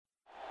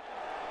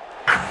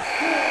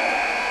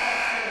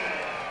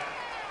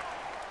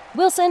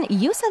Wilson,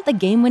 you sent the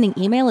game-winning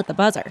email at the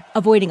buzzer,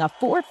 avoiding a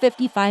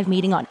 4:55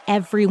 meeting on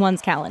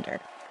everyone's calendar.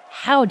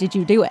 How did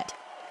you do it?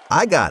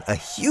 I got a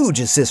huge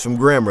assist from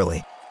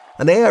Grammarly,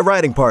 an AI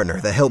writing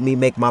partner that helped me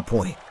make my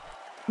point.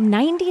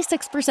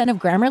 96% of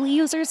Grammarly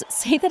users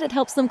say that it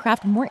helps them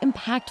craft more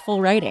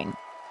impactful writing.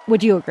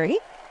 Would you agree?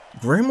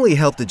 Grammarly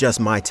helped adjust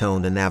my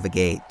tone to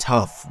navigate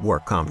tough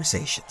work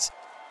conversations.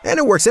 And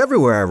it works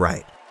everywhere I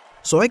write,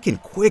 so I can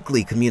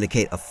quickly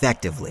communicate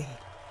effectively.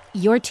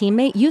 Your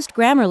teammate used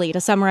Grammarly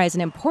to summarize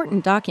an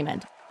important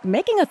document,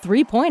 making a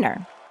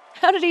 3-pointer.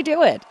 How did he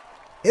do it?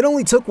 It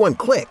only took one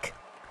click.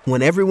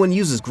 When everyone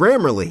uses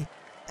Grammarly,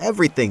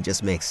 everything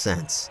just makes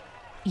sense.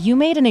 You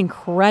made an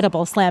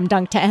incredible slam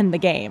dunk to end the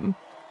game.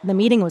 The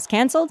meeting was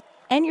canceled,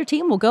 and your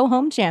team will go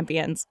home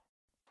champions.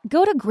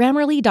 Go to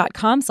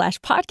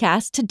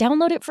Grammarly.com/podcast to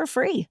download it for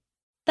free.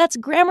 That's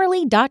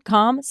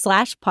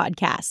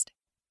Grammarly.com/podcast.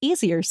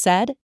 Easier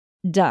said,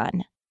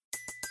 done.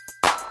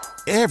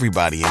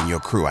 Everybody in your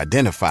crew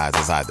identifies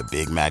as either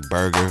Big Mac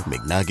Burger,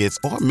 McNuggets,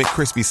 or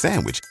McCrispy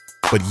Sandwich.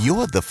 But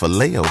you're the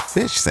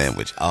Filet-O-Fish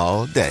Sandwich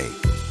all day.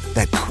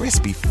 That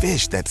crispy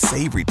fish, that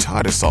savory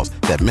tartar sauce,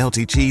 that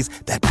melty cheese,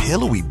 that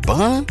pillowy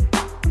bun.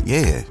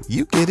 Yeah,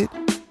 you get it.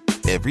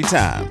 Every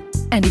time.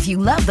 And if you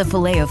love the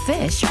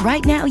Filet-O-Fish,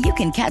 right now you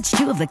can catch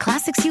 2 of the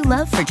classics you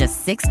love for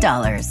just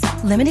 $6.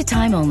 Limited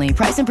time only.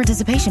 Price and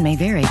participation may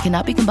vary.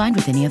 Cannot be combined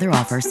with any other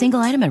offer. Single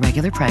item at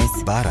regular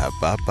price.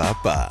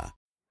 Ba-da-ba-ba-ba.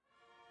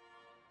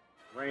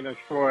 Reign of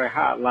Troy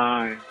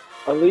hotline.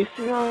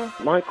 Alicia,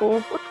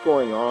 Michael, what's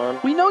going on?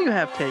 We know you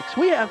have takes.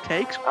 We have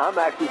takes. I'm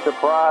actually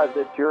surprised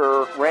that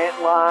your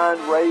rant line,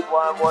 rave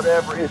line,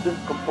 whatever,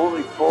 isn't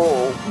completely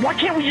full. Why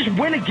can't we just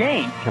win a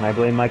game? Can I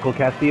blame Michael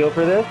Castillo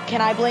for this?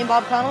 Can I blame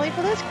Bob Connolly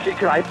for this?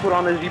 Could I put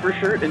on a zebra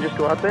shirt and just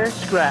go out there?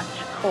 Scratch,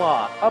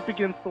 claw, up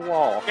against the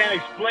wall. Can't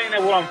explain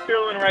it what I'm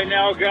feeling right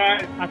now,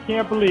 guys. I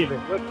can't believe it.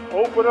 Let's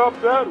open up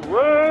that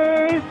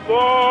rave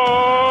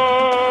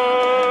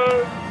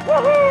line!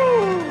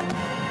 Woohoo!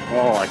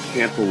 Oh, I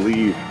can't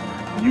believe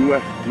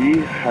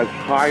USC has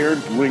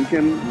hired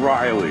Lincoln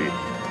Riley.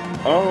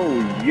 Oh,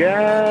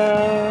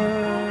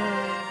 yeah.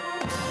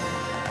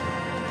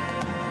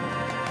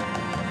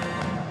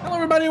 Hello,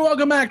 everybody.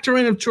 Welcome back to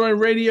Reign of Troy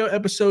Radio,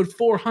 episode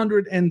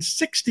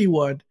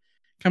 461,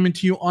 coming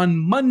to you on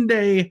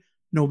Monday,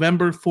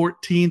 November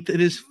 14th. It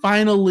is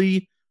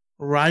finally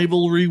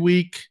rivalry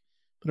week.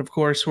 But, of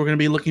course, we're going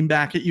to be looking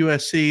back at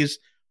USC's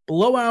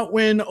blowout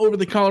win over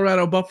the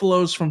Colorado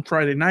Buffaloes from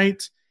Friday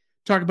night.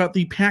 Talk about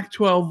the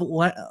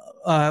Pac-12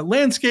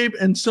 landscape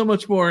and so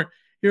much more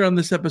here on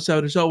this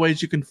episode. As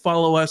always, you can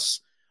follow us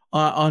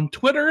on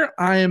Twitter.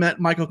 I am at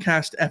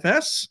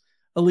MichaelCastFS.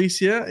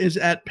 Alicia is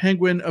at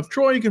Penguin of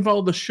Troy. You can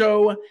follow the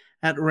show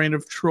at Reign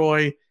of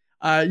Troy.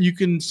 You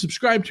can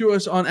subscribe to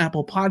us on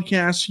Apple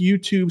Podcasts,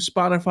 YouTube,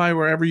 Spotify,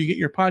 wherever you get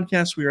your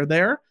podcasts. We are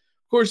there.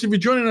 Of course, if you're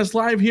joining us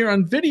live here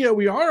on video,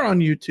 we are on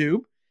YouTube.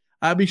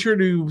 Be sure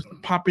to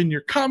pop in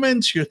your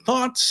comments, your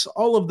thoughts,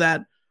 all of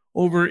that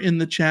over in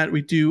the chat.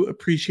 We do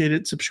appreciate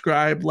it.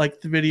 Subscribe,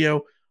 like the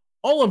video,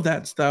 all of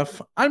that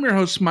stuff. I'm your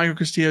host, Michael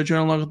Castillo,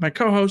 joined along with my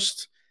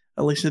co-host,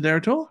 Alicia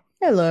Derritol.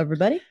 Hello,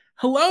 everybody.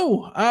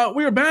 Hello.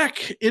 We are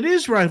back. It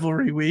is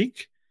rivalry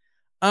week.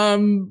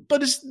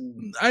 But it's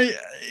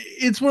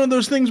one of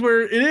those things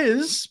where it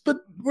is, but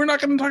we're not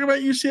going to talk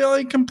about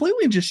UCLA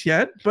completely just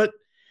yet. But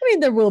I mean,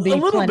 there will be a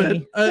little plenty.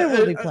 bit, There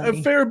will be plenty.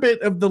 a fair bit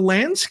of the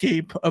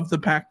landscape of the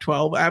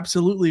Pac-12,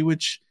 absolutely,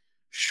 which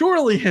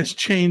surely has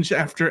changed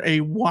after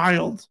a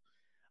wild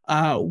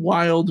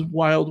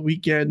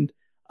weekend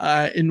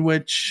in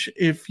which,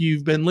 if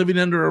you've been living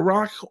under a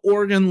rock,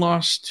 Oregon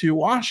lost to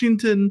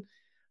Washington.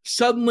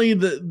 Suddenly,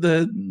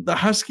 the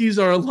Huskies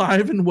are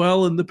alive and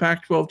well in the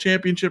Pac-12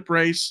 championship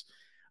race.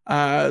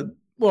 The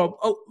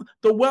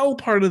well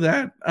part of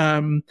that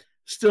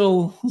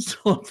still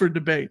up for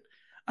debate,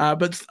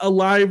 but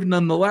alive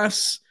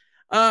nonetheless.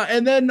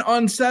 And then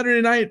on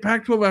Saturday night,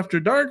 Pac-12 After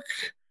Dark,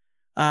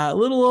 a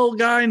little old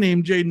guy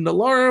named Jaden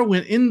DeLaura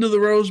went into the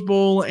Rose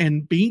Bowl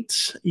and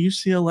beat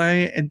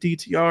UCLA and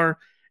DTR.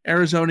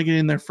 Arizona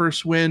getting their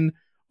first win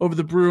over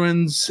the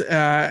Bruins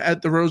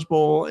at the Rose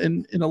Bowl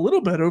in a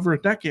little bit over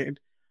a decade.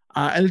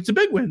 And it's a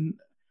big win.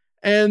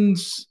 And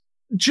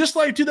just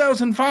like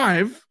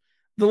 2005,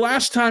 the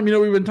last time,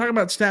 we've been talking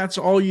about stats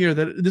all year,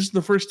 that this is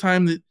the first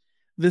time that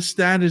this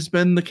stat has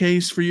been the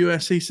case for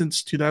USC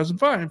since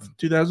 2005.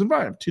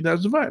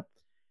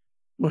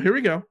 Well, here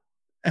we go.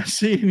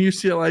 SC and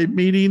UCLA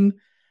meeting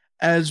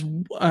as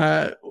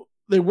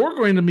they were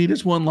going to meet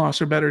as one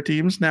loss or better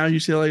teams. Now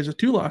UCLA is a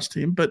 2-loss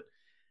team, but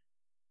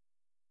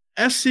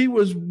SC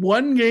was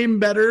one game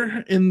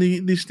better in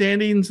the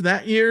standings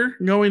that year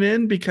going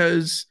in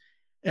because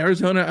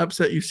Arizona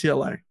upset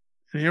UCLA.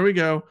 And here we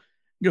go.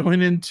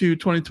 Going into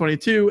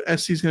 2022,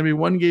 SC is going to be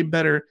one game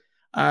better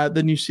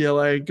than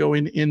UCLA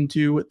going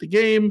into the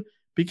game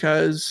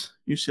because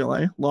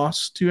UCLA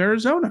lost to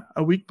Arizona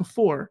a week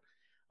before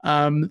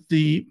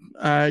the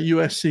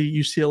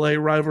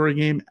USC-UCLA rivalry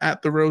game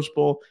at the Rose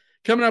Bowl.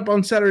 Coming up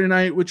on Saturday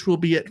night, which will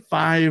be at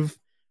 5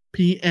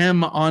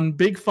 p.m. on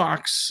Big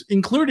Fox,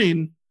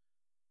 including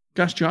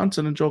Gus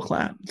Johnson and Joel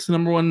Klatt. It's the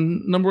number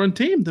one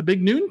team, the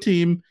big noon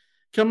team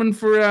coming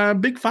for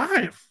Big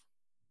Five.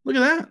 Look at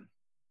that.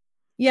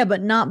 Yeah,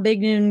 but not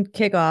Big Noon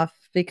kickoff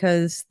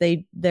because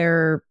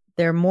their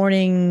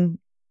morning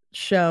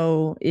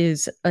show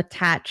is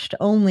attached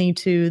only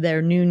to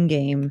their noon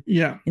game.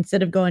 Yeah.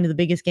 Instead of going to the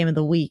biggest game of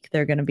the week,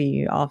 they're going to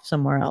be off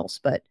somewhere else.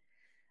 But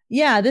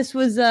yeah, this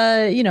was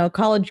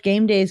College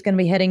Game Day is going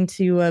to be heading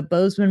to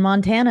Bozeman,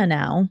 Montana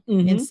now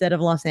instead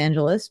of Los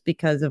Angeles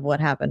because of what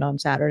happened on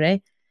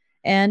Saturday.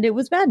 And it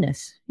was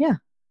madness. Yeah.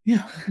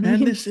 Yeah,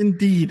 madness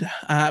indeed.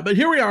 But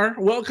here we are.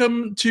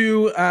 Welcome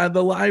to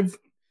the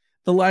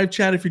live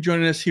chat. If you're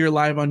joining us here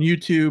live on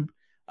YouTube,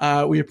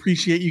 we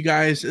appreciate you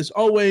guys as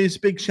always.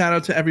 Big shout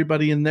out to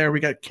everybody in there. We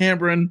got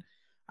Cameron,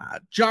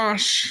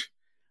 Josh,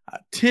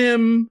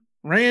 Tim,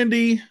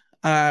 Randy,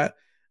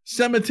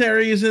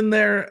 Cemetery is in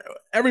there.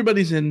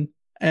 Everybody's in,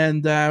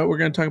 and we're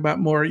going to talk about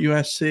more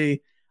USC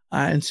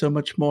and so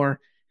much more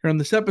here on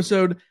this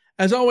episode.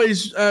 As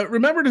always,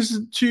 remember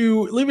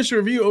to leave us a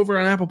review over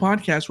on Apple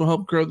Podcasts. Will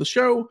help grow the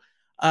show,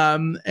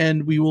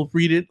 and we will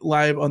read it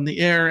live on the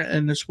air,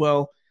 and as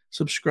well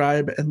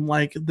subscribe and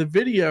like the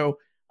video.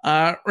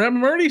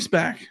 Ramamurti's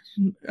back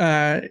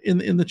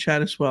in the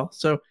chat as well.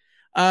 So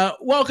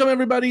welcome,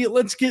 everybody.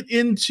 Let's get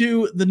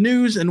into the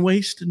news and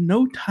waste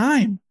no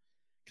time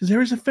because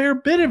there is a fair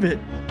bit of it.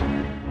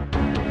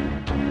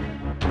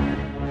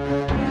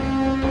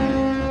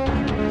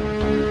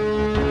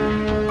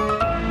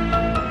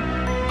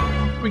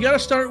 We got to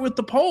start with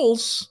the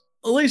polls.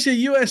 Alicia,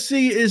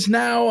 USC is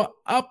now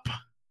up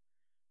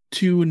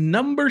to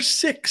number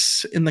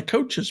 6 in the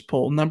coaches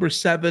poll, number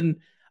 7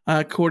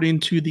 according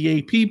to the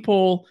AP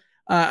poll.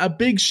 A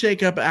big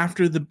shakeup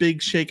after the big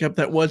shakeup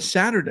that was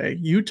Saturday.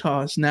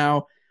 Utah is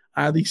now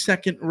the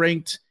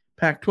second-ranked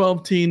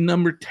Pac-12 team,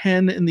 number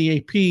 10 in the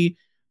AP.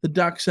 The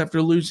Ducks,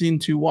 after losing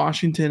to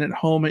Washington at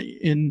home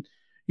in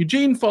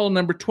Eugene, fall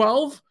number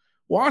 12.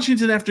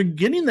 Washington, after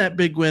getting that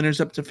big win, is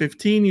up to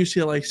 15.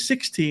 UCLA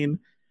 16.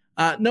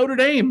 Notre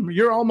Dame,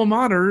 your alma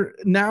mater,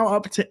 now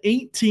up to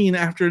 18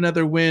 after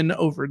another win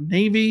over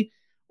Navy.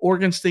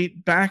 Oregon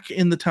State back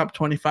in the top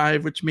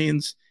 25, which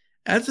means,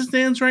 as it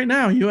stands right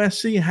now,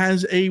 USC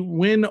has a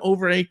win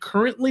over a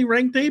currently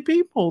ranked AP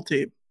poll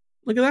team.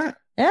 Look at that.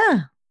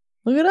 Yeah,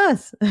 look at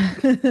us.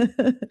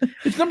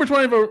 It's number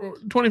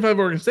 25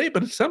 Oregon State,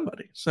 but it's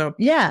somebody. So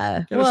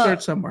yeah, gotta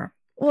start somewhere.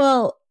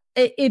 Well,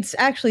 it's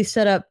actually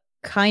set up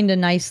kind of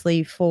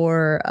nicely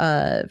for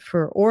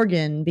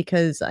Oregon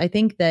because I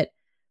think that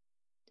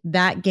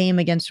game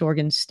against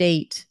Oregon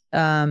State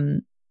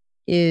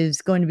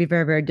is going to be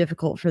very, very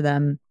difficult for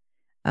them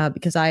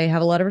because I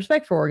have a lot of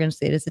respect for Oregon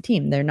State as a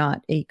team. They're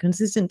not a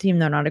consistent team.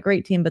 They're not a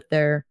great team, but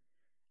they're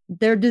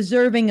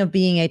deserving of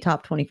being a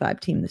top 25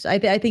 team.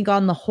 I think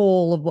on the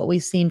whole of what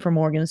we've seen from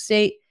Oregon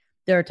State,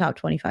 they're a top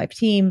 25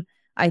 team.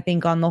 I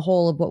think on the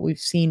whole of what we've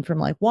seen from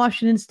like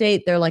Washington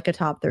State, they're like a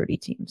top 30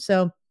 team.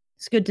 So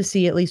it's good to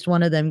see at least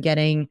one of them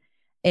getting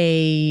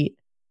a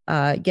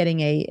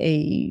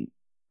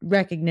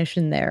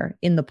recognition there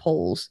in the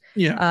polls.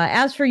 Yeah.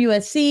 As for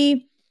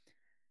USC,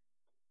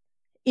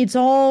 it's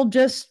all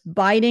just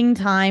biding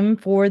time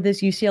for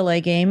this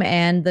UCLA game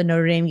and the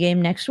Notre Dame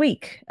game next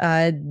week.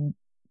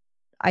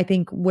 I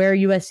think where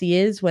USC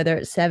is, whether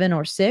it's 7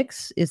 or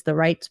 6, is the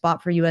right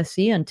spot for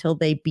USC until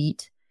they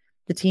beat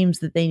the teams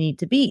that they need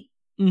to beat.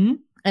 Mm-hmm.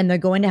 And they're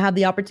going to have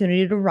the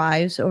opportunity to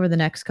rise over the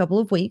next couple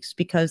of weeks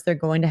because they're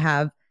going to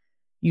have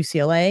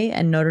UCLA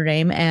and Notre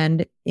Dame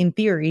and, in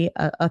theory,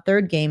 a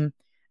third game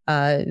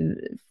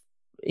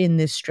in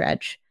this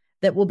stretch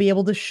that will be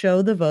able to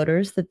show the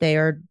voters that they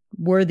are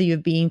worthy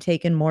of being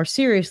taken more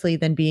seriously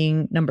than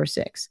being number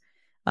 6.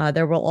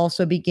 There will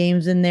also be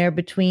games in there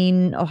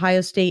between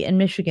Ohio State and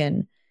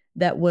Michigan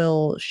that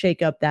will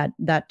shake up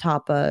that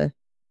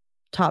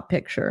top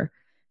picture.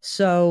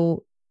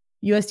 So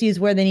USC is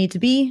where they need to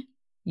be.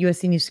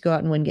 USC needs to go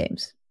out and win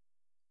games.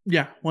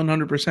 Yeah,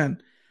 100%.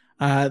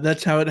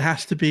 That's how it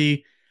has to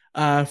be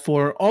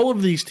for all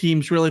of these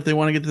teams, really, if they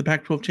want to get to the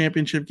Pac-12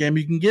 championship game.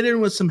 You can get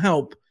in with some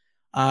help,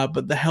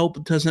 but the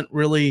help doesn't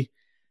really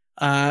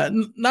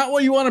not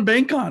what you want to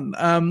bank on.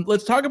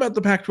 Let's talk about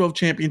the Pac-12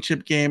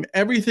 championship game.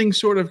 Everything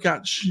sort of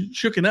got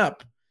shaken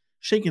up.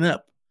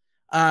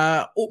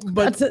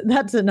 But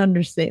that's an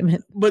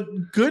understatement.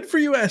 But good for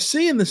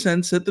USC in the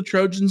sense that the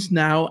Trojans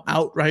now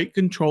outright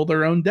control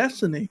their own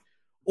destiny.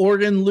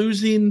 Oregon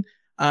losing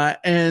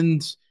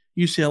and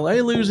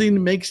UCLA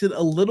losing makes it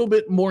a little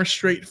bit more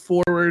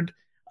straightforward.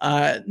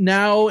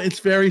 Now it's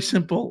very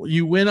simple.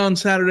 You win on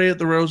Saturday at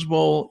the Rose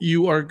Bowl,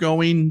 you are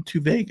going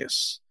to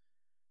Vegas.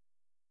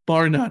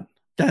 Bar none.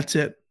 That's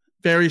it.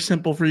 Very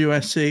simple for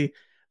USC.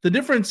 The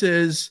difference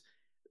is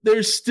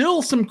there's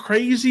still some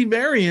crazy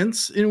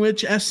variants in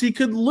which SC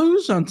could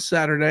lose on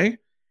Saturday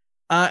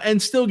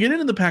and still get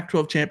into the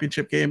Pac-12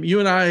 championship game. You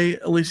and I,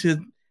 Alicia,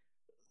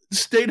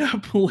 stayed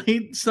up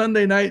late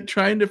Sunday night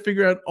trying to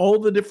figure out all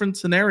the different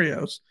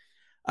scenarios,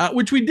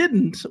 which we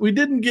didn't. We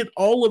didn't get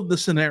all of the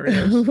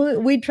scenarios.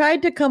 We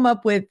tried to come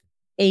up with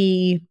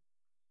a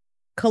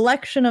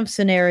collection of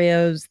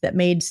scenarios that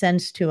made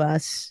sense to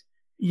us.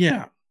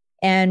 Yeah.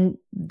 And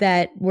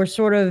that we're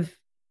sort of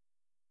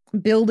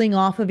building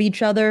off of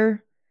each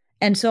other.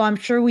 And so I'm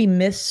sure we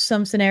missed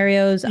some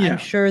scenarios. Yeah. I'm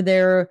sure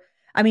there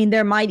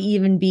might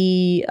even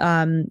be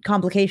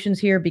complications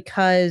here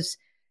because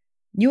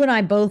you and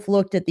I both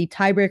looked at the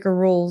tiebreaker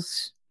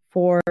rules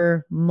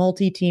for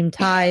multi-team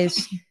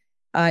ties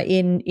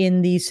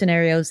in these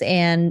scenarios,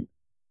 and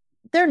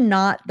they're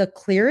not the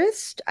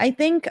clearest. I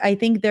think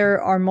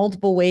there are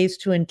multiple ways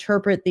to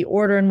interpret the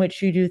order in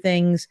which you do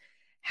things,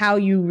 how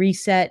you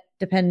reset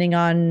depending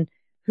on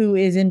who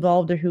is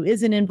involved or who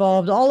isn't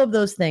involved, all of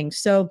those things.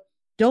 So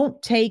don't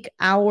take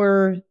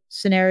our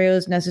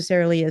scenarios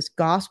necessarily as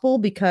gospel,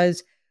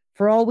 because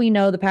for all we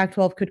know, the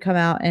Pac-12 could come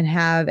out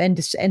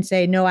and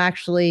say, no,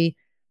 actually,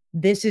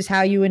 this is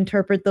how you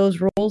interpret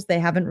those rules. They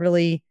haven't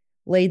really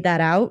laid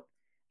that out.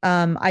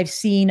 I've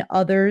seen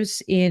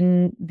others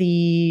in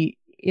the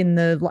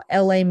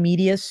LA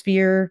media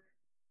sphere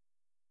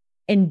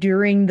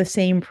enduring the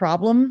same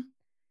problem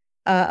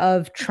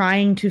of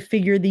trying to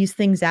figure these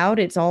things out.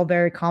 It's all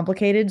very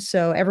complicated.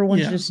 So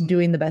everyone's just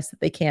doing the best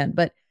that they can.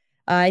 But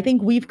I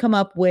think we've come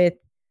up with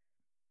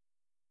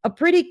a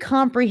pretty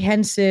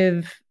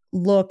comprehensive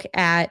look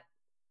at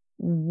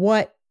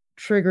what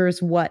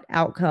triggers what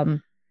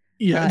outcome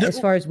as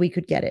far as we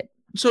could get it.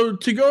 So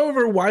to go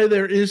over why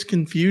there is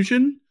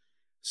confusion.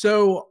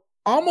 So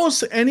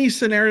almost any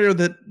scenario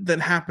that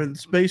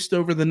happens based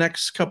over the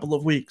next couple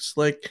of weeks,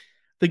 like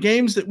the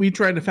games that we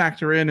try to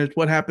factor in is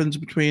what happens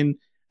between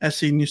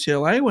SC and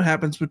UCLA, what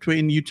happens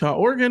between Utah,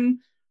 Oregon,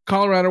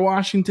 Colorado,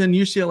 Washington,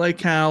 UCLA,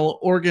 Cal,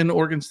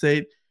 Oregon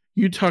State,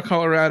 Utah,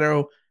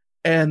 Colorado,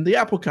 and the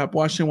Apple Cup,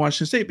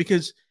 Washington State,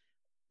 because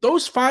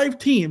those 5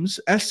 teams,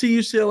 SC,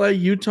 UCLA,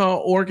 Utah,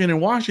 Oregon,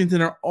 and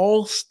Washington, are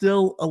all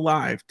still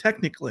alive,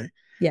 technically.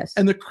 Yes.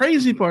 And the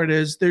crazy part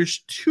is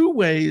there's 2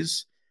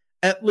 ways,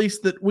 at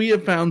least that we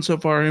have found so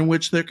far, in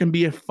which there can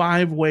be a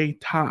 5-way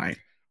tie.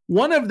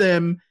 One of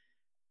them,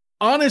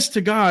 honest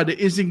to God,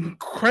 is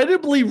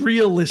incredibly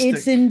realistic.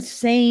 It's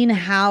insane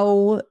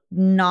how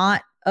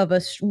not of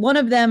us. One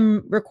of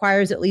them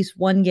requires at least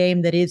one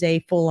game that is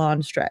a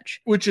full-on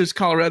stretch, which is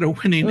Colorado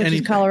winning anything.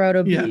 Which is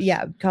Colorado,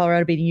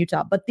 Colorado beating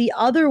Utah. But the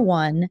other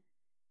one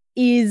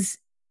is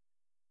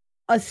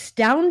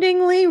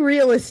astoundingly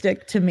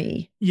realistic to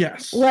me.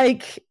 Yes.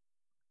 Like,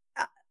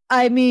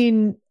 I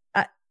mean,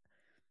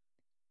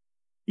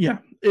 yeah.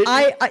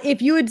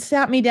 If you had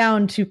sat me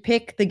down to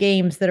pick the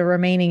games that are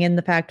remaining in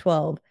the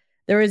Pac-12,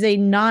 there is a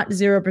not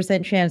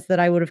 0% chance that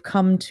I would have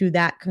come to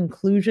that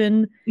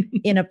conclusion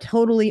in a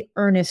totally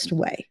earnest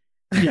way.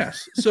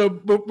 Yes. So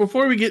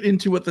before we get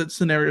into what the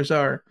scenarios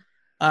are,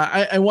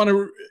 I want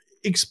to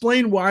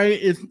explain why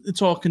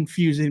it's all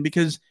confusing,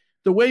 because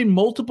the way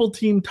multiple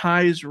team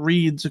ties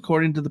reads,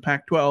 according to the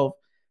Pac-12,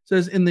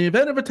 says in the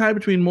event of a tie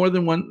between more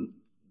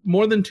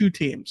than 2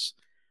 teams,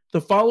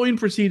 the following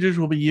procedures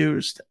will be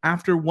used.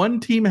 After one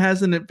team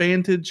has an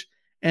advantage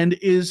and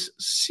is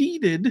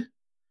seeded,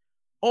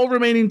 all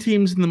remaining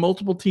teams in the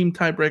multiple team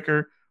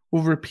tiebreaker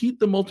will repeat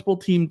the multiple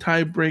team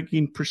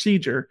tie-breaking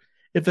procedure.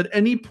 If at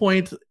any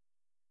point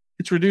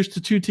it's reduced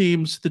to 2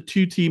 teams, the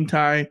 2-team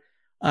tie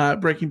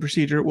breaking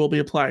procedure will be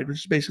applied, which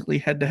is basically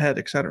head-to-head,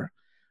 etc.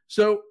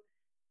 So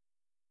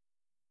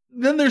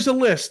then there's a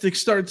list. It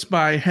starts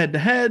by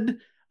head-to-head,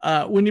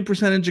 winning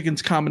percentage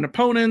against common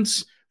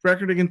opponents,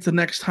 record against the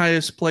next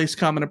highest place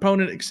common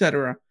opponent,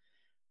 etc.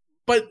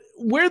 But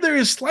where there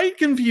is slight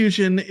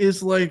confusion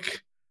is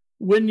like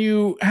when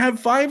you have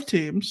 5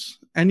 teams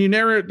and you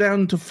narrow it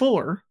down to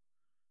 4,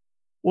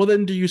 well,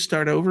 then do you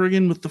start over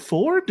again with the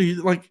 4? Do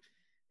you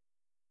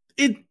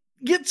it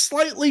gets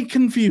slightly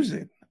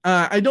confusing.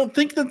 I don't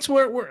think that's the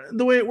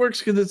way it works,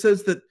 because it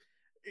says that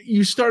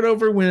you start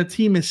over when a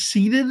team is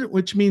seeded,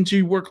 which means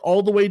you work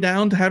all the way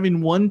down to having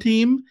 1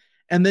 team,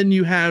 and then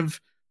you have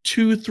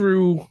 2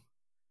 through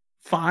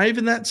 5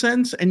 in that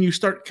sense, and you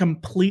start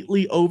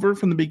completely over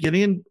from the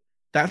beginning.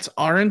 That's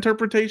our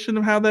interpretation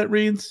of how that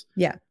reads.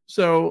 Yeah.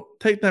 So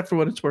take that for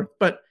what it's worth.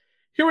 But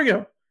here we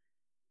go.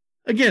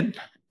 Again,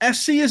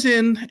 SC is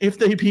in if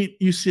they beat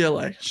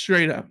UCLA,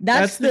 straight up.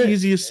 That's the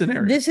easiest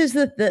scenario. This is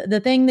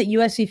the thing that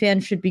USC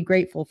fans should be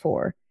grateful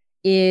for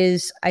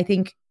is, I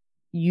think,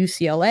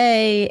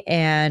 UCLA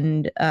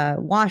and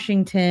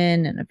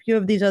Washington and a few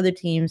of these other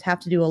teams have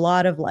to do a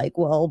lot of blah,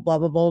 blah,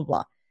 blah, blah,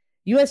 blah.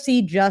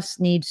 USC just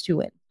needs to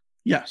win.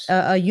 Yes.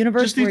 A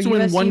universe where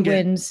USC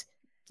wins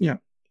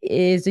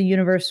is a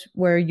universe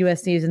where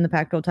USC is in the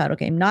Pac-12 title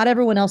game. Not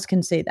everyone else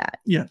can say that.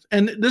 Yes.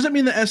 And it doesn't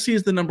mean that SC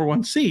is the number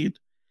 1 seed.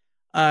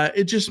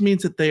 It just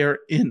means that they are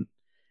in.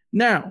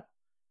 Now,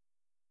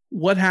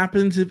 what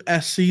happens if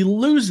SC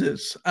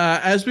loses?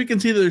 As we can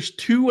see, there's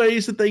 2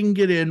 ways that they can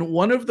get in.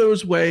 One of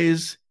those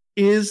ways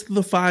is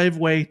the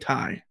 5-way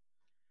tie.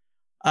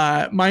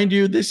 Mind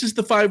you, this is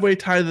the 5-way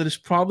tie that is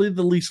probably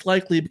the least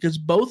likely, because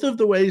both of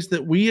the ways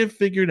that we have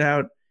figured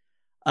out,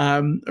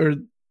 or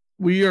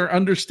we are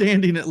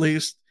understanding at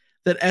least,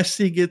 that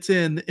SC gets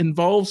in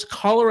involves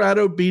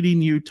Colorado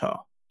beating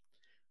Utah.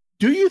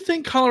 Do you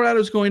think Colorado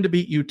is going to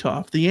beat Utah?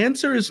 If the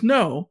answer is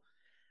no,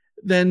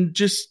 then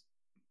just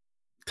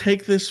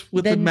take this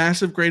with a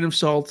massive grain of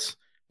salt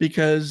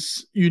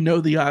because you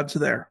know the odds are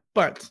there.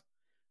 But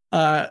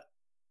the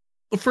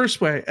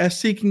first way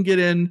SC can get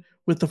in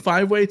with the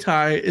 5-way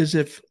tie is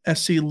if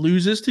SC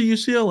loses to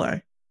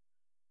UCLA,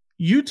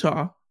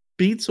 Utah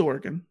beats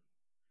Oregon,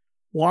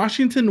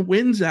 Washington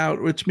wins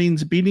out, which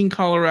means beating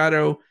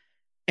Colorado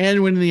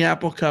and winning the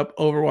Apple Cup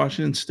over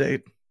Washington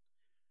State.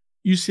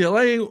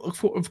 UCLA,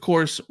 of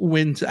course,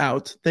 wins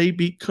out. They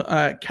beat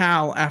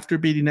Cal after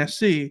beating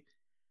SC.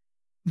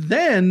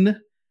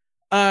 Then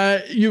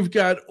you've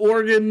got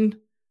Oregon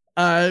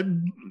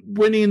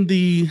winning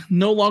the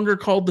no longer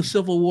called the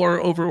Civil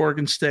War over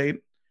Oregon State.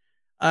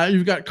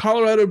 You've got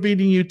Colorado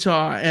beating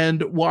Utah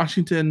and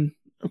Washington,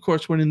 of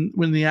course, winning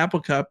the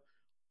Apple Cup.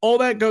 All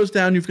that goes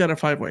down. You've got a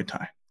 5-way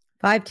tie.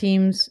 5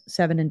 teams,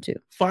 7-2.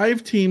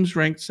 5 teams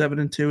ranked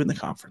 7-2 in the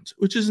conference,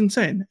 which is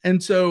insane.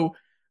 And so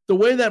the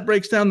way that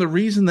breaks down, the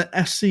reason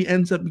that SC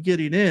ends up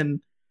getting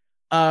in,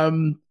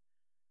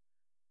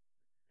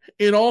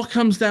 it all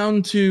comes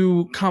down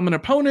to common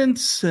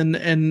opponents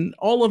and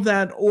all of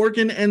that.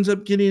 Oregon ends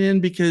up getting in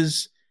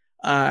because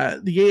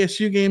the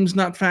ASU game's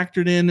not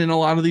factored in a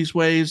lot of these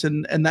ways,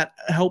 and that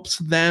helps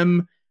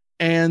them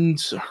and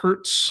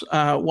hurts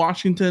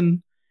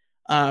Washington.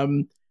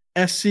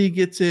 SC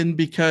gets in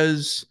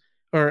because,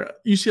 or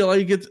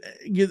UCLA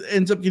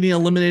ends up getting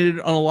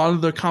eliminated on a lot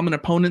of the common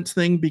opponents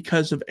thing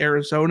because of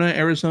Arizona.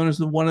 Arizona is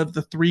one of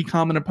the 3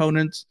 common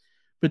opponents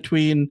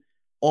between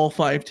all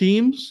 5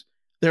 teams.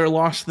 Their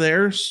loss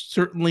there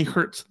certainly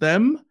hurts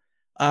them.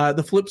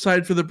 The flip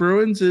side for the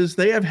Bruins is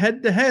they have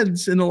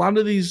head-to-heads in a lot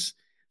of these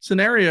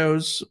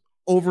scenarios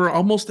over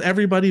almost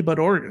everybody but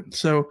Oregon.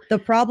 So the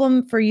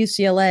problem for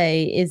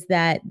UCLA is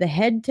that the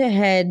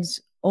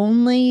head-to-heads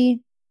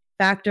only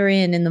factor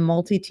in the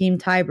multi-team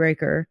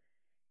tiebreaker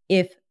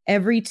if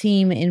every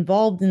team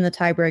involved in the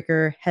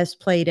tiebreaker has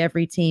played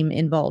every team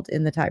involved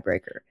in the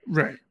tiebreaker.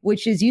 Right.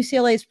 Which is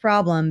UCLA's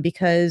problem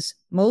because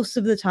most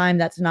of the time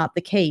that's not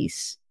the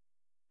case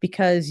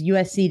because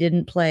USC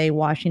didn't play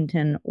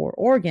Washington or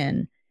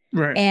Oregon.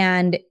 Right.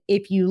 And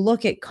if you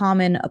look at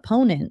common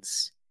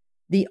opponents,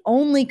 the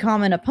only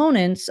common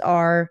opponents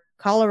are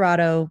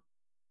Colorado,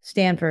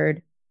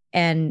 Stanford,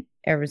 and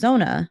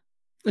Arizona.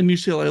 And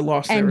UCLA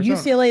lost to Arizona.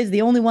 UCLA is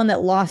the only one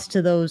that lost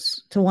to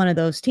one of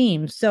those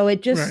teams. So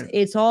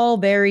it's all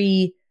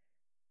very,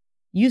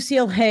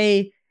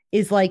 UCLA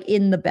is like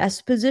in the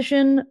best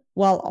position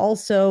while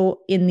also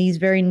in these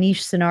very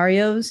niche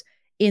scenarios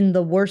in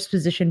the worst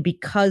position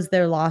because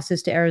their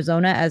losses to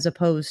Arizona as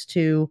opposed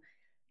to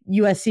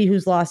USC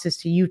whose losses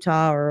to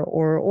Utah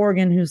or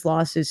Oregon whose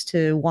losses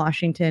to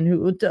Washington,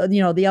 who,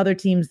 the other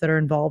teams that are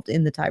involved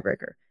in the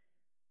tiebreaker.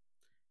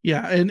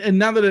 Yeah, and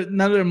now that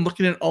I'm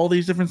looking at all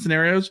these different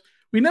scenarios,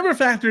 we never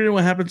factored in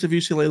what happens if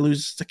UCLA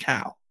loses to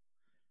Cal.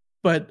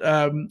 But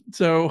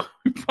so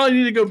we probably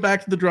need to go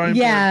back to the drawing board.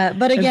 Yeah,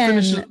 but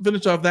again,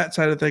 finish off that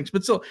side of things.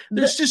 But still,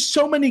 there's just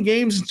so many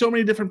games and so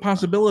many different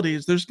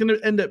possibilities. There's going to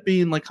end up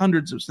being like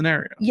hundreds of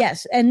scenarios.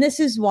 Yes, and this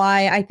is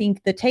why I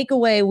think the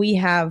takeaway we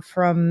have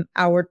from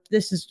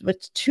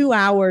it's 2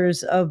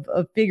 hours of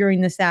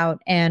figuring this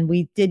out, and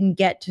we didn't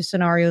get to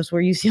scenarios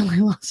where UCLA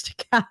lost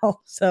to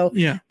Cal. So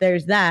yeah,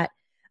 there's that.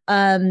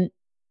 The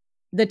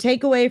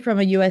takeaway from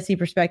a USC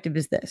perspective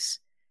is this.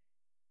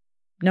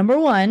 Number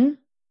 1,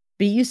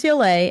 beat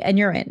UCLA and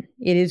you're in.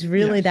 It is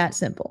really that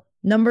simple.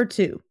 Number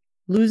 2,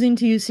 losing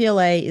to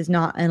UCLA is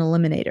not an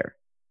eliminator.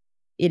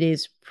 It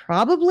is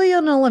probably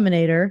an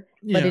eliminator,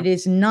 but it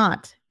is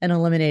not an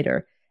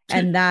eliminator.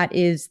 And that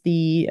is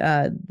the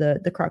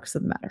crux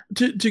of the matter.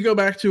 To go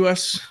back to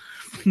us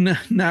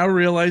now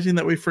realizing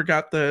that we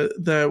forgot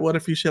the what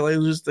if UCLA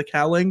loses the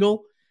Cal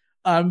angle.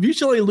 If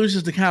UCLA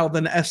loses to Cal,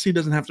 then SC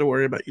doesn't have to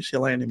worry about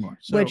UCLA anymore.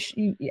 So which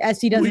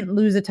SC doesn't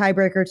lose a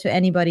tiebreaker to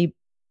anybody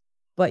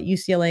but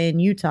UCLA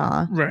and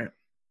Utah. Right.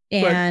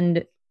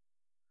 And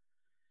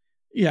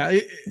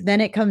then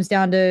it comes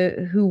down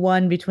to who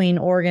won between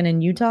Oregon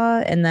and Utah.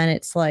 And then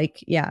it's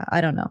like, I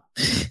don't know.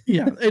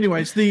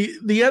 Anyways,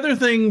 the other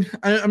thing,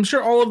 I'm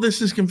sure all of this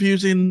is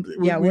confusing.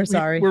 We're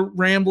sorry. We're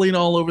rambling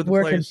all over the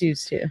place. We're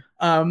confused too.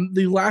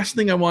 The last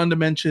thing I wanted to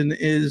mention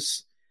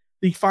is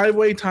the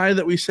 5-way tie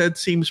that we said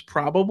seems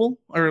probable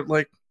or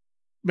like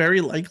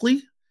very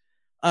likely,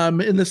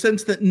 in the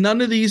sense that none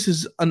of these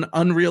is an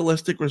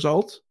unrealistic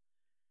result.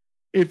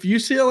 If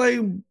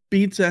UCLA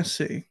beats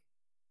SC,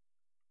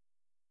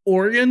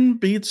 Oregon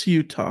beats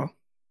Utah,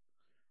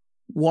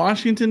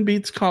 Washington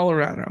beats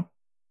Colorado,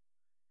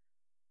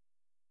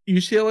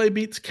 UCLA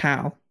beats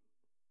Cal,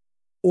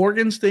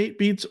 Oregon State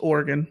beats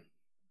Oregon,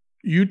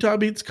 Utah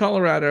beats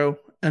Colorado,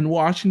 and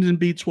Washington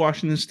beats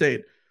Washington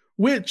State,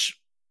 which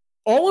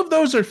all of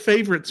those are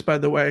favorites, by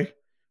the way,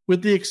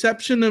 with the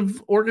exception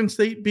of Oregon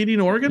State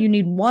beating Oregon. You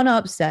need one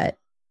upset.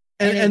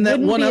 And that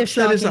one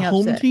upset is a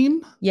home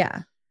team?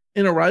 Yeah.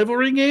 In a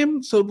rivalry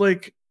game? So,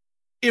 like,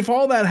 if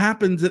all that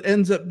happens, it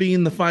ends up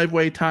being the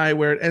 5-way tie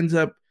where it ends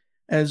up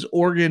as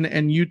Oregon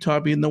and Utah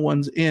being the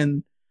ones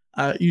in,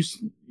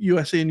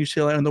 USC and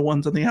UCLA are the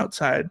ones on the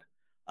outside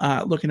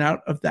looking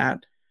out of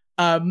that.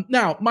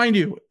 Now, mind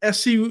you, if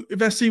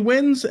SC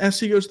wins,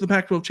 SC goes to the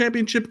Pac-12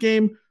 championship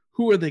game.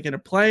 Who are they going to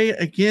play?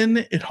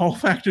 Again, it all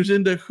factors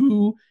into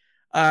who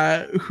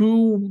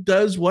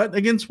does what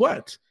against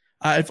what.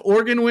 If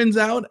Oregon wins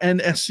out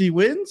and SC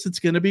wins, it's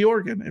going to be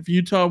Oregon. If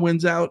Utah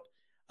wins out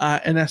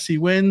and SC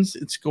wins,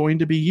 it's going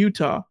to be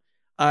Utah.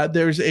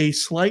 There's a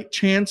slight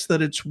chance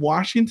that it's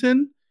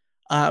Washington.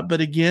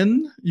 But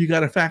again, you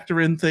got to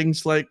factor in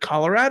things like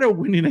Colorado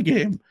winning a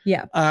game.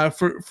 Yeah.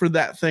 For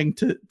that thing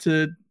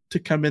to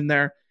come in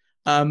there.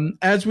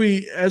 As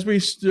we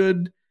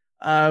stood,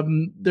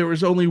 there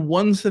was only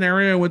one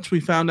scenario in which we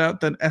found out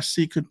that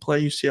SC could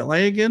play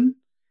UCLA again.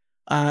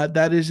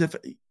 That is if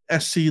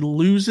SC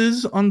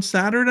loses on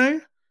Saturday.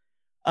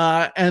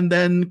 And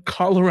then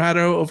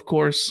Colorado, of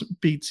course,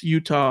 beats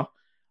Utah.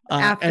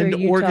 And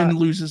Utah, Oregon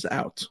loses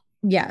out.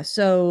 Yeah.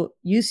 So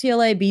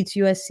UCLA beats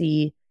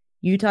USC.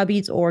 Utah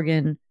beats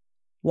Oregon.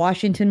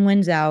 Washington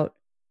wins out.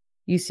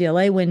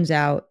 UCLA wins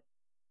out.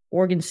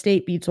 Oregon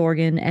State beats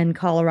Oregon, and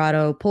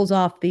Colorado pulls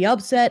off the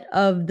upset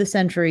of the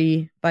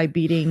century by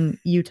beating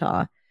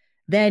Utah.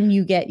 Then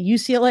you get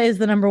UCLA as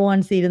the number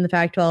 1 seed in the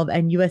Pac-12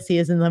 and USC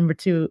as the number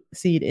 2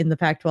 seed in the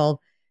Pac-12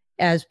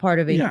 as part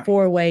of a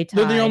four-way tie.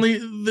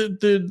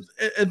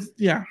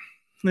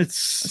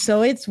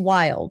 So it's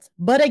wild.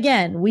 But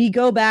again, we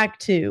go back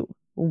to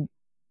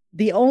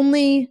the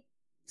only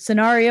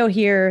scenario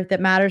here that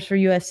matters for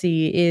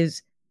USC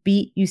is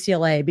beat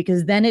UCLA,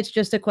 because then it's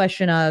just a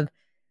question of,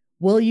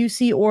 will you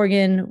see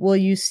Oregon? Will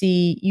you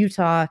see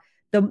Utah?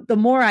 The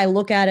more I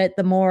look at it,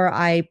 the more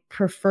I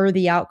prefer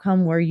the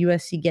outcome where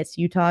USC gets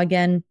Utah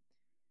again.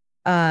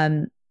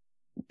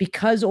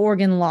 Because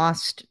Oregon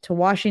lost to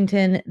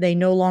Washington, they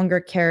no longer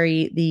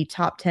carry the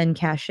top 10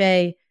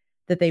 cachet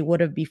that they would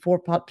have before,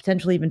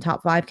 potentially even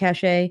top 5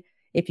 cachet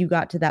if you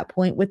got to that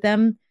point with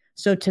them.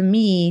 So to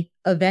me,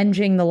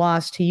 avenging the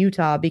loss to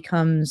Utah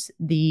becomes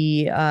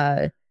the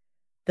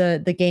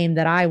game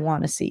that I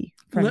want to see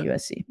from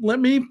USC. Let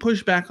me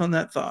push back on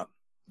that thought.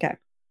 Okay.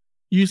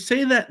 You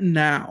say that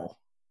now.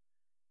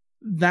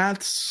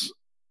 That's,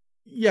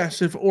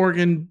 yes, if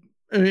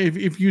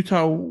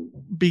Utah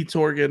beats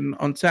Oregon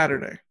on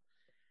Saturday.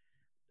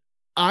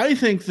 I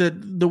think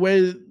that the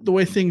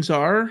way things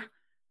are,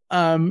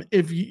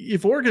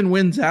 if Oregon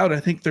wins out, I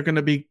think they're going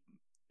to be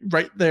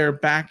right there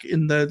back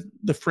in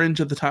the fringe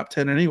of the top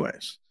 10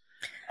 anyways.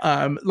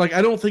 I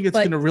don't think it's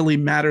going to really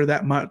matter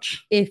that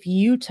much. If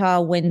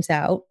Utah wins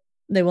out,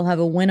 they will have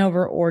a win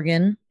over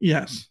Oregon.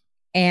 Yes.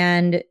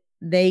 And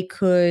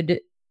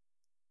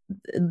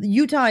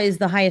Utah is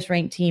the highest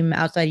ranked team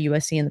outside of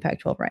USC in the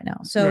Pac-12 right now.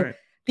 So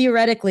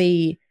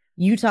theoretically,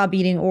 Utah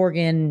beating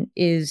Oregon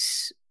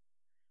is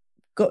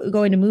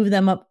going to move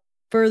them up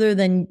further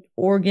than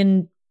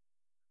Oregon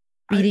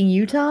beating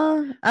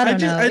Utah. I don't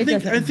know. I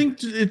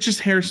think it's just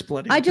hair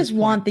splitting. I just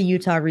want the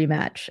Utah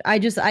rematch.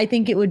 I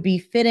think it would be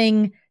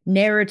fitting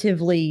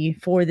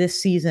narratively for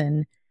this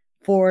season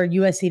for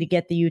USC to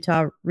get the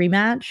Utah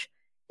rematch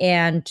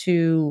and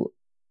to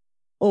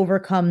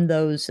overcome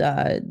those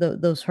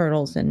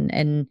hurdles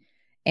and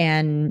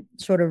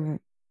sort of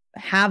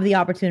have the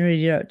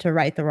opportunity to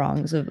right the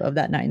wrongs of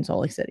that night in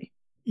Salt Lake City.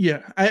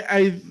 Yeah,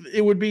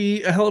 it would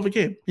be a hell of a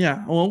game.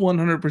 Yeah,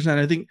 100%.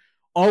 I think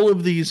all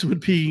of these would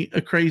be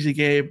a crazy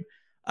game.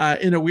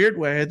 In a weird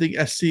way, I think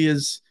SC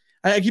is.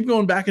 I keep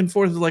going back and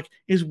forth. Like,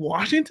 is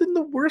Washington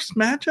the worst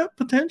matchup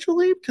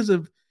potentially because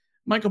of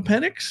Michael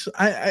Penix?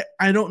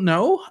 I don't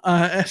know.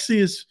 SC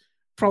is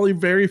probably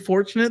very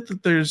fortunate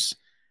that there's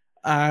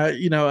a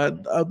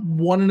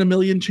 1 in a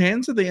million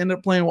chance that they end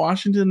up playing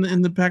Washington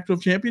in the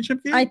Pac-12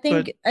 championship game. I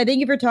think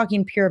if you're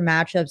talking pure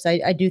matchups,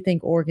 I do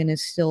think Oregon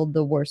is still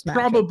the worst matchup.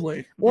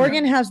 Probably.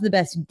 Oregon has the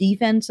best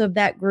defense of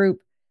that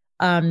group.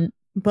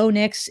 Bo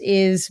Nix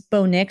is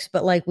Bo Nix,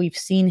 but we've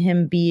seen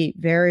him be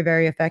very,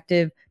 very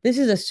effective. This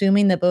is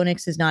assuming that Bo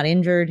Nix is not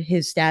injured.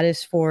 His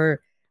status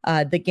for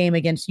the game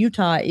against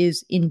Utah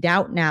is in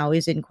doubt now,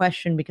 is in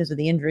question because of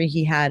the injury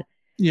he had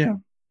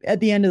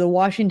at the end of the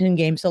Washington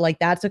game. So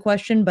that's a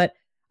question, but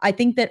I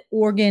think that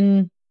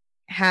Oregon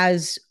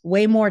has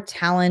way more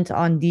talent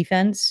on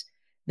defense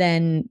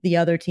than the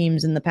other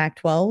teams in the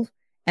Pac-12.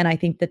 And I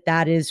think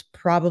that is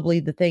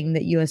probably the thing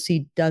that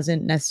USC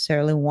doesn't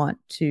necessarily want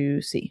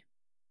to see.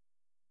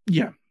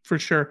 Yeah, for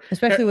sure.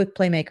 Especially with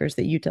playmakers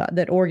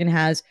that Oregon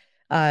has,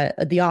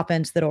 the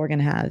offense that Oregon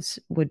has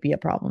would be a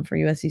problem for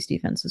USC's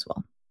defense as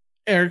well.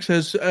 Eric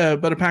says,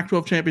 but a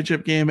Pac-12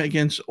 championship game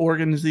against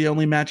Oregon is the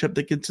only matchup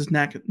that gets us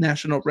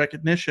national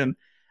recognition.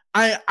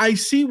 I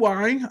see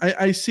why.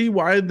 I see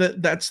why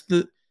that's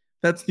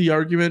the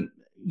argument,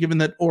 given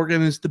that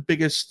Oregon is the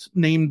biggest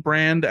named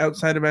brand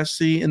outside of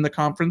SC in the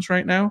conference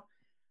right now,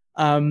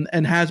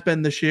 and has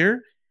been this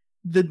year.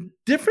 The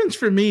difference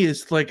for me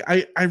is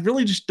I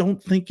really just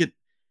don't think it.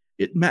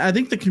 I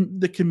think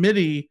the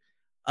committee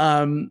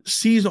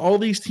sees all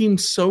these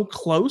teams so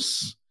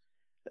close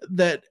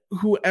that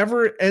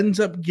whoever ends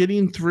up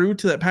getting through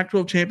to that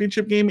Pac-12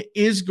 championship game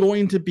is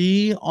going to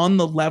be on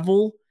the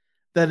level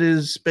that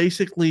is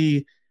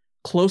basically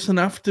close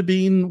enough to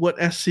being what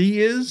SC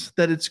is,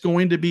 that it's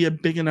going to be a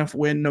big enough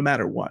win no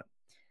matter what.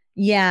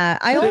 Yeah,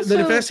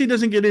 that if SC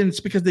doesn't get in, it's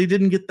because they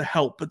didn't get the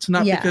help. It's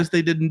not because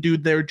they didn't do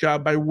their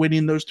job by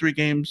winning those 3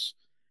 games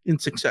in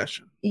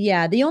succession.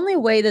 Yeah, the only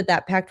way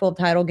that Pac-12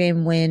 title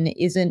game win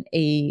isn't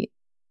a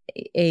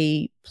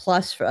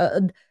plus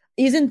for,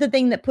 isn't the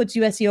thing that puts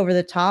USC over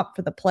the top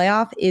for the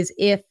playoff is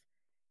if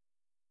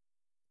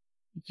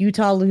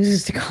Utah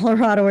loses to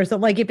Colorado or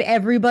something. Like if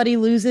everybody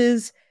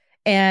loses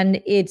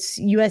and it's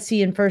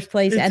USC in first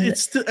place,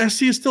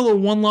 SC is still a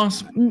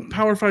 1-loss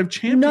Power 5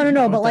 champion.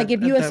 No. But like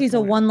if USC is a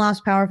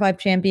 1-loss Power 5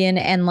 champion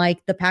and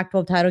like the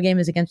Pac-12 title game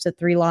is against a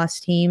 3-loss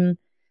team,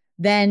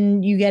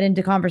 then you get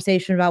into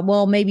conversation about,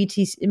 well, maybe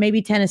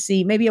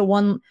Tennessee, maybe a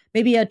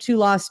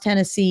 2-loss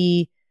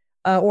Tennessee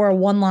or a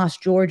 1-loss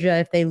Georgia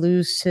if they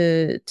lose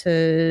to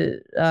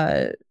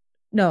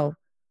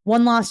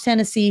 1-loss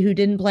Tennessee who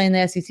didn't play in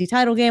the SEC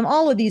title game.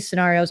 All of these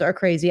scenarios are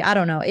crazy. I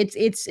don't know.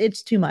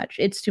 It's too much.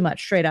 It's too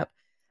much straight up.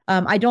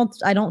 I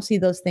don't see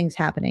those things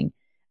happening.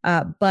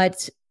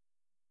 But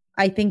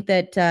I think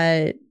that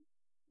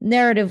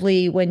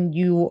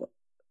narratively,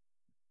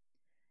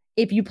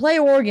 if you play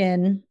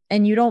Oregon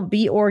and you don't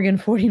beat Oregon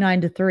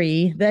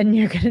 49-3, then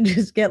you're going to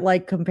just get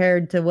like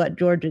compared to what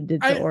Georgia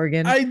did to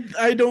Oregon.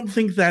 I don't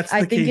think that's the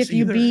case. I think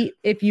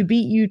if you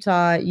beat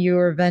Utah,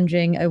 you're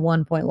avenging a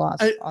 1-point loss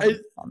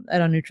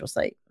at a neutral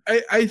site.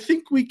 I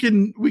think we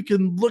can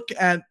look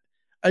at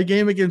a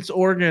game against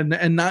Oregon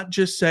and not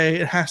just say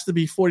it has to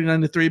be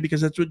 49-3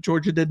 because that's what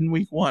Georgia did in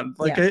week 1.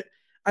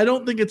 I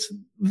don't think it's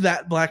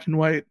that black and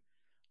white.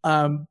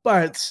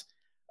 But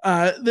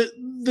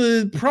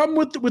the problem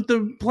with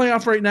the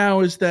playoff right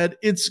now is that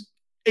it's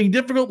a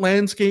difficult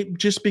landscape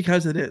just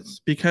because it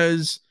is,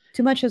 because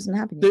too much hasn't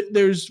happened.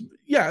 There's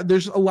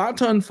a lot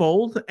to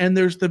unfold, and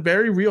there's the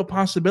very real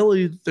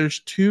possibility that there's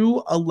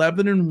 2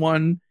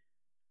 11-1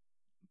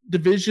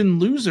 division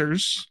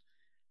losers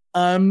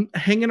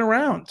hanging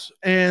around,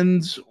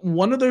 and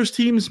one of those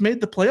teams made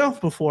the playoff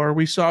before.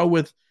 We saw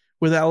with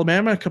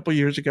Alabama a couple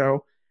years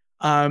ago,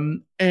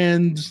 and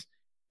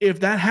if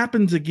that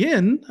happens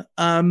again,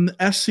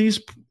 SC's,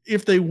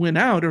 if they win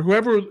out, or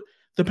whoever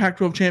the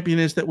Pac-12 champion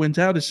is that wins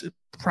out, is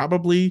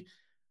probably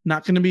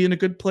not going to be in a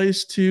good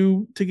place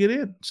to get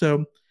in.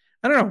 So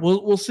I don't know.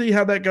 We'll see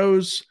how that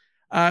goes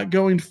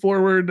going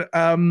forward.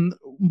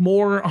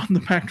 More on the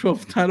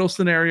Pac-12 title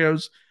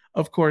scenarios,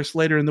 of course,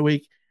 later in the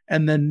week.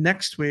 And then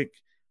next week,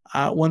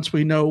 once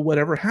we know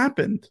whatever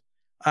happened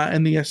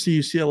in the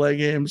SC-UCLA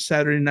game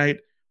Saturday night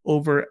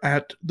over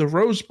at the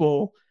Rose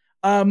Bowl.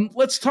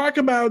 Let's talk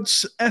about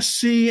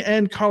SC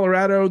and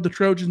Colorado. The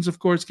Trojans, of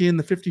course, gained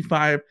the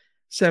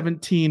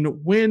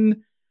 55-17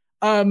 win.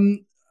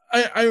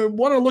 I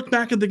want to look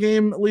back at the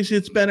game. Alicia,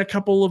 it's been a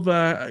couple of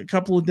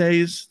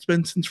days. It's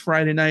been since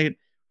Friday night.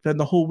 We've had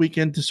the whole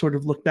weekend to sort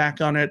of look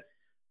back on it.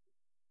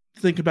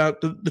 Think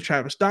about the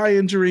Travis Dye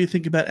injury.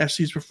 Think about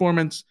SC's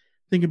performance.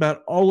 Think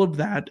about all of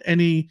that.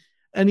 Any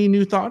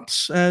new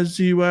thoughts as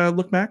you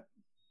look back?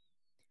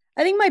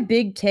 I think my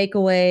big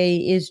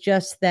takeaway is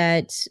just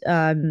that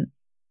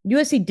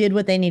USC did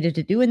what they needed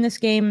to do in this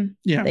game.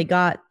 Yeah. They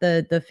got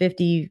the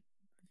 50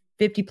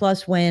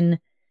 plus win.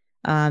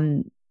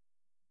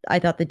 I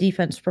thought the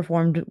defense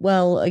performed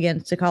well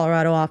against a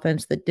Colorado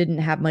offense that didn't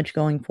have much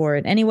going for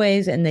it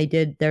anyways, and they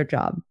did their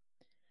job.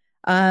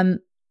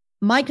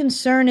 My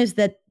concern is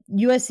that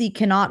USC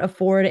cannot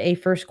afford a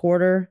first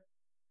quarter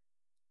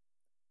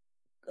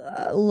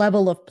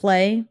level of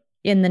play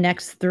in the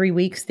next 3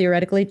 weeks,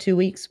 theoretically 2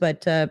 weeks,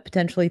 but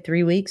potentially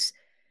 3 weeks.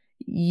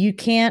 You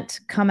can't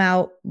come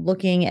out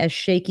looking as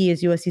shaky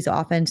as USC's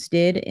offense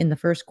did in the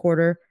first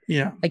quarter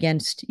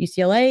against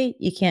UCLA.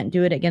 You can't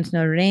do it against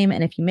Notre Dame.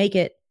 And if you make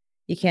it,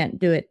 you can't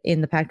do it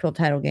in the Pac-12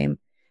 title game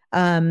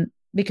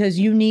because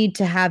you need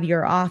to have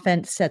your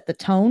offense set the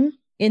tone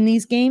in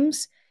these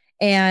games.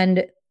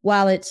 And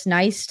while it's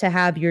nice to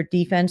have your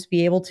defense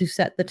be able to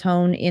set the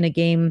tone in a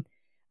game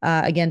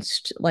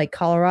against like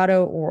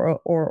Colorado or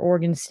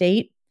Oregon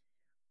State,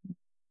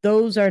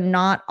 those are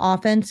not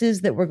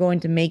offenses that we're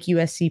going to make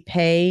USC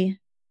pay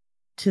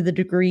to the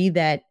degree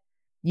that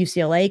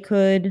UCLA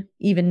could,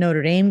 even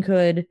Notre Dame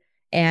could,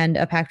 and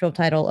a Pac-12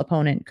 title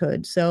opponent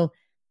could. So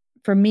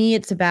for me,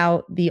 it's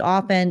about the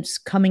offense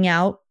coming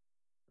out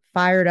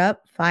fired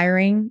up,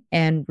 firing,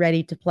 and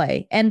ready to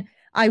play. And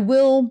I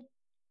will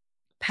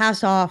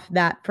pass off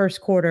that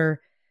first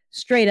quarter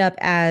straight up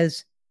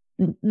as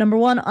number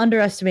one,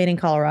 underestimating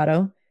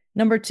Colorado.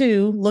 Number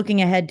two,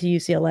 looking ahead to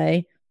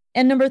UCLA.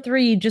 And number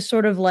three, just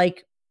sort of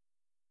like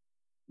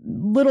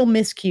little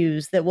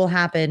miscues that will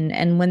happen.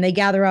 And when they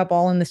gather up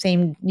all in the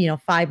same,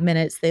 5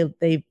 minutes,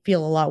 they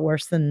feel a lot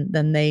worse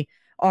than they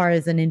are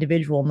as an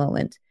individual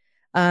moment.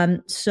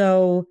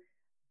 So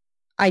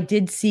I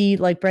did see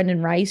like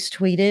Brendan Rice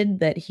tweeted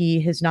that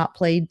he has not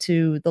played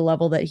to the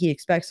level that he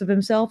expects of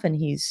himself. And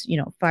he's,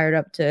 fired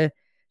up to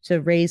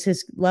raise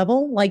his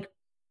level. Like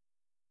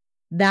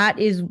that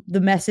is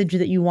the message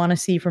that you want to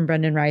see from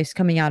Brendan Rice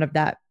coming out of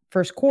that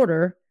first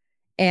quarter.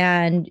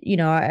 And,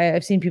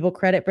 I've seen people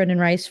credit Brendan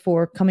Rice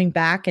for coming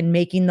back and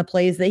making the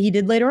plays that he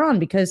did later on,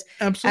 because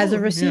as a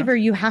receiver,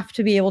 you have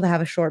to be able to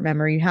have a short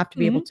memory. You have to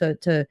be able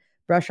to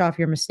brush off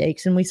your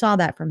mistakes. And we saw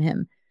that from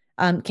him.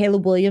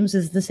 Caleb Williams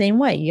is the same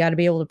way. You got to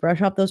be able to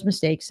brush off those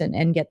mistakes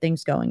and get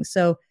things going.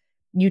 So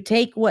you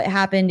take what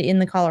happened in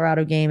the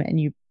Colorado game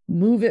and you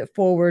move it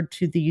forward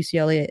to the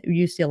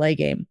UCLA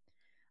game.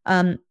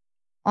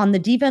 On the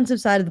defensive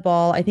side of the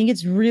ball, I think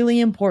it's really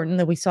important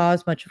that we saw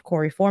as much of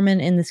Corey Foreman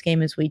in this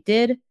game as we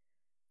did.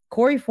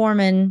 Corey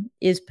Foreman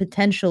is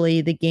potentially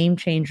the game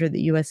changer that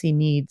USC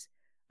needs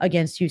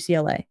against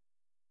UCLA.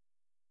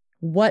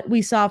 What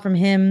we saw from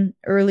him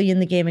early in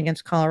the game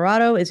against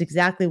Colorado is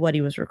exactly what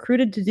he was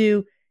recruited to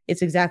do.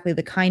 It's exactly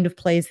the kind of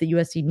plays that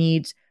USC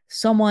needs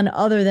someone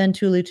other than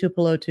Tuli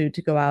Tuipulotu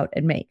to go out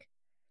and make.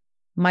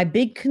 My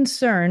big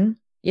concern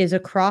is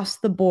across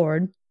the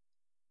board.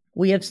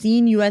 We have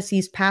seen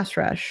USC's pass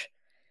rush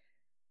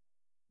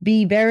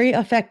be very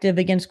effective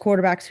against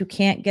quarterbacks who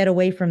can't get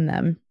away from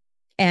them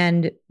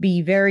and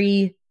be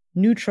very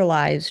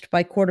neutralized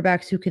by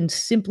quarterbacks who can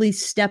simply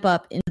step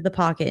up into the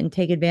pocket and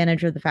take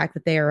advantage of the fact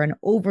that they are an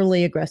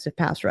overly aggressive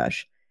pass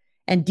rush.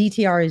 And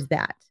DTR is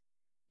that.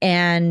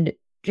 And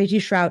JT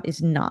Shrout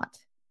is not.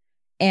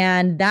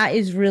 And that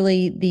is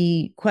really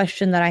the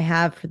question that I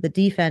have for the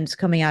defense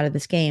coming out of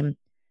this game.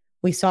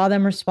 We saw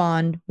them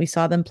respond. We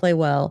saw them play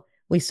well.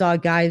 We saw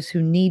guys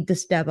who need to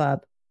step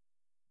up.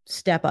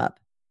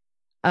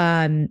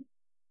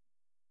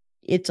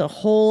 It's a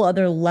whole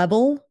other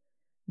level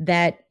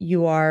that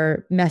you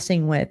are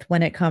messing with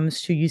when it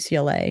comes to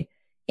UCLA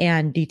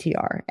and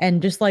DTR.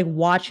 And just like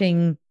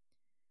watching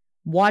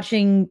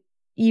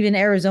even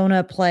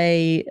Arizona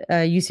play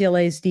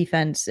UCLA's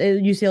defense,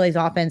 UCLA's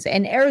offense,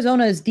 and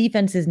Arizona's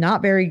defense is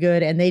not very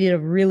good, and they did a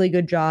really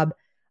good job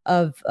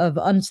of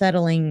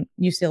unsettling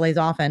UCLA's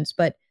offense.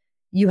 But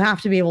you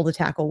have to be able to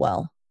tackle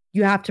well.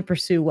 You have to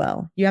pursue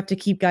well. You have to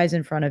keep guys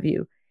in front of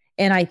you.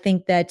 And I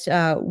think that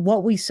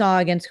what we saw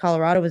against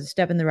Colorado was a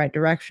step in the right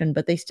direction,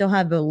 but they still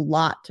have a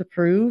lot to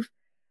prove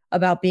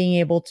about being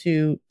able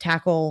to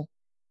tackle,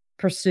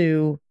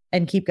 pursue,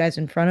 and keep guys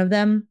in front of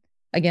them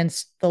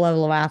against the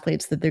level of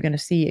athletes that they're going to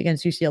see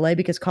against UCLA,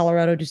 because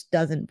Colorado just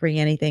doesn't bring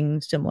anything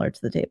similar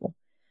to the table.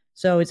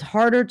 So it's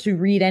harder to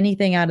read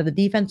anything out of the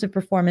defensive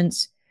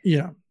performance.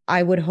 Yeah.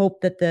 I would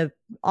hope that the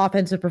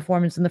offensive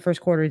performance in the first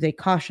quarter is a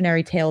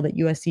cautionary tale that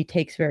USC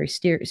takes very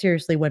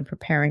seriously when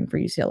preparing for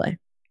UCLA.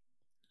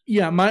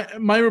 Yeah,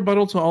 my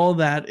rebuttal to all of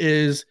that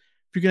is, if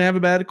you're going to have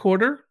a bad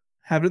quarter,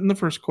 have it in the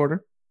first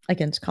quarter.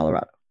 Against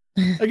Colorado.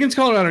 Against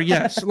Colorado,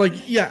 yes.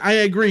 I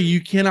agree.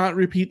 You cannot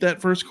repeat that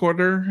first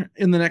quarter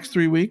in the next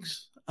 3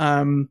 weeks.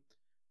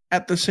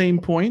 At the same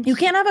point. You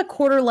can't have a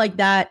quarter like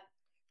that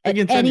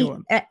against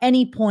anyone. At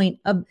any point.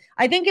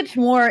 I think it's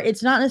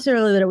not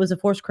necessarily that it was a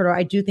forced quarter.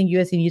 I do think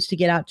USC needs to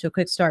get out to a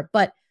quick start,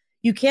 but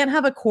you can't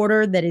have a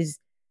quarter that is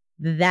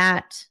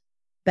that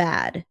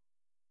bad.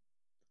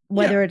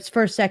 Whether it's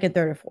first, second,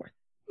 third, or fourth.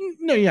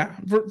 No, yeah,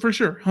 for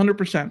sure.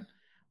 100%.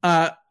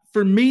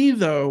 For me,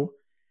 though,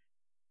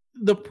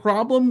 the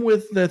problem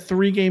with the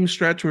 3-game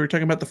stretch, we were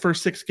talking about the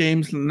first 6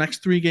 games and the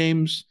next 3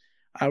 games.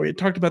 We had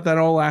talked about that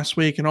all last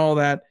week and all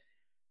that.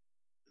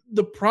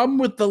 The problem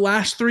with the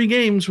last 3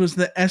 games was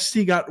that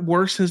SC got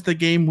worse as the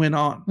game went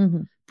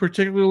on,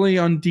 particularly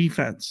on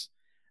defense.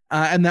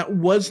 And that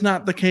was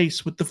not the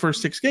case with the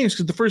first 6 games,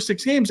 because the first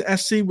 6 games,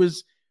 SC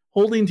was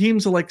holding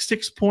teams to like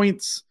 6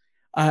 points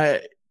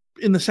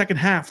in the second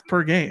half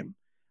per game.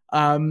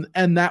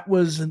 And that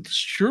was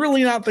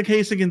surely not the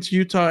case against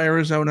Utah,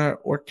 Arizona,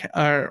 or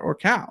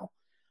Cal.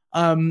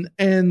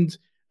 And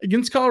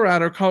against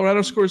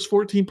Colorado scores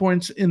 14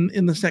 points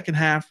in the second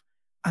half.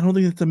 I don't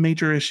think that's a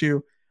major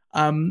issue.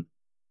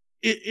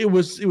 It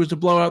was a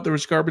blowout. There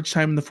was garbage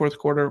time in the fourth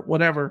quarter,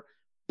 whatever.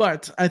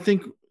 But I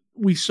think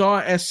we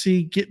saw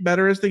SC get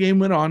better as the game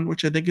went on,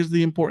 which I think is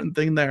the important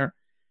thing there.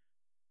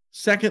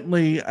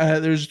 Secondly,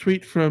 there's a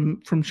tweet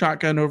from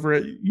Shotgun over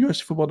at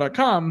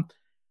USCFootball.com.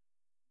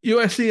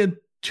 USC had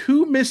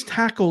 2 missed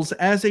tackles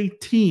as a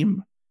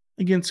team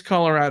against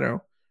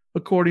Colorado,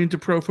 according to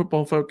Pro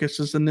Football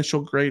Focus's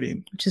initial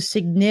grading, which is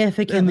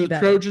significantly and the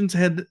better. Trojans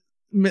had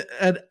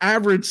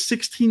averaged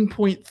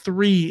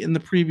 16.3 in the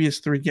previous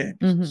 3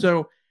 games.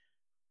 So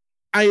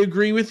I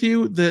agree with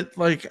you that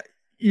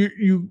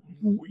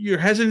you're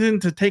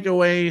hesitant to take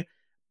away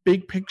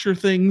big picture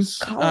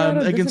things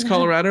against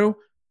Colorado.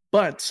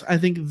 But I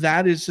think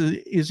that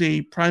is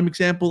a prime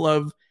example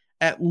of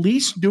at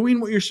least doing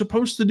what you're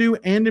supposed to do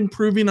and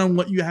improving on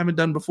what you haven't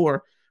done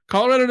before.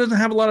 Colorado doesn't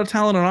have a lot of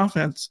talent on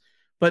offense,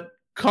 but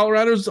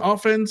Colorado's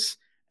offense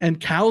and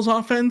Cal's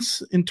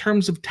offense, in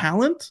terms of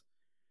talent,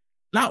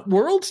 not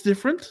worlds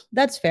different.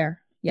 That's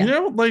fair. Yeah.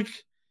 JT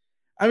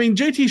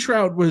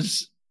Shrout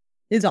is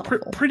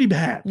pretty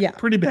bad. Yeah.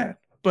 Pretty bad.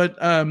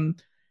 But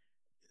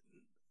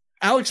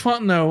Alex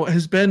Fontenot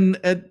has been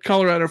at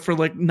Colorado for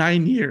like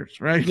 9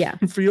 years, right? Yeah.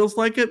 It feels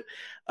like it.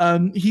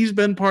 He's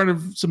been part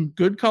of some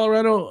good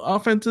Colorado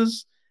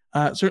offenses.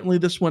 Certainly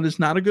this one is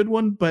not a good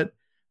one, but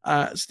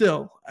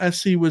still,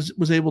 SC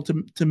was able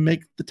to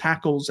make the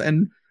tackles.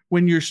 And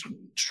when you're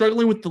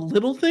struggling with the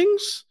little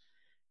things,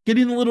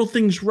 getting the little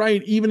things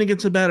right, even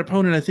against a bad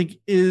opponent, I think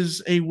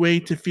is a way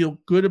to feel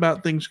good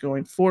about things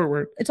going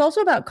forward. It's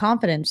also about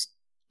confidence.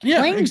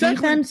 Playing exactly.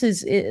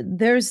 defense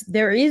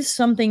there is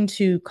something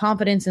to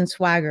confidence and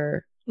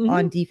swagger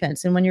on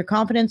defense. And when your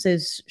confidence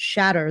is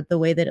shattered the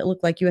way that it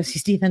looked like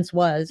USC's defense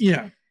was,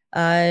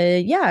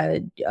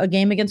 a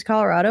game against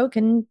Colorado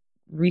can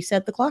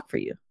reset the clock for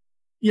you.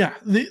 Yeah.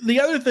 The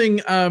other thing,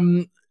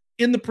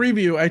 in the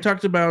preview, I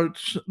talked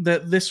about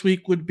that this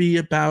week would be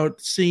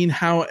about seeing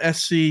how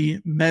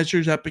SC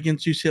measures up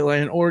against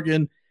UCLA and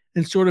Oregon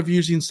and sort of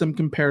using some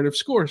comparative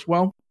scores.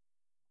 Well,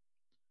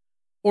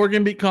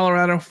 Oregon beat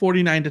Colorado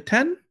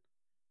 49-10.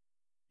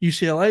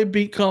 UCLA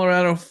beat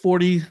Colorado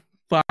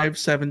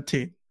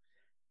 45-17.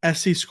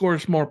 SC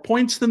scores more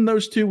points than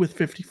those two with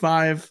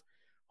 55,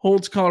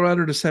 holds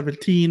Colorado to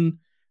 17.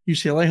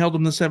 UCLA held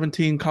them to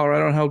 17.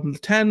 Colorado held them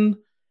to 10.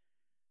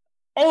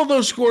 All of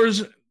those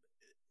scores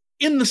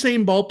in the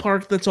same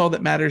ballpark. That's all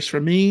that matters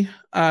for me.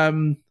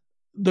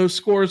 Those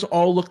scores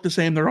all look the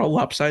same. They're all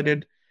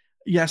lopsided.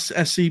 Yes,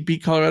 SC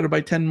beat Colorado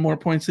by 10 more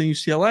points than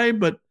UCLA,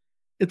 but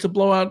it's a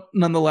blowout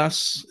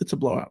nonetheless. It's a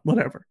blowout,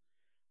 whatever.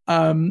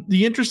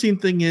 The interesting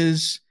thing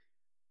is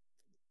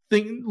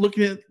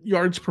looking at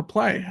yards per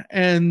play,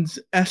 and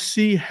SC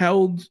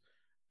held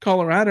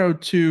Colorado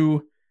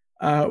to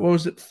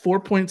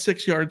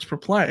 4.6 yards per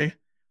play,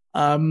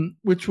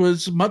 which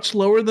was much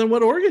lower than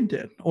what Oregon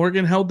did.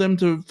 Oregon held them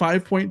to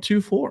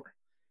 5.24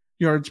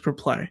 yards per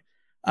play.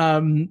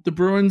 The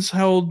Bruins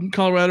held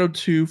Colorado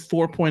to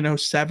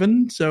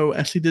 4.07, so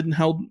SC didn't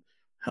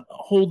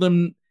hold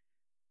them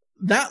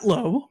that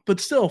low, but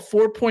still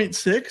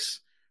 4.6.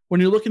 When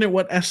you're looking at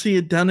what SC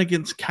had done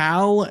against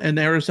Cal and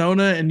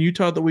Arizona and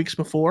Utah the weeks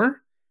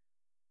before,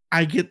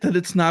 I get that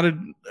it's not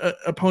an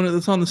opponent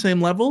that's on the same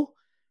level,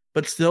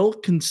 but still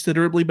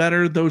considerably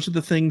better. Those are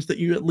the things that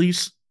you at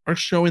least are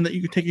showing that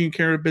you're taking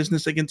care of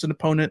business against an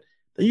opponent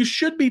that you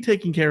should be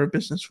taking care of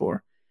business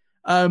for.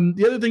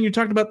 The other thing you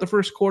talked about the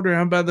first quarter,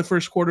 how bad the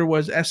first quarter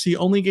was. SC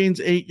only gains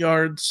 8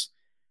 yards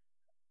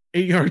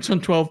on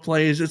 12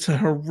 plays. It's a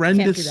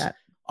horrendous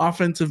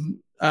offensive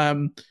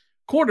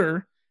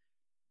quarter.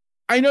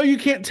 I know you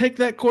can't take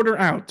that quarter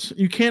out.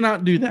 You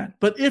cannot do that.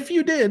 But if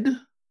you did,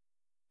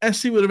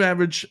 SC would have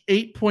averaged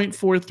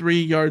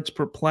 8.43 yards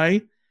per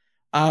play,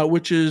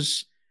 which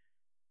is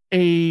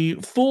a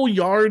full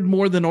yard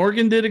more than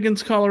Oregon did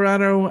against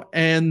Colorado,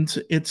 and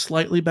it's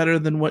slightly better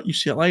than what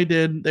UCLA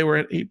did. They were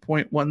at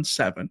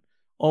 8.17.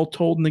 All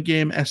told in the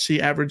game, SC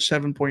averaged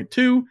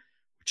 7.2,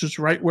 which is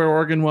right where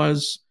Oregon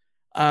was.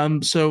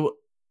 So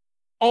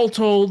all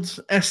told,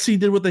 SC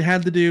did what they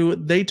had to do.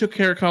 They took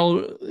care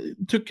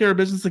of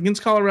business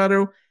against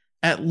Colorado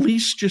at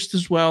least just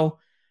as well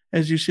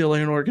as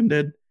UCLA and Oregon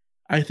did.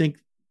 I think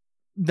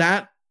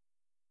that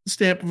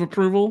stamp of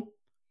approval.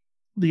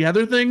 The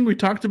other thing we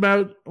talked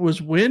about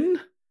was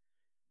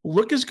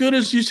look as good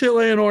as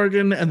UCLA and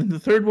Oregon, and then the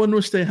third one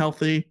was stay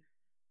healthy.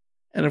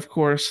 And of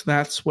course,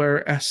 that's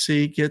where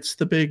SC gets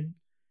the big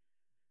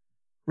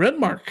red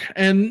mark.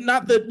 And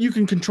not that you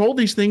can control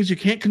these things. You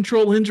can't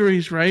control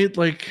injuries, right?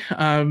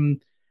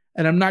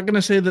 And I'm not going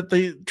to say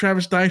that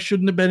Travis Dye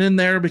shouldn't have been in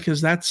there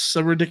because that's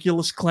a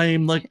ridiculous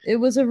claim. Like, it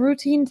was a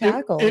routine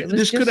tackle.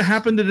 This could have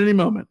happened at any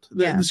moment.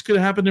 Yeah. This could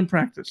have happened in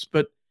practice,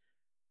 but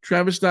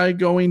Travis Dye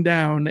going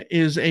down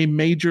is a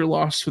major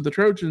loss for the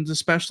Trojans,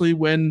 especially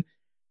when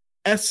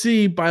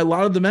SC, by a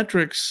lot of the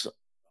metrics,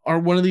 are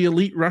one of the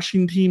elite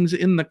rushing teams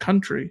in the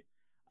country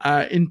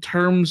in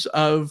terms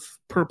of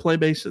per play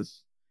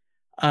basis.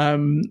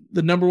 The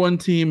number one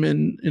team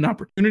in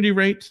opportunity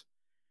rate.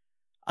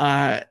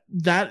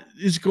 That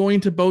is going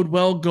to bode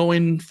well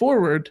going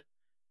forward,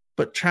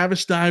 but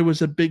Travis Dye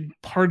was a big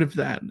part of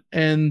that.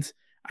 And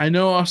I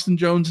know Austin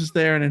Jones is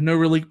there, and I know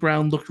Raleek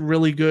Brown looked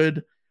really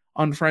good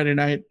on Friday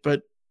night,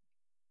 but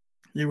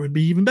it would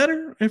be even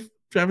better if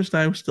Travis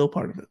Dye was still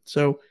part of it.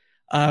 So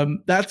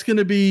that's going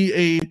to be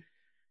a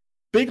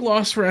big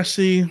loss for SC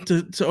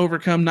to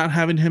overcome, not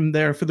having him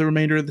there for the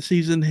remainder of the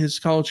season. His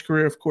college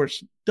career, of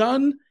course,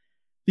 done.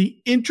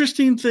 The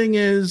interesting thing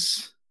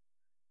is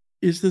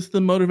this the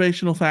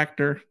motivational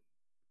factor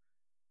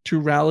to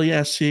rally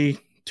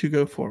SC to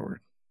go forward?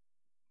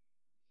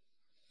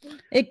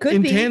 It could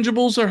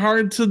Intangibles are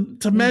hard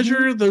to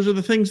measure. Those are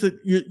the things that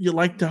you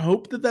like to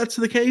hope that that's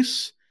the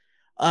case.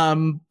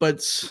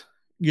 But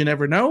you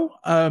never know.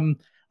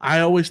 I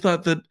always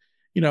thought that,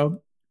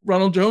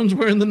 Ronald Jones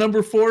wearing the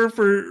number 4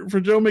 for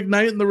Joe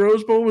McKnight in the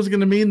Rose Bowl was going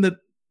to mean that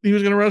he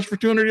was going to rush for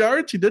 200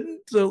 yards. He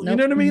didn't. So nope. You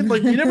know what I mean?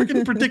 Like, you never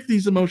can predict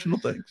these emotional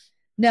things.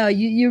 No,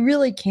 you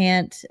really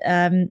can't.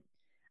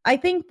 I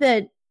think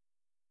that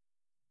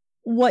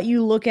what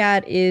you look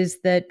at is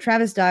that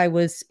Travis Dye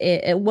was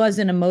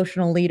an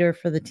emotional leader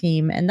for the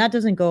team, and that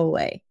doesn't go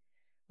away.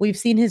 We've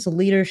seen his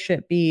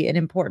leadership be an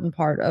important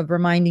part of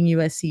reminding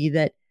USC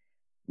that,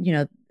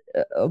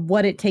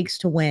 what it takes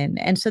to win.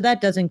 And so that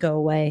doesn't go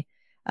away.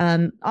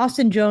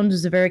 Austin Jones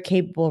is a very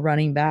capable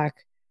running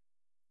back.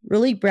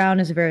 Raleek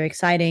Brown is a very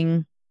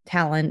exciting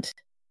talent.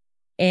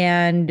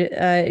 And,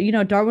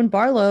 Darwin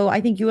Barlow, I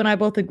think you and I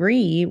both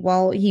agree,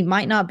 while he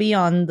might not be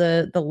on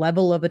the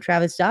level of a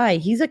Travis Dye,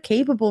 he's a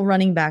capable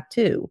running back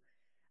too.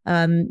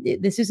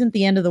 This isn't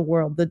the end of the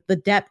world. The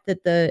depth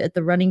at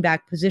the running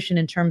back position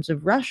in terms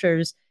of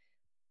rushers,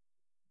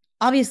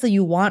 obviously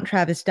you want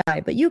Travis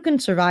Dye, but you can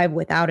survive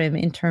without him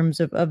in terms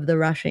of the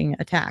rushing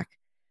attack.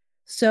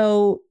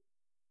 So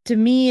to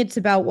me, it's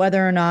about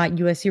whether or not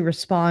USC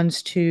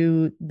responds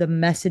to the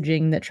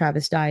messaging that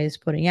Travis Dye is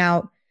putting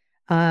out.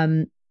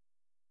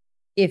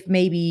 If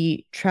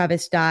maybe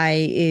Travis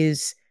Dye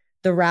is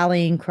the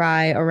rallying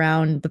cry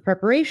around the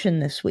preparation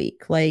this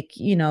week, like,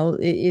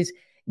 is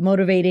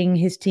motivating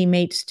his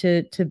teammates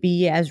to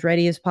be as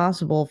ready as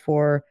possible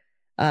for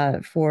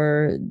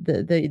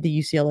the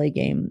UCLA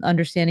game,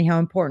 understanding how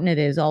important it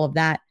is, all of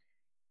that.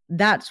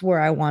 That's where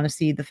I want to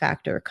see the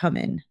factor come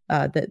in.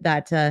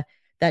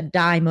 That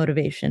Dye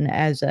motivation,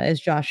 as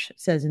Josh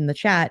says in the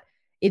chat,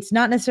 it's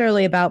not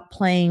necessarily about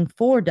playing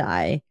for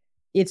Dye.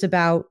 It's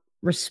about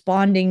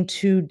responding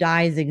to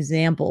Dye's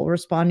example,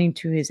 responding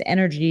to his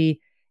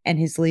energy and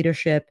his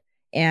leadership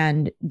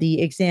and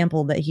the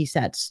example that he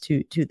sets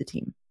to the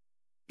team.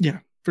 Yeah,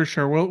 for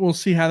sure. We'll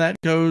see how that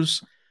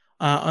goes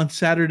on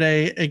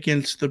Saturday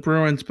against the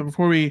Bruins. But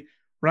before we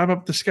wrap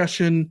up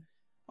discussion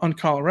on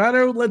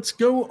Colorado, let's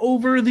go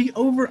over the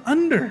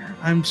over-under.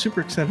 I'm super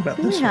excited about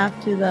this. We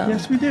have to, though.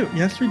 Yes, we do.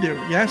 Yes, we do.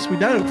 Yes, we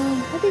do.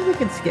 I think we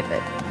can skip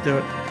it. Do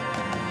it.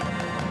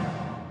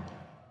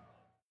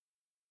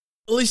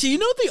 Alicia, you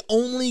know the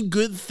only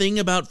good thing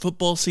about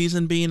football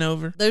season being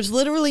over? There's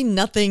literally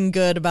nothing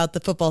good about the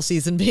football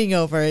season being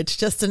over. It's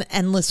just an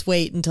endless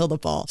wait until the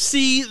fall.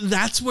 See,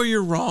 that's where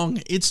you're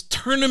wrong. It's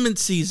tournament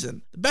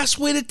season. The best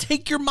way to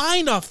take your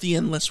mind off the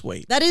endless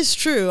wait. That is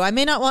true. I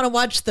may not want to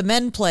watch the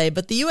men play,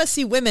 but the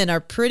USC women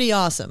are pretty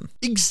awesome.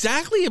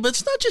 Exactly, but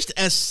it's not just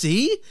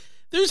SC.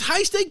 There's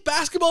high-stake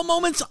basketball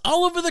moments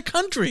all over the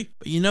country.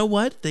 But you know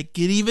what? They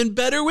get even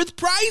better with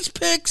Prize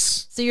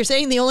Picks. So you're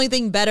saying the only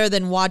thing better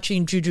than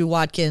watching Juju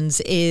Watkins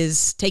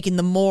is taking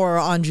the more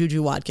on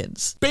Juju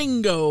Watkins?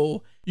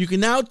 Bingo! You can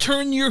now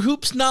turn your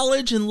hoops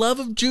knowledge and love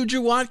of Juju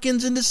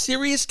Watkins into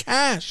serious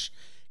cash,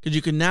 because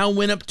you can now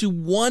win up to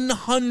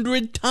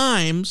 100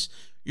 times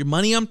your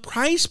money on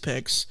Prize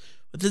Picks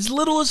with as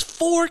little as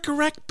 4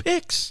 correct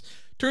picks.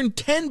 Turn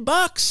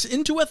 $10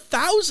 into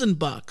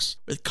 $1,000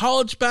 with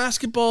college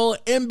basketball,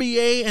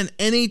 NBA, and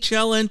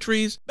NHL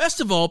entries.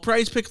 Best of all,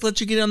 Prize Picks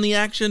lets you get on the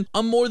action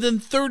on more than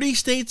 30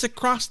 states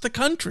across the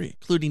country,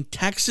 including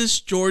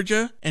Texas,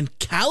 Georgia, and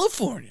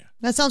California.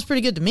 That sounds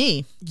pretty good to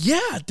me.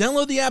 Yeah,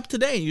 download the app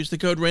today. Use the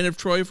code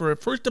RAINOFTROY for a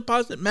first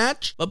deposit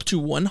match up to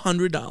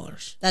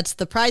 $100. That's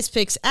the Prize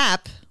Picks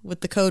app with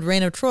the code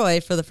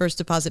RAINOFTROY for the first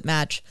deposit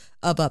match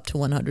of up to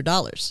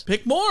 $100.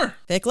 Pick more.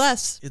 Pick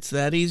less. It's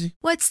that easy.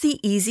 What's the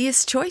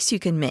easiest choice you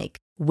can make?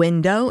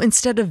 Window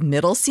instead of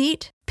middle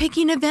seat?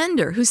 Picking a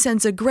vendor who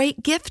sends a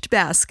great gift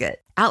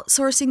basket?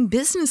 Outsourcing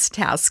business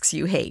tasks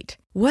you hate?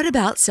 What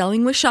about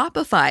selling with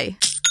Shopify?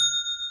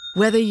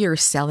 Whether you're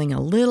selling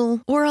a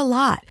little or a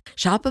lot,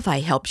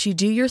 Shopify helps you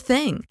do your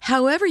thing,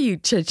 however you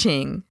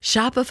cha-ching.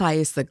 Shopify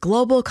is the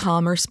global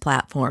commerce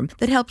platform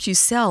that helps you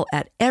sell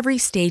at every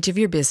stage of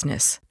your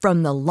business.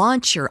 From the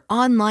launch your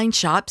online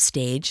shop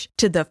stage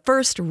to the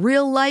first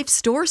real-life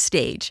store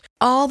stage,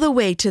 all the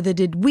way to the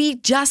did we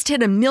just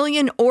hit 1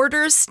 million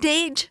orders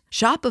stage.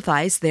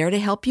 Shopify's there to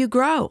help you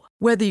grow.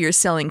 Whether you're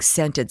selling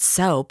scented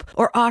soap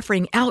or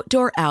offering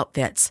outdoor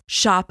outfits,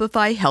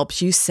 Shopify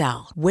helps you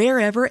sell.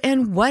 Wherever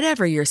and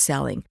whatever you're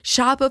selling,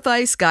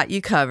 Shopify's got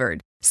you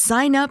covered.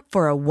 Sign up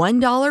for a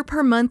 $1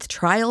 per month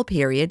trial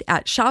period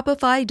at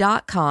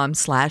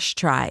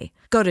shopify.com/try.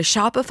 Go to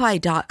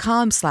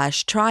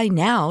shopify.com/try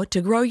now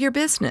to grow your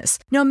business,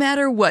 no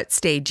matter what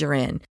stage you're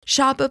in.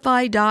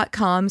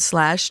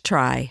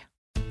 Shopify.com/try.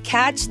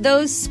 Catch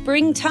those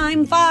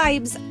springtime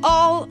vibes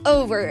all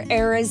over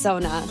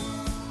Arizona.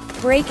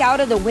 Break out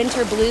of the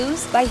winter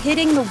blues by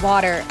hitting the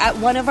water at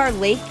one of our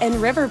lake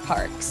and river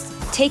parks.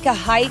 Take a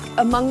hike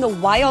among the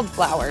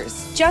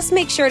wildflowers. Just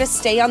make sure to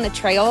stay on the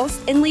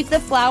trails and leave the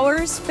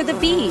flowers for the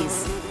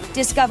bees.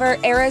 Discover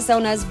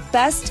Arizona's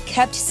best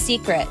kept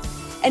secret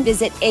and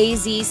visit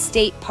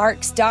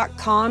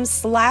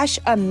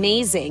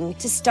azstateparks.com/amazing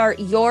to start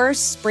your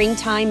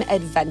springtime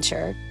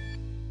adventure.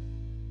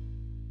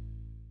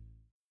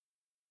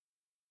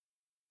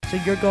 So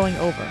you're going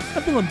over.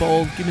 I'm feeling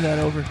bold. Give me that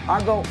over.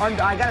 I'll go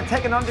under. I got to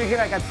take an under here.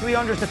 I got 3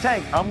 unders to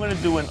take. I'm going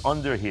to do an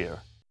under here.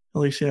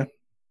 Alicia,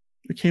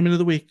 we came into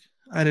the week.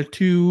 I had a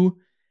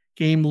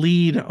 2-game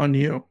lead on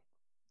you.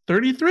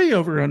 33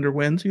 over-under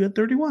wins. You had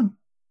 31.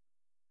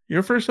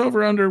 Your first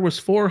over-under was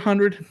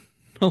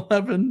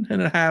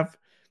 411.5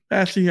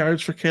 passing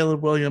yards for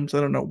Caleb Williams.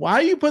 I don't know why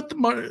you put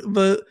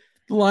the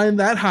line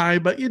that high,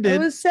 but you did.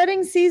 I was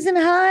setting season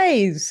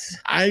highs.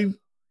 I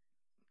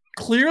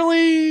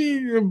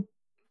clearly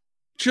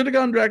should have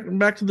gone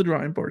back to the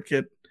drawing board,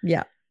 kid.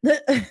 Yeah.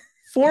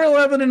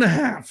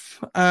 411.5.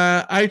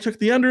 I took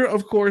the under,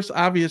 of course,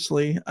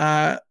 obviously.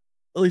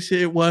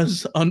 Alicia, it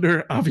was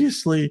under,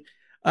 obviously.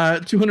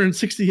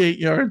 268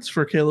 yards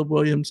for Caleb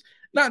Williams.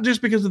 Not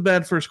just because of the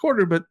bad first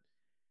quarter, but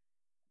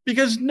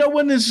because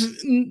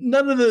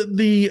none of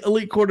the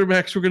elite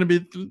quarterbacks were going to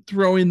be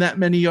throwing that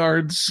many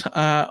yards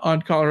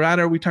on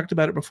Colorado. We talked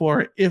about it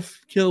before. If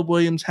Caleb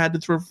Williams had to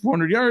throw for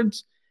 400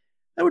 yards,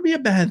 that would be a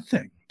bad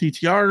thing.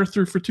 DTR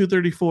threw for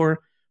 234,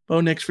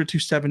 Bo Nix for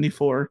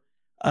 274,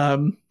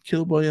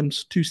 Caleb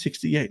Williams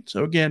 268.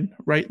 So again,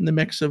 right in the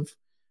mix of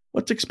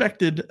what's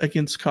expected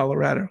against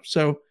Colorado.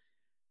 So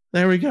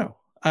there we go.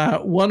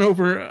 One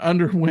over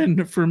under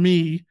win for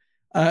me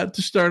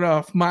to start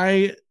off.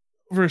 My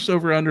first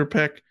over under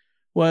pick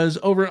was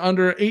over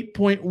under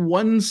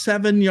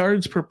 8.17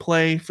 yards per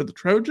play for the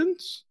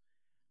Trojans.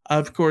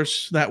 Of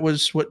course, that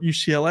was what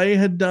UCLA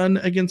had done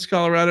against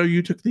Colorado.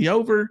 You took the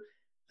over.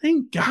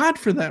 Thank God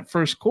for that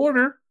first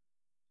quarter,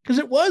 because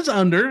it was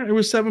under. It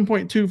was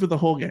 7.2 for the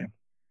whole game.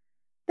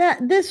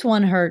 This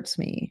one hurts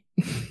me.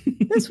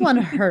 This one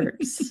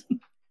hurts.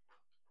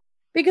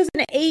 Because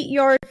an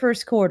 8-yard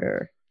first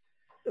quarter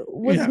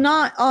was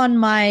not on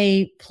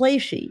my play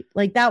sheet.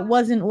 Like, that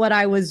wasn't what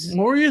I was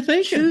what were you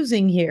thinking?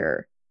 Choosing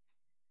here.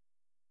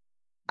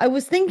 I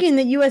was thinking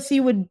that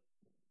USC would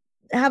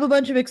have a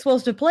bunch of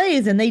explosive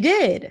plays, and they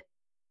did.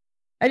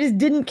 I just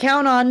didn't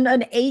count on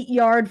an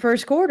 8-yard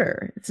first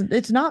quarter.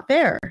 It's not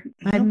fair.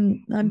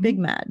 I'm big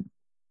mad.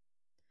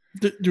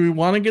 Do we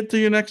want to get to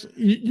your next?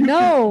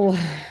 No,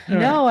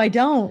 I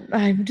don't.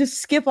 I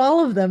just skip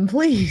all of them,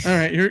 please. All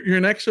right. Your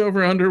next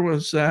over under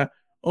was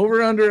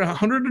over under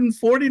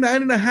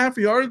 149.5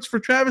 yards for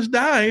Travis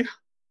Dye.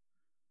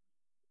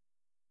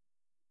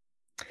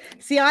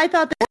 See, I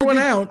thought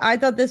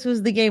this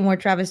was the game where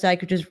Travis Dye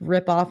could just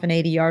rip off an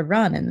 80-yard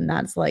run, and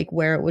that's like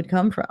where it would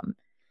come from.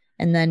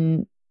 And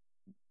then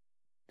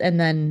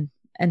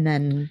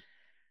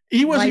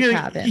he wasn't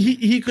getting.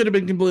 He could have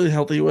been completely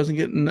healthy. He wasn't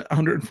getting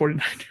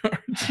 149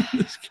 yards in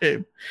this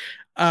game.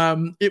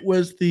 It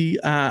was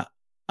the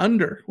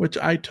under, which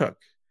I took.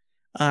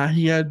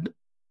 He had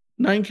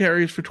 9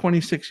 carries for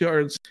 26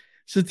 yards.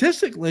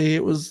 Statistically,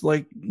 it was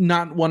like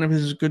not one of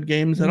his good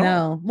games at all.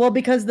 No, well,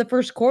 because the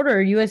first quarter,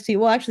 USC,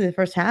 well, actually the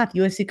first half,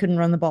 USC couldn't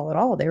run the ball at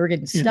all. They were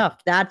getting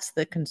stuffed. That's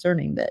the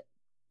concerning bit.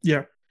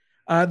 Yeah.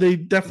 They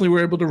definitely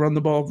were able to run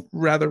the ball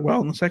rather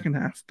well in the second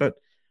half, but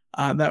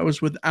that was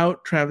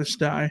without Travis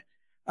Dye.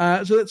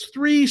 So that's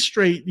 3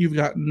 straight you've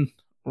gotten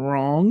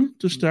wrong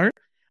to start.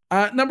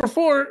 Number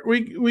 4,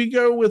 we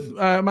go with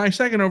my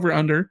second over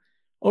under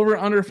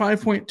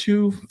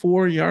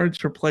 5.24 yards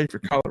per play for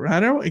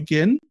Colorado.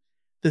 Again,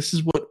 this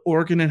is what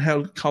Oregon had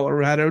held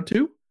Colorado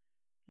to.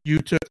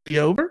 You took the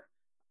over.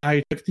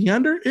 I took the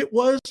under. It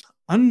was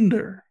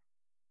under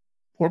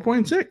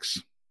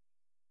 4.6.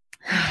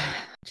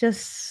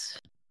 Just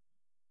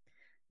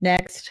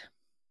next.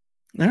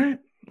 All right.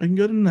 I can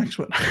go to the next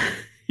one.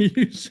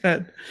 You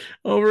said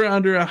over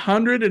under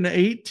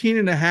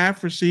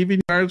 118.5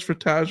 receiving yards for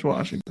Taj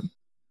Washington.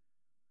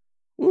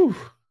 Ooh,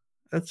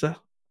 that's a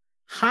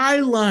high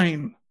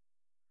line.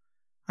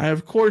 I,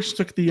 of course,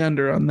 took the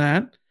under on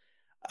that.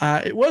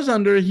 It was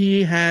under.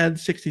 He had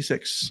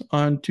 66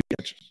 on 2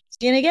 catches.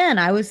 And again,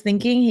 I was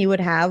thinking he would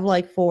have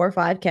like 4 or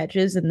 5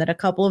 catches and that a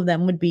couple of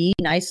them would be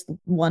nice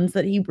ones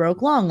that he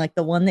broke long, like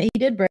the one that he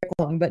did break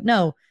long. But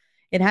no,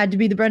 it had to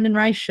be the Brendan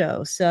Rice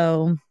show.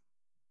 So,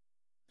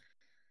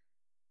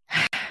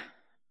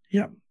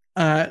 yeah.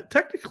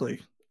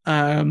 Technically,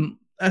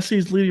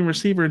 SC's leading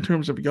receiver in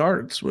terms of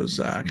yards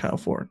was Kyle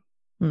Ford.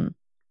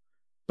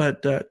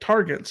 But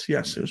targets,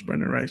 yes, it was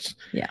Brendan Rice.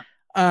 Yeah.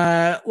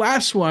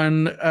 Last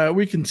one,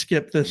 we can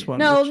skip this one.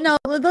 No,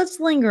 let's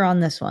linger on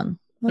this one.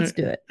 Let's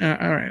do it. All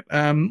right.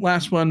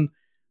 Last one,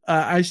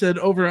 I said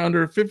over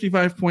under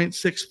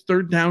 55.6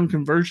 third down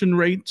conversion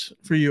rate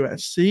for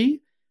USC.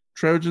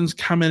 Trojans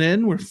coming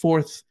in were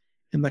 4th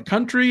in the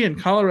country, and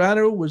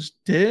Colorado was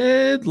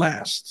dead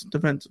last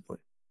defensively.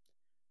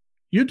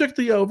 You took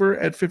the over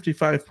at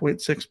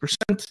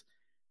 55.6%.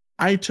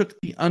 I took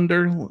the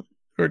under,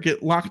 or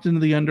get locked into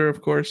the under,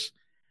 of course.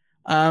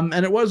 And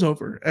it was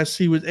over.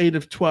 SC was 8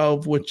 of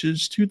 12, which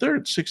is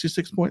 2/3,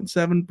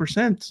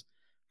 66.7%,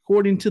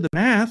 according to the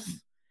math.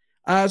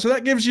 So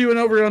that gives you an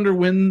over-under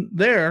win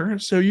there.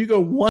 So you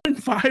go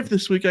 1-5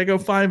 this week. I go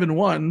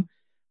 5-1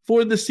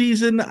 for the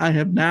season. I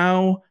have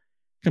now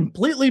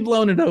completely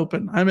blown it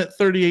open. I'm at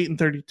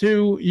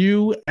 38-32.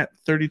 You at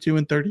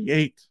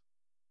 32-38.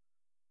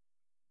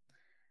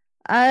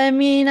 I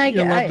mean, I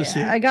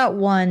got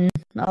one.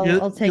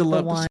 I'll take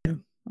the one.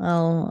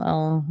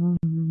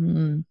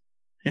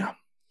 Yeah.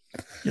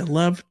 You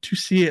love to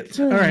see it.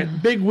 All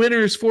right. Big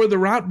winners for the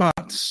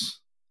Rotbots.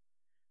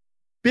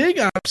 Big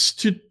ups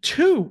to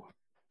two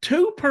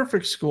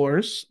perfect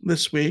scores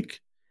this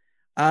week.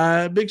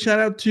 Big shout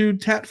out to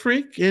Tat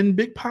Freak and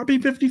Big Poppy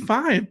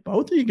 55.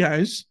 Both of you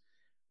guys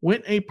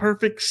went a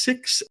perfect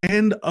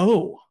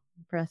 6-0.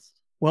 Impressed.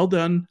 Well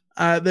done.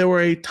 There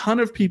were a ton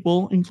of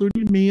people,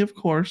 including me, of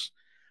course,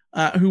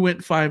 who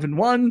went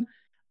 5-1.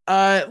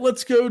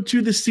 Let's go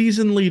to the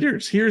season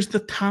leaders. Here's the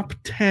top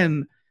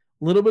 10.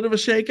 A little bit of a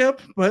shakeup,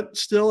 but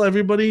still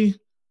everybody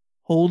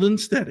holding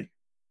steady.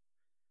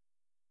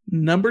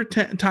 Number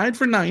 10, tied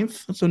for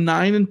 9th, so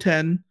 9 and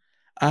 10,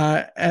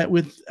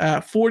 with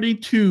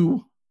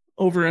 42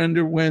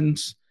 over-under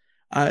wins.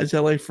 is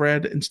LA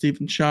Fred and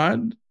Stephen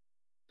Schad.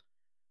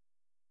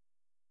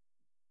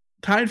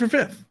 Tied for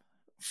fifth.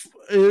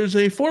 There's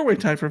a four-way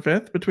tie for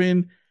fifth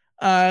between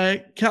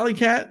Cali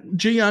Cat,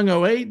 G Young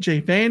 08,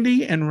 Jay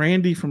Vandy, and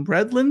Randy from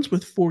Redlands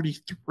with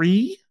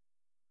 43.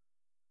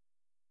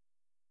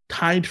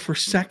 Tied for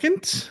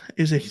second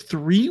is a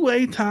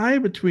three-way tie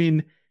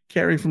between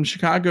Carrie from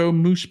Chicago,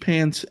 Moose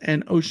Pants,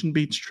 and Ocean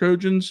Beach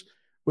Trojans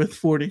with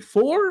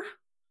 44.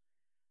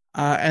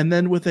 And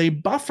then with a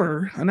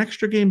buffer, an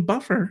extra game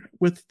buffer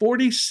with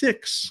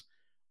 46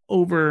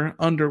 over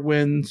under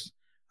wins.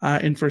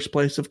 In first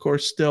place, of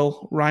course,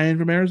 still Ryan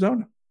from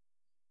Arizona.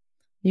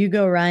 You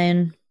go,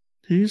 Ryan.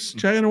 He's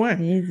chugging away.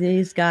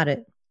 He's got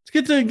it. Let's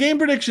get to game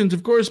predictions.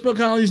 Of course, Bill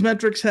Connolly's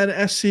metrics had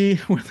SC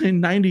with a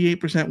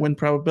 98% win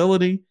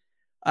probability.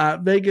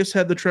 Vegas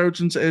had the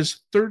Trojans as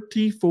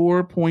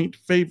 34-point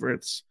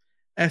favorites.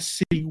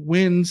 SC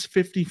wins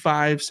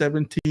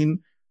 55-17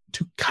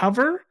 to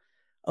cover.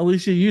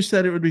 Alicia, you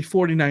said it would be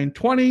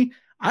 49-20.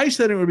 I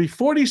said it would be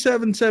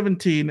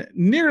 47-17.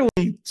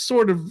 Nearly,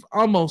 sort of,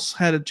 almost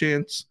had a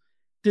chance.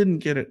 Didn't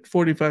get it.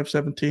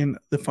 45-17,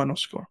 the final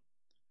score.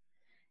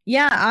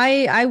 Yeah,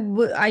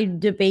 I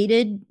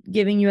debated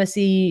giving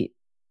USC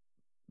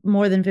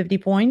more than 50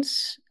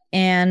 points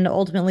and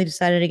ultimately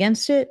decided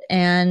against it.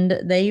 And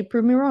they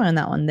proved me wrong on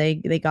that one. They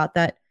got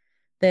that.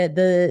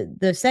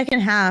 The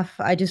second half,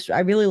 I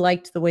really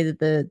liked the way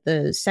that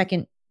the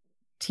second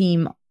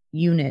team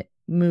unit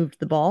moved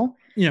the ball.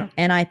 Yeah.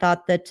 And I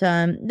thought that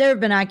there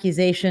have been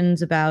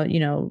accusations about,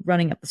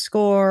 running up the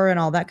score and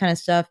all that kind of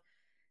stuff.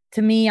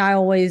 To me, I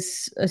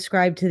always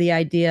ascribe to the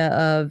idea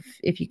of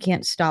if you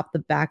can't stop the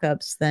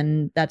backups,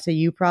 then that's a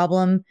you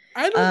problem.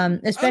 I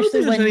don't think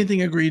there's anything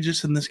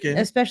egregious in this game.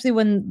 Especially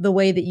when the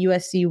way that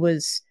USC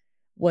was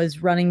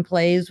running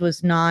plays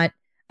was not.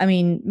 I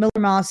mean, Miller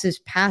Moss's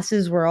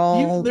passes were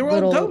all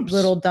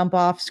little dump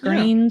off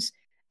screens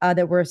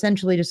that were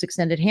essentially just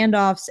extended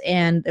handoffs,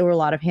 and there were a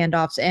lot of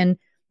handoffs. And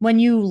when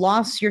you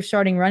lost your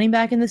starting running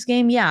back in this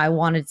game, I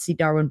wanted to see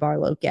Darwin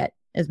Barlow get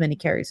as many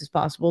carries as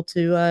possible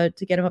to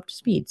get him up to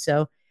speed.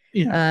 So,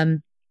 I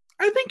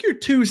think your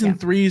twos and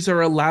threes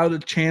are allowed a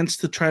chance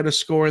to try to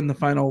score in the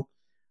final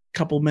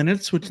couple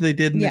minutes, which they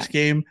did in this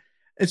game,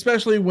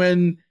 especially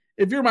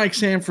if you're Mike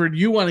Sanford,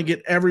 you want to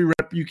get every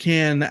rep you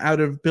can out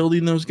of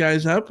building those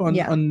guys up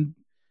on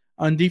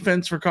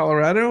defense for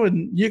Colorado,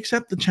 and you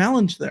accept the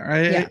challenge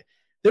there.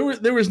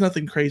 There was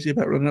nothing crazy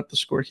about running up the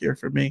score here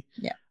for me.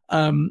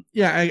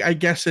 I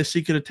guess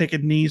SC could have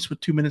taken knees with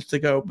 2 minutes to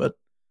go, but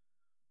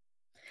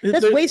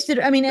that's wasted.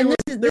 I mean, and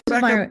this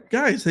is my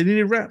guys. They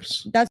needed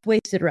reps. That's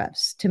wasted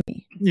reps to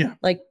me. Yeah.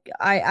 Like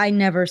I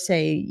never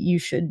say you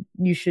should,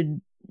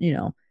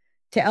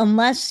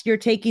 unless you're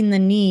taking the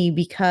knee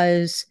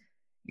because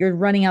you're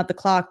running out the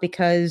clock,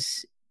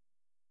 because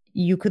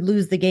you could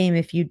lose the game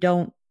if you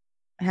don't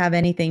have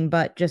anything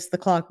but just the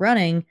clock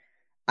running.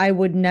 I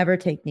would never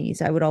take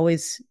knees. I would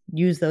always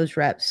use those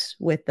reps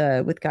with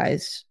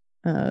guys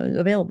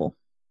available.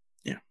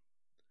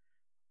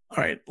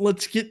 All right,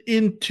 let's get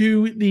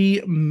into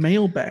the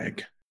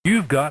mailbag.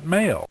 You've got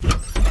mail.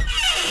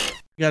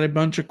 Got a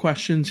bunch of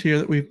questions here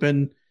that we've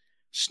been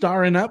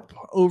starring up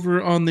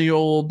over on the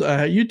old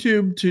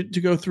YouTube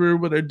to go through,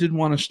 but I did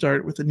want to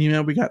start with an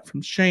email we got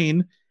from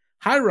Shane.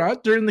 Hi,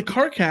 Rod. During the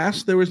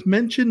CarCast, there was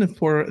mention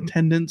for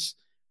attendance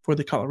for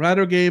the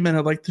Colorado game, and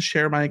I'd like to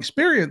share my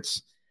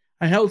experience.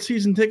 I held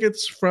season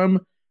tickets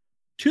from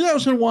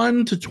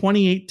 2001 to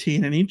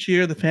 2018, and each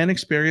year the fan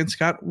experience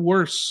got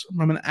worse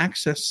from an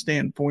access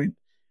standpoint.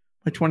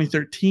 By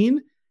 2013,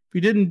 if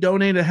you didn't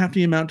donate a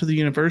hefty amount to the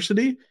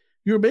university,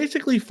 you were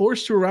basically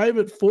forced to arrive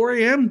at 4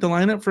 a.m. to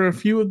line up for a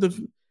few of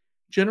the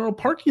general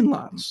parking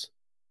lots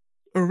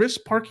or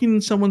risk parking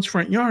in someone's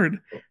front yard,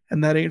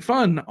 and that ain't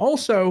fun.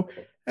 Also,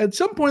 at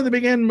some point they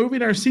began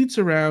moving our seats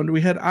around.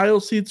 We had aisle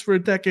seats for a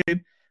decade,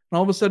 and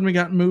all of a sudden we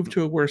got moved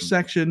to a worse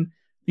section.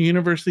 The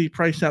university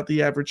priced out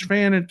the average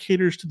fan and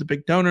caters to the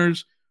big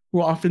donors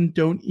who often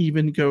don't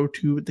even go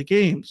to the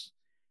games.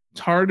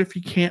 It's hard if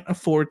you can't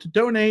afford to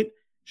donate.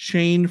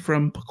 Shane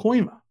from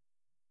Pacoima.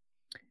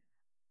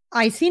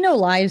 I see no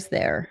lies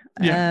there.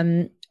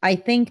 Yeah. I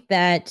think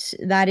that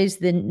is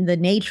the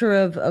nature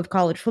of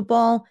college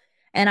football.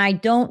 And I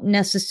don't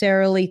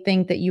necessarily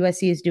think that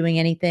USC is doing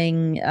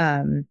anything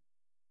that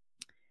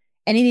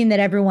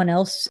everyone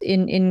else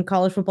in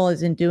college football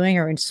isn't doing,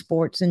 or in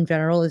sports in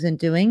general isn't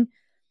doing.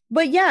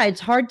 But yeah, it's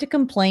hard to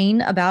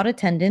complain about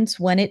attendance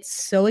when it's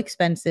so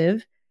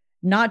expensive,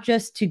 not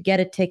just to get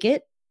a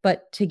ticket,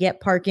 but to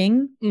get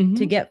parking,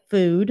 to get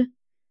food,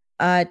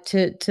 you're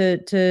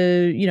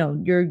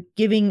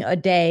giving a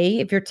day.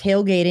 If you're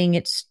tailgating,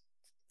 it's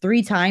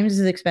 3 times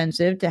as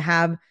expensive to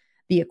have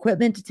the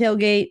equipment to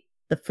tailgate,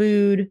 the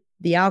food,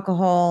 the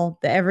alcohol,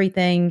 the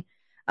everything.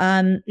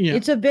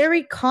 It's a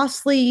very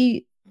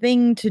costly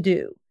thing to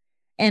do.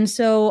 And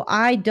so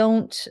I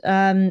don't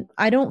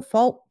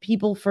fault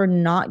people for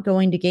not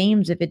going to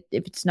games if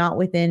it's not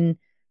within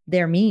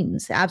their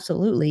means.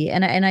 Absolutely.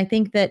 And I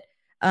think that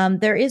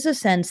there is a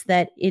sense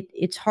that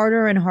it's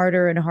harder and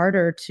harder and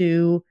harder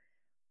to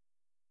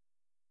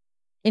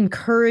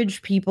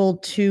encourage people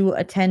to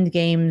attend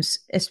games,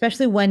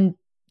 especially when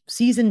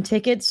season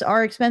tickets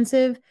are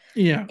expensive.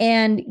 Yeah.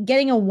 And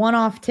getting a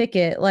one-off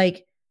ticket,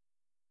 like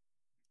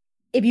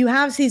if you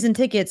have season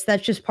tickets,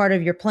 that's just part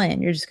of your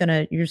plan. You're just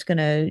gonna,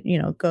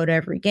 go to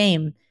every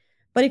game.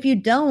 But if you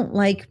don't,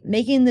 like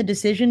making the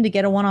decision to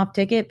get a one-off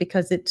ticket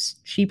because it's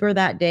cheaper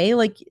that day,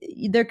 like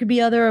there could be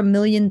a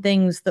million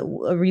things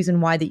a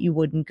reason why that you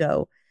wouldn't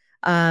go.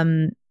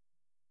 And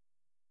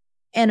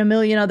a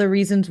million other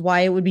reasons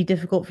why it would be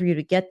difficult for you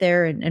to get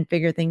there and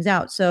figure things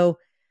out. So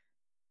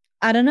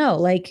I don't know,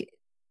 like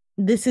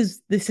this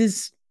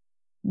is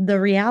the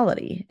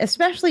reality,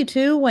 especially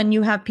too, when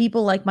you have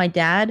people like my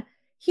dad,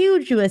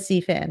 huge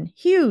USC fan,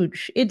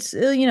 huge. It's,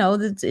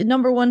 it's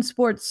number one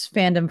sports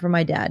fandom for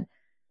my dad.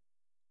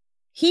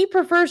 He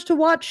prefers to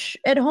watch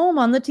at home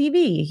on the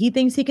TV. He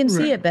thinks he can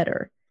see it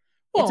better.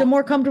 Well, it's a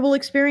more comfortable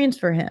experience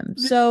for him.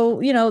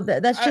 So,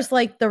 that's just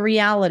like the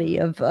reality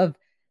of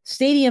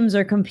stadiums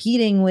are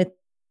competing with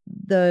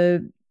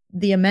the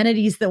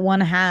amenities that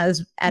one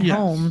has at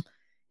home.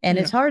 And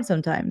it's hard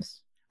sometimes.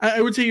 I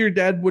would say your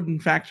dad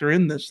wouldn't factor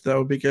in this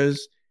though,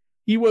 because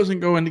he wasn't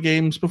going to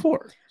games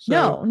before.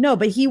 So. No,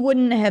 but he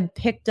wouldn't have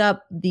picked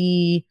up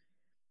the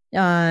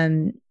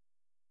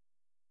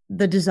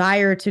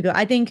desire to go.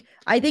 I think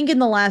in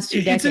the last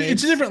 2 decades,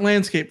 it's a different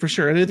landscape for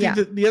sure. And I think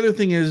that the other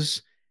thing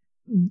is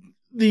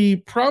the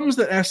problems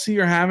that SC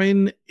are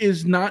having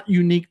is not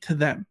unique to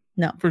them.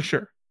 No, for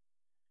sure.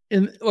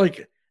 And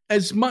like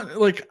as much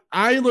like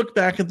I look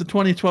back at the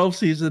 2012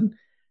 season,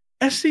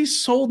 SC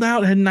sold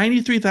out, had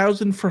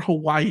 93,000 for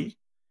Hawaii.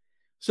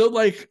 So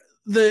like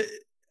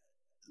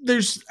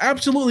there's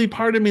absolutely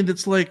part of me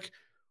that's like,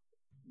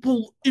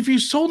 well, if you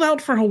sold out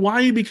for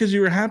Hawaii because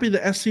you were happy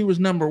that SC was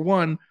number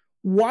one,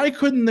 why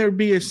couldn't there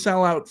be a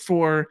sellout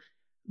for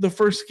the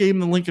first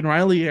game in the Lincoln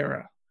Riley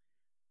era?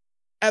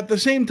 At the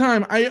same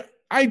time,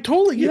 I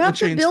totally get what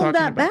Shane's talking about.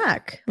 You have to build that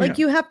back. Like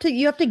you have to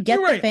get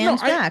the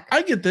fans back.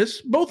 I get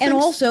this. Both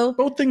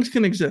things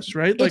can exist,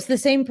 right? It's the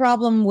same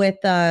problem with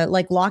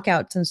like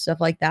lockouts and stuff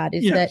like that.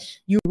 Is that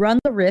you run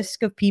the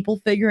risk of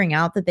people figuring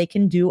out that they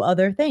can do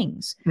other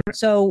things. Right.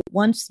 So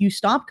once you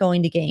stop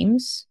going to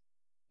games,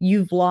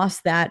 you've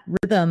lost that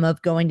rhythm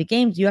of going to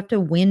games. You have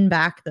to win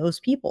back those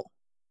people.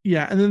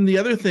 Yeah, and then the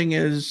other thing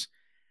is,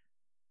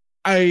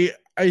 I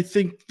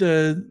think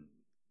the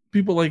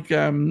people like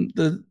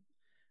the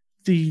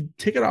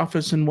ticket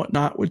office and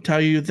whatnot would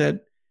tell you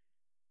that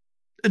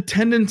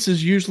attendance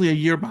is usually a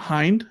year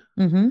behind.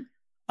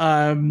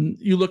 Mm-hmm.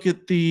 You look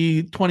at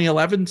the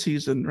 2011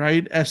 season,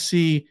 right?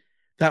 SC,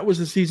 that was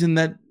the season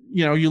that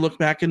you look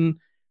back and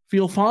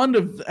feel fond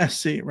of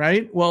SC,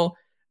 right? Well,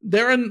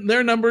 their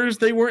numbers,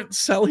 they weren't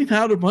selling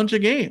out a bunch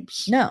of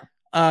games. No.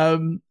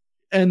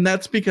 And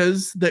that's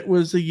because that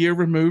was a year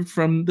removed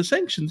from the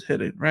sanctions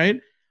hitting,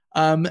 right?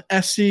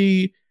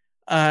 SC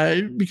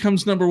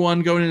becomes number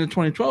one going into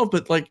 2012,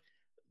 but like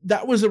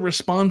that was a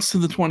response to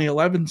the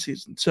 2011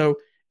 season. So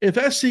if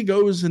SC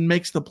goes and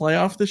makes the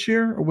playoff this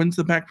year or wins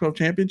the Pac-12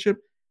 championship,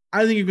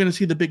 I think you're going to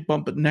see the big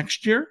bump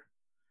next year.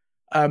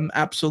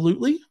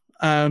 Absolutely.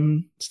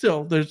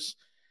 Still, there's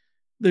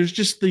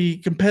just the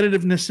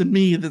competitiveness in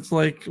me that's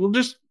like, well,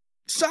 just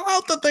sell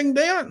out the thing,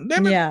 damn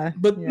it. Yeah.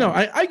 But no,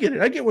 I get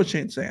it. I get what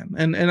Shane's saying.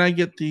 And I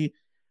get the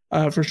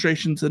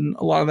frustrations and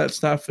a lot of that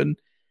stuff. And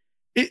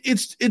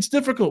it's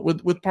difficult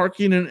with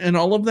parking and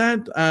all of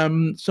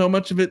that. So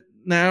much of it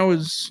now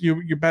is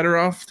you're better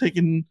off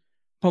taking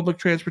public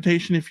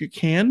transportation if you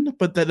can,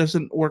 but that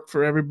doesn't work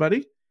for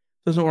everybody.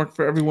 Doesn't work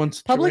for everyone's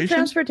situation. Public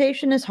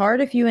transportation is hard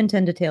if you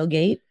intend to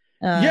tailgate.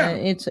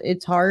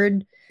 It's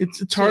hard.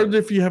 It's hard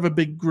if you have a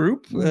big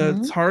group. Mm-hmm.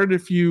 It's hard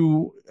if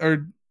you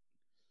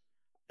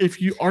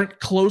aren't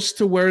close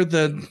to where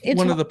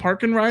one of the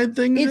park and ride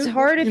things it's is,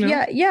 hard if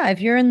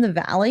if you're in the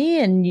valley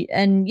and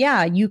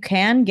you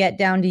can get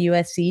down to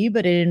USC,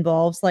 but it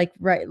involves like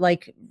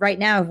right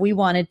now if we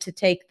wanted to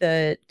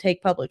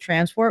take public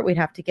transport, we'd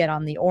have to get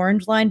on the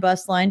orange line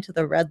bus line to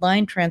the red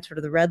line, transfer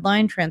to the red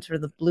line, transfer to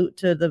the blue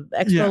to the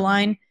expo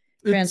line,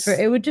 transfer.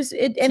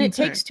 It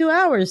takes 2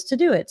 hours to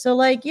do it. So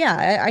like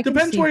I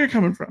depends where you're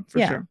coming from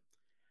for sure.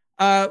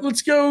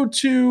 Let's go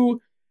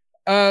to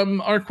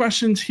our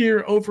questions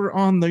here over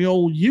on the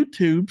old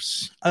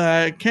YouTubes.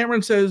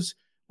 Cameron says,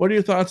 what are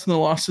your thoughts on the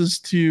losses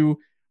to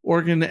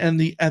Oregon and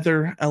the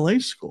other LA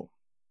school?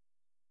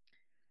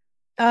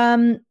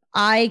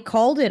 I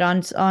called it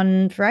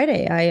on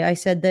Friday. I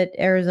said that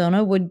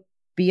Arizona would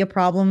be a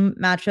problem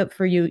matchup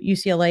for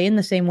UCLA in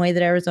the same way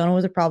that Arizona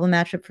was a problem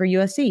matchup for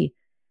USC.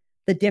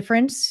 The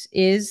difference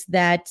is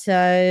that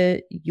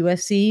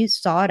USC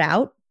saw it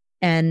out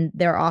and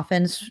their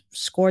offense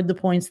scored the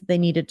points that they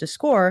needed to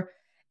score,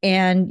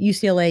 and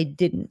UCLA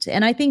didn't.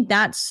 And I think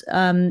that's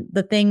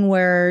the thing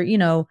where,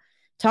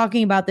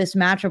 talking about this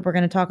matchup, we're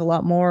going to talk a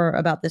lot more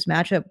about this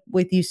matchup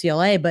with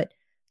UCLA. But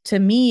to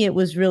me, it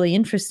was really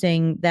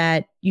interesting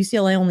that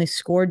UCLA only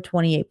scored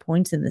 28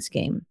 points in this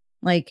game.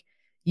 Like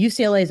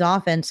UCLA's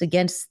offense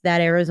against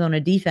that Arizona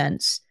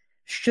defense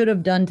should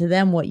have done to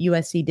them what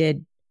USC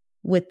did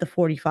with the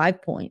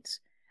 45 points.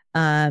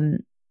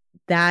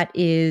 that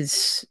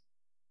is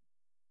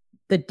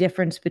the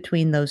difference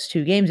between those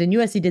two games. And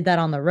USC did that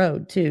on the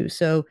road too.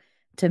 So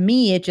to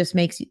me, it just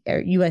makes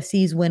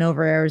USC's win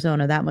over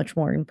Arizona that much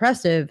more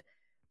impressive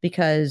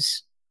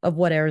because of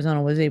what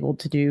Arizona was able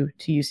to do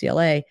to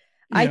UCLA.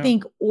 Yeah. I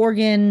think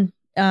Oregon,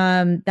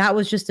 that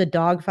was just a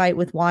dogfight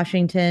with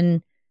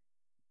Washington.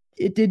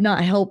 It did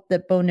not help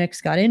that Bo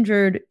Nix got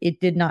injured. It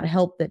did not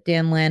help that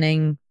Dan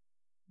Lanning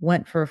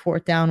went for a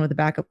 4th down with a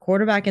backup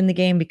quarterback in the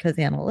game because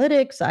the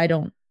analytics.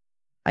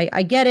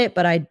 I get it,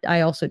 but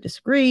I also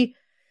disagree.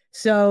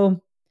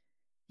 So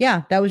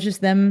yeah, that was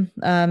just them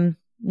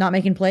not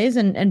making plays,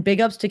 and big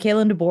ups to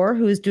Kalen DeBoer,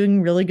 who is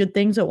doing really good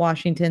things at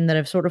Washington that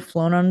have sort of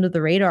flown under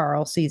the radar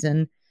all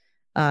season.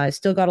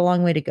 Still got a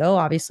long way to go,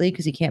 obviously,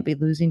 because he can't be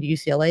losing to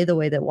UCLA the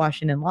way that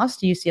Washington lost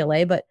to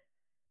UCLA, but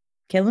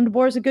Kalen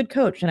DeBoer is a good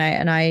coach,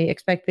 and I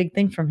expect big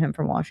things from him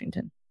from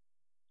Washington.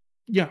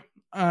 Yeah.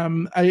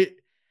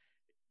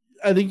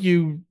 I think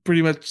you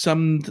pretty much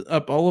summed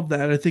up all of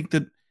that. I think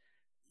that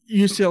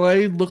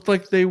UCLA looked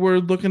like they were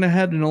looking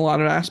ahead in a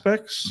lot of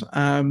aspects.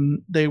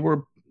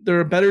 They're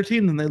a better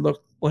team than they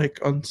looked like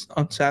on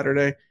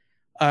Saturday.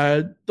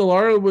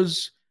 DeLauro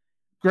was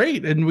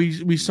great, and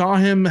we saw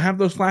him have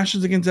those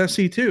flashes against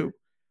SC too.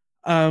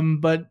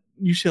 But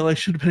UCLA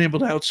should have been able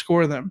to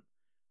outscore them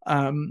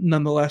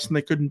nonetheless, and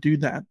they couldn't do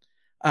that.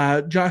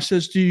 Josh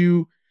says, do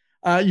you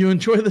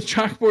enjoy the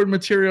chalkboard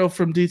material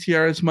from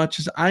DTR as much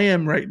as I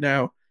am right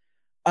now?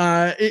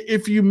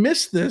 If you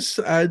missed this,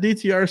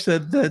 DTR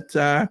said that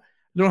I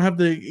don't have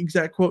the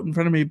exact quote in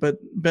front of me, but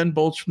Ben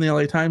Bolch from the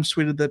LA Times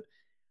tweeted that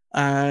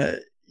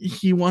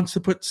he wants to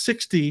put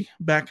 60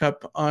 back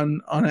up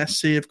on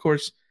SC. Of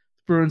course, the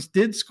Bruins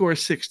did score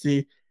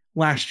 60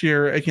 last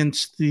year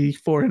against the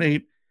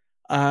 4-8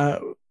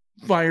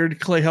 fired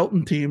Clay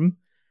Helton team.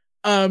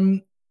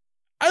 I'm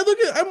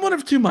one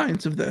of two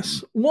minds of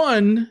this.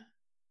 One,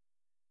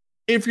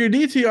 if you're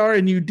DTR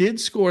and you did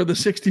score the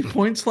 60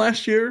 points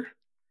last year,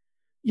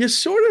 you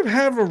sort of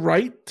have a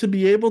right to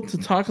be able to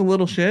talk a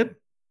little shit.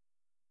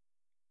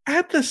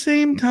 At the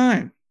same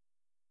time,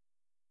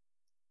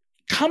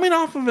 coming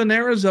off of an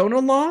Arizona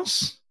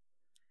loss,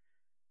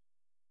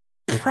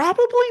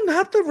 probably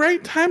not the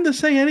right time to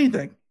say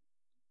anything.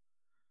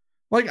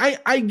 Like,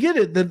 I get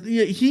it that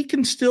he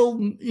can still,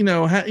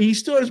 he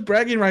still has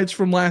bragging rights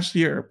from last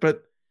year,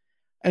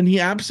 and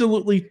he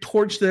absolutely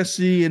torched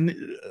SC, and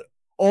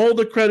all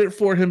the credit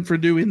for him for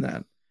doing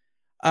that.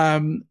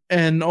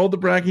 And all the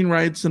bragging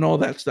rights and all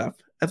that stuff.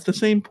 At the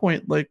same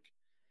point, like,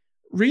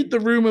 read the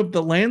room of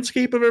the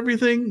landscape of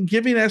everything,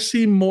 giving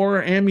SC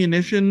more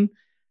ammunition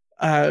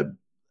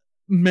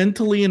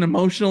mentally and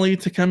emotionally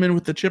to come in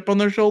with the chip on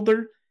their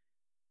shoulder.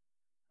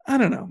 I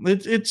don't know.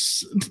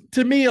 It's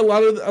to me, a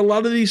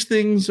lot of these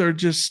things are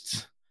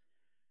just,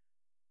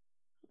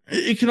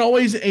 it can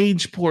always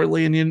age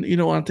poorly, and you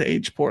don't want it to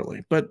age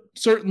poorly. But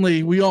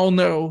certainly we all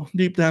know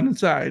deep down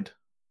inside,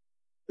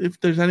 if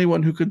there's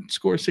anyone who could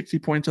score 60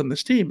 points on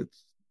this team,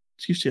 it's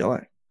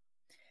UCLA.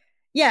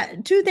 Yeah,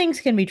 two things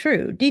can be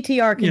true.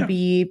 DTR can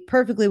be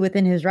perfectly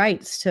within his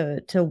rights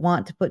to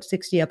want to put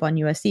 60 up on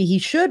USC. He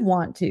should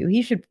want to.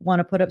 He should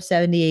want to put up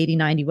 70, 80,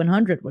 90,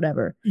 100,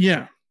 whatever.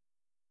 Yeah.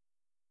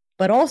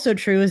 But also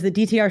true is that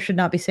DTR should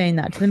not be saying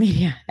that to the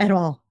media at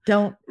all.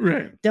 Don't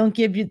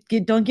give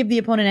the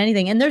opponent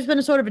anything. And there's been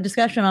a sort of a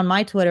discussion on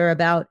my Twitter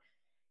about,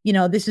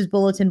 this is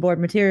bulletin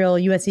board material.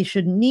 USC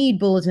shouldn't need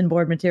bulletin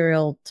board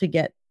material to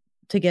get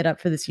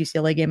up for this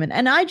UCLA game.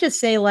 And I just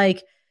say,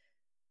 like,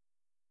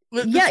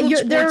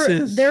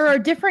 there are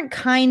different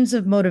kinds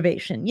of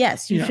motivation.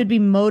 Yes, you should be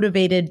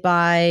motivated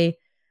by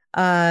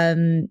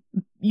the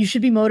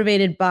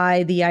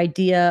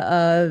idea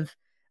of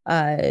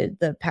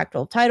the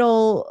Pac-12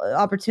 title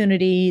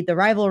opportunity, the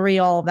rivalry,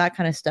 all of that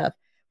kind of stuff.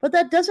 But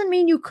that doesn't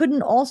mean you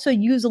couldn't also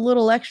use a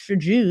little extra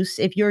juice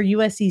if you're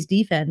USC's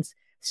defense,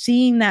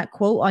 seeing that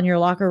quote on your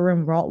locker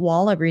room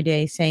wall every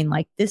day saying,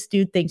 like, this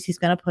dude thinks he's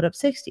going to put up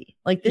 60.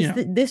 Like,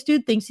 this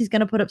dude thinks he's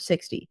going to put up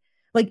 60.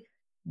 Like,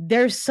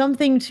 there's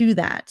something to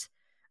that,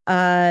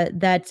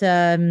 that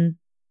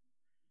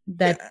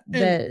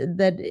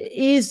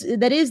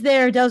is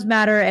there, does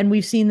matter. And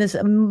we've seen this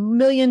a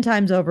million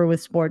times over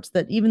with sports,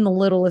 that even the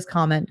littlest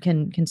comment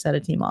can set a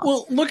team off.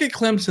 Well, look at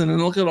Clemson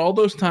and look at all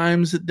those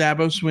times that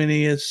Dabo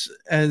Swinney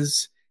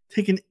has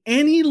taken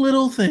any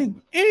little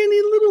thing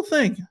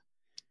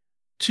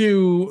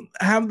to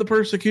have the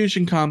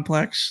persecution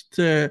complex,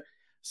 to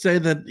say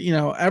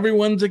that,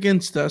 everyone's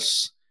against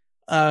us,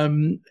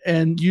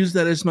 and use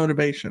that as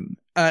motivation.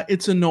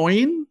 It's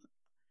annoying.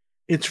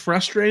 It's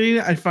frustrating.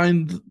 I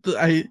find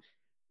I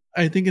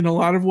think in a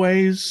lot of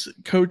ways,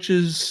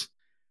 coaches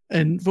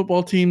and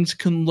football teams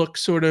can look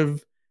sort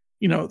of,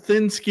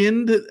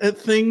 thin-skinned at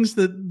things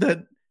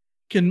that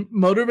can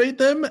motivate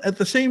them. At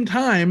the same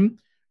time,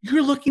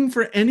 you're looking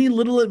for any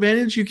little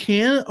advantage you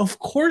can. Of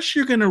course,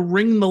 you're going to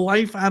wring the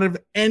life out of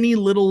any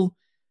little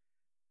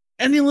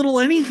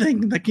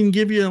anything that can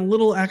give you a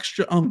little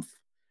extra oomph.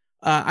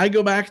 I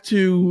go back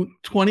to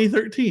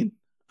 2013.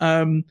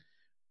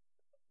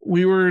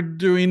 We were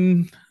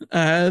doing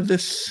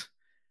this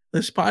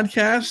this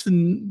podcast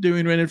and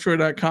doing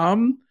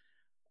rainoftroy.com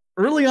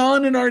early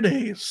on in our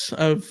days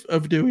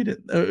of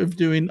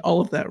doing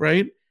all of that,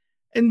 right?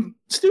 And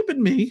stupid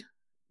me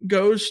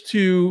goes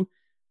to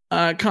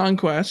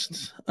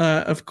Conquest,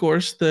 of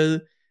course,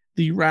 the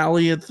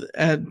rally at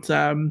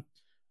the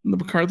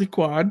McCarthy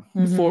Quad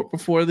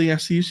before the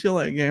SC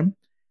UCLA game.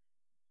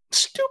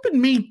 Stupid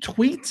me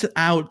tweets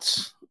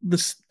out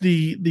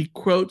the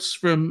quotes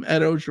from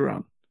Ed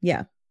Ogeron.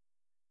 Yeah.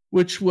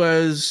 Which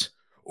was,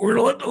 we're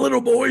gonna let the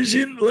little boys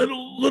in,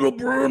 little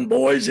Bruin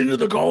boys into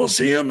the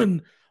Coliseum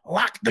and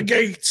lock the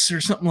gates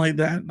or something like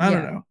that. I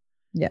don't know.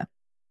 Yeah.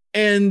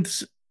 And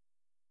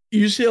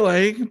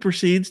UCLA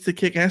proceeds to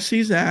kick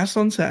SC's ass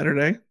on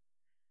Saturday.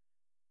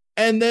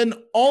 And then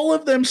all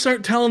of them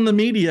start telling the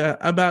media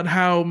about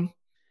how,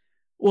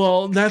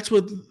 well, that's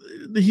what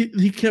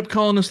he kept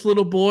calling us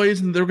little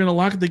boys and they're going to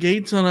lock the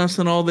gates on us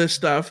and all this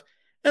stuff.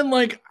 And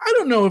like, I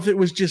don't know if it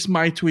was just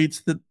my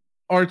tweets that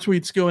our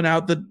tweets going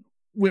out that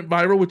went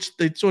viral, which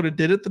they sort of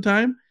did at the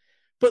time.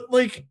 But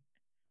like,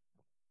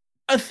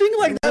 a thing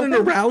like that in a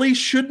rally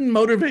shouldn't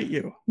motivate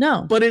you.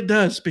 No. But it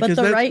does, because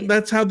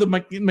that's how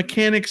the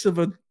mechanics of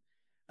an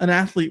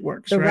athlete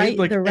works, right?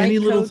 Like any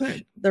little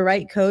thing. The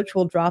right coach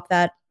will drop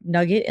that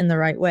nugget in the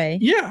right way.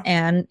 Yeah.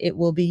 And it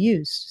will be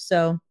used.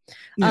 So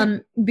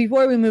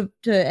before we move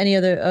to any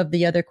other of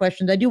the other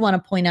questions, I do want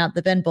to point out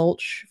that Ben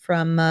Bolch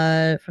from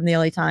the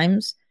LA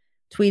Times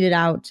tweeted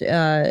out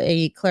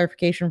a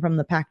clarification from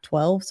the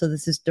Pac-12. So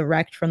this is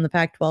direct from the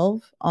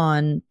Pac-12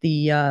 on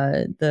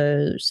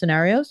the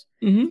scenarios,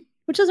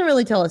 which doesn't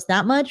really tell us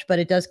that much, but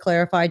it does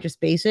clarify just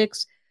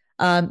basics.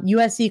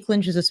 USC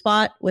clinches a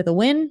spot with a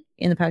win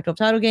in the Pac-12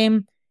 title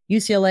game.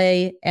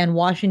 UCLA and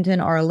Washington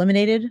are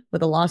eliminated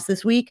with a loss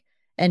this week,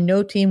 and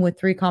no team with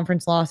 3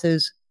 conference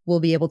losses will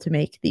be able to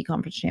make the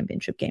conference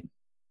championship game.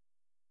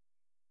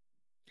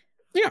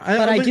 Yeah,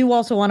 but I do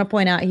also want to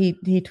point out, he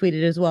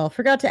tweeted as well,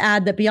 forgot to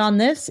add that beyond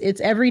this,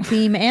 it's every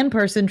team and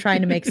person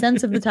trying to make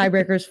sense of the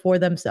tiebreakers for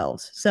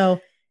themselves.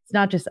 So it's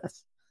not just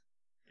us.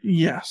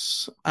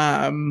 Yes.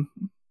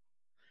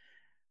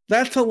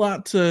 That's a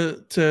lot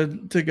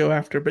to go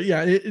after, but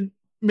yeah, it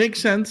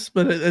makes sense.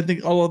 But I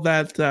think all of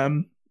that,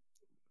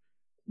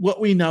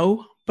 what we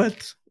know,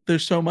 but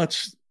there's so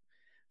much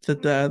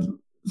that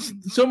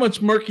so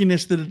much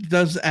murkiness that it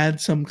does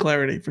add some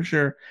clarity for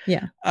sure.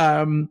 Yeah.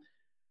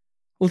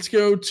 Let's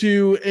go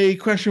to a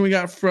question we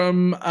got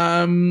from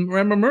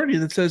Rama Murdy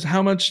that says,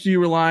 how much do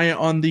you rely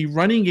on the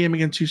running game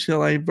against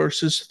UCLA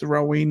versus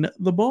throwing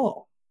the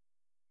ball?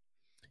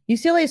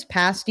 UCLA's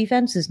pass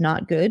defense is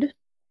not good.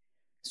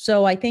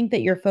 So I think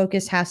that your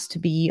focus has to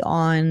be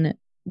on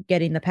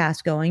getting the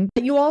pass going.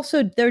 But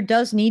there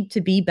does need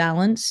to be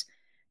balance.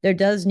 There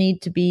does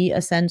need to be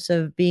a sense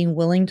of being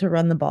willing to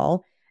run the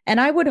ball. And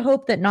I would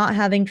hope that not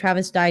having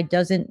Travis Dye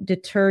doesn't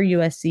deter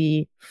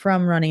USC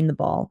from running the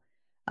ball,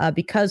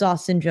 because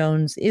Austin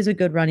Jones is a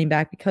good running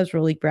back, because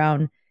Raleek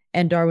Brown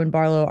and Darwin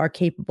Barlow are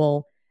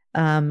capable.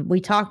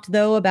 We talked,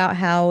 though, about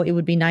how it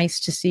would be nice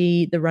to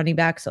see the running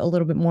backs a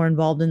little bit more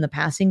involved in the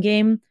passing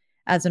game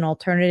as an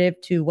alternative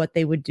to what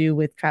they would do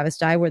with Travis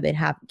Dye, where they'd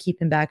have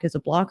keep him back as a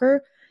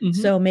blocker.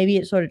 So maybe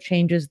it sort of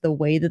changes the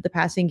way that the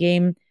passing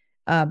game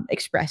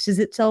expresses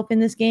itself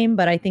in this game.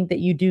 But I think that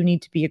you do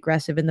need to be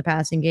aggressive in the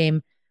passing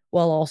game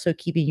while also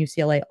keeping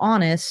UCLA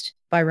honest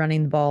by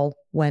running the ball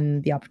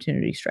when the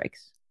opportunity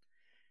strikes.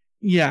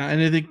 Yeah,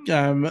 and I think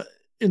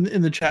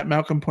in the chat,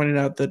 Malcolm pointed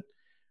out that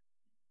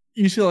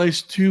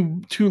UCLA's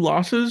two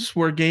losses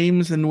were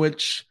games in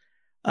which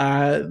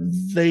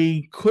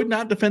they could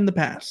not defend the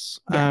pass.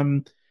 Yeah.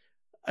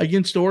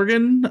 Against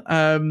Oregon,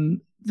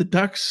 the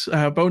Ducks,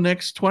 Bo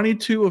Nix,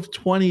 22 of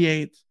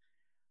 28,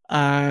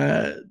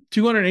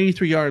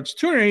 283 yards.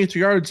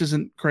 283 yards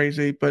isn't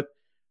crazy, but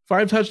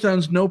 5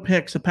 touchdowns, no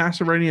picks, a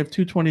passer rating of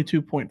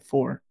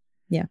 222.4.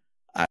 Yeah.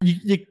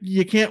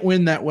 You can't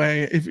win that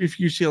way if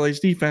UCLA's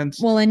defense.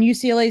 Well, in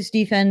UCLA's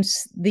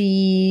defense,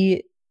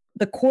 the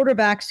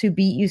quarterbacks who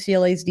beat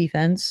UCLA's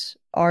defense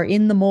are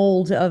in the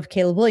mold of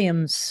Caleb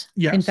Williams.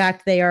 Yes. In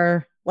fact, they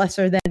are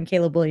lesser than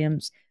Caleb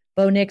Williams.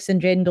 Bo Nix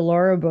and Jaden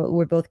Delora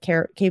were both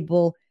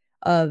capable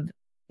of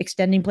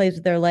extending plays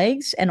with their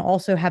legs and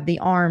also have the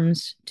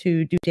arms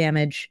to do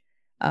damage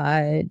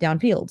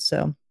downfield.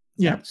 So,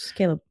 yes,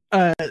 Caleb.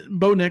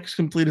 Bo Nix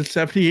completed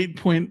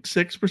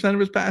 78.6% of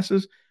his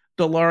passes.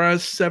 Delora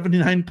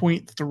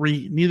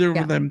 79.3%. Neither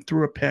of them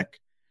threw a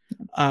pick.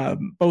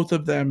 Both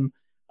of them.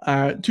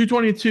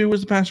 222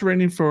 was the passer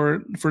rating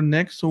for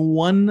Nix, so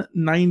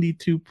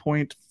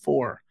 192.4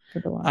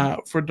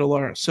 for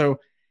Delora. So,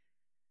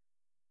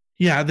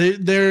 yeah,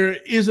 there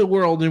is a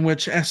world in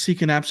which SC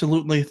can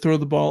absolutely throw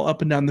the ball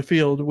up and down the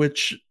field,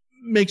 which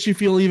makes you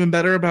feel even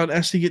better about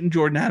SC getting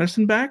Jordan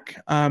Addison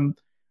back.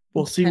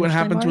 We'll see what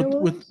happens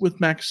with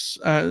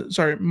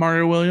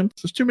Mario Williams.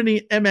 There's too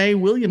many M.A.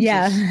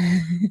 Williamses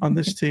on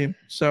this team.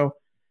 So,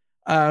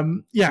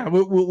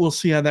 we'll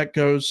see how that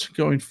goes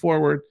going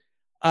forward.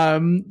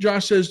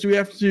 Josh says, do we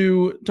have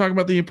to talk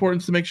about the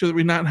importance to make sure that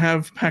we not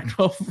have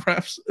Pac-12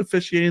 refs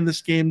officiating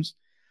this game's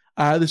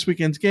this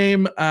weekend's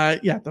game.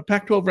 The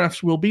Pac-12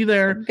 refs will be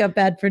there. I've got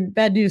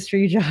bad news for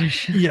you,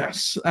 Josh.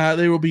 Yes,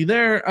 they will be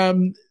there.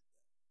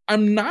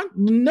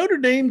 Notre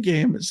Dame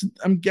game.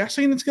 I'm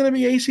guessing it's going to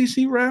be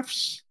ACC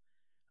refs.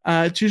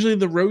 It's usually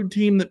the road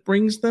team that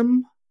brings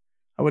them.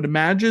 I would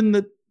imagine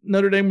that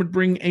Notre Dame would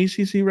bring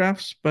ACC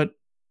refs, but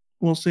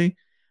we'll see.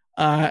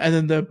 And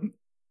then the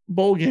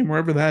bowl game,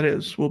 wherever that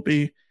is, will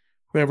be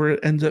whoever it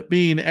ends up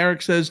being.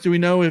 Eric says, do we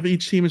know if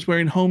each team is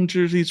wearing home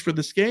jerseys for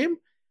this game?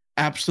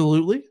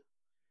 Absolutely.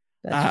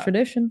 That's a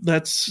tradition.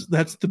 That's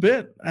the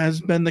bit. Has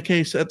been the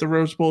case at the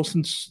Rose Bowl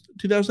since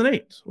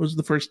 2008 was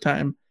the first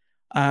time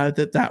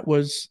that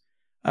was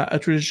a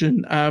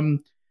tradition.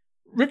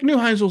 Rick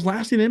Neuheisel's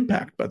lasting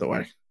impact, by the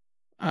way,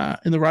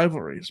 in the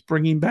rivalries,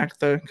 bringing back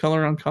the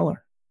color on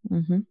color.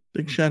 Mm-hmm.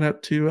 Big shout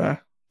out to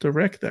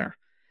Rick there.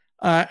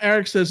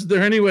 Eric says, is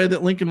there any way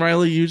that Lincoln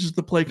Riley uses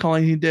the play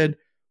calling he did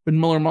when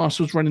Miller Moss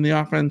was running the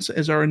offense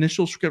as our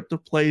initial script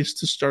of plays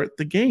to start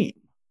the game?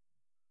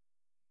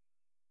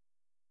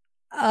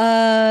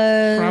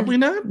 Probably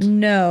not.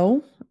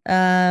 No.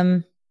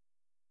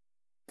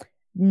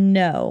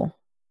 No.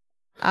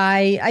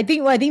 I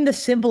think the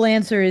simple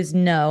answer is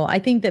no. I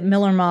think that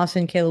Miller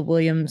Moss's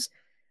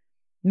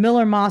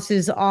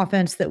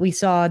offense that we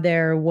saw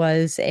there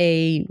was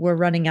we're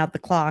running out the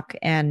clock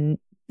and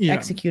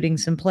executing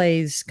some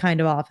plays kind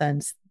of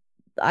offense.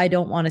 I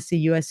don't want to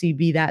see USC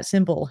be that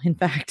simple. In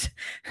fact,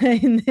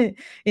 in the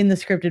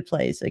scripted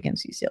plays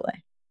against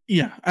UCLA.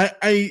 Yeah,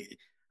 I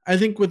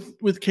think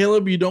with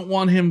Caleb, you don't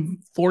want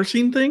him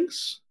forcing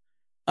things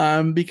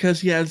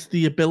because he has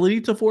the ability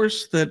to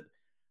force that.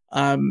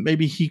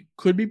 Maybe he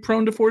could be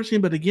prone to forcing,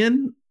 but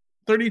again,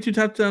 32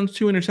 touchdowns,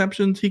 2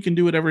 interceptions. He can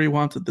do whatever he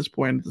wants at this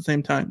point at the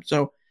same time.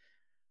 So,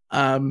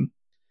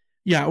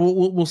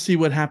 we'll see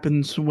what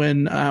happens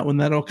when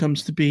that all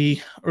comes to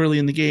be early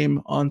in the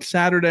game on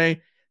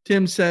Saturday.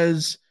 Tim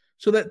says,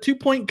 so that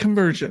 2-point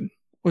conversion,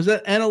 was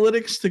that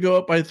analytics to go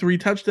up by 3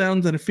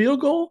 touchdowns and a field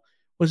goal?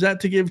 Was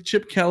that to give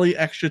Chip Kelly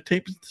extra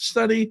tape to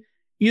study?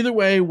 Either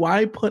way,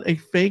 why put a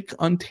fake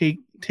on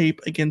tape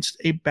against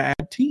a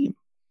bad team?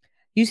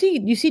 You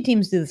see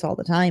teams do this all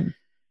the time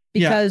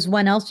because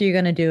when else are you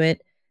going to do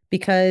it?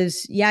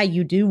 Because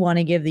you do want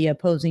to give the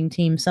opposing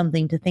team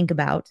something to think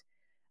about.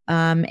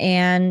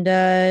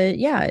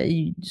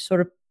 You sort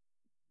of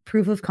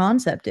proof of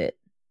concept it.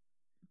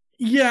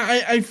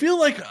 Yeah, I feel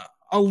like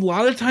a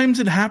lot of times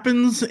it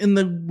happens in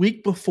the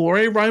week before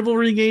a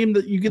rivalry game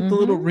that you get the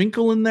little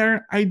wrinkle in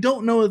there. I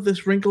don't know if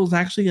this wrinkle is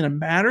actually going to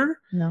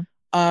matter. No.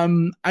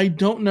 I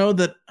don't know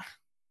that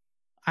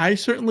I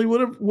certainly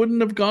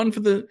wouldn't have gone for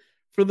the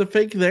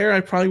fake there. I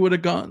probably would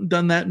have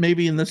done that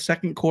maybe in the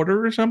second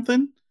quarter or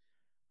something.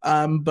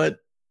 But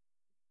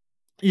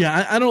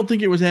yeah, I don't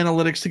think it was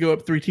analytics to go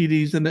up 3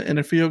 TDs and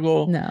a field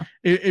goal. No.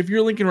 If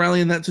you're Lincoln Riley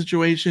in that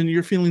situation,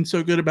 you're feeling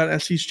so good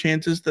about SC's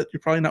chances that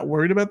you're probably not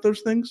worried about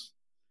those things.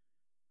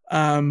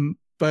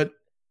 But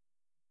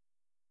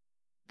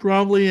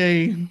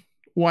probably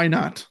why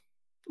not?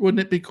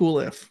 Wouldn't it be cool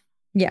if?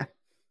 Yeah.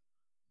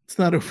 It's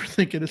not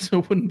overthinking it, so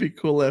it wouldn't be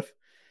cool if.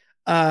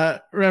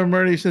 Reverend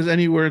Murray says,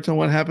 any words on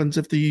what happens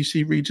if the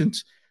UC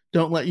Regents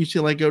don't let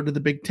UCLA go to the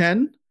Big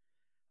Ten?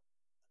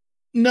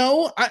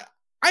 No,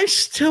 I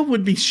still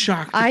would be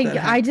shocked.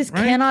 I just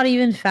cannot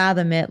even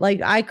fathom it.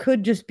 Like, I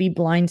could just be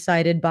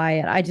blindsided by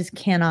it. I just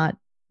cannot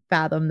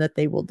fathom that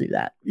they will do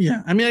that.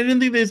 Yeah. I mean, I didn't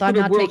think they'd put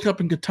a World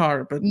Cup in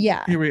Qatar, but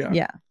here we are.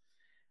 Yeah.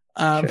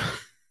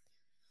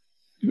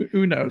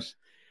 Who knows?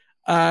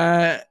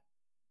 And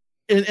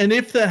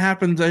if that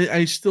happens,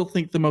 I still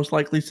think the most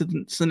likely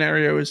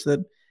scenario is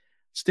that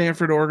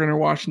Stanford, Oregon, or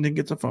Washington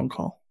gets a phone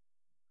call.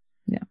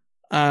 Yeah.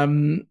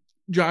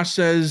 Josh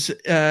says,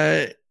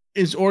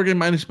 is Oregon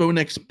minus Bo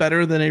Nix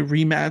better than a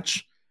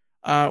rematch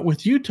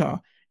with Utah?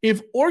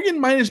 If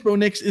Oregon minus Bo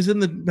Nix is in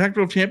the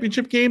Pac-12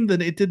 championship game,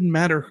 then it didn't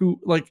matter who.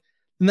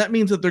 And that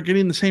means that they're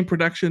getting the same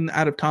production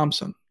out of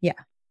Thompson. Yeah,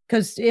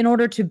 because in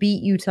order to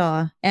beat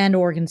Utah and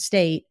Oregon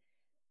State,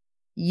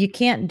 you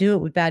can't do it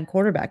with bad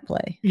quarterback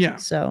play. Yeah.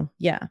 So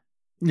yeah.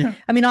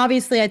 I mean,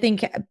 obviously, I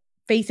think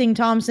facing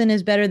Thompson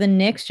is better than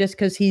Nix just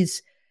because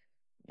he's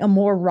a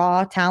more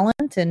raw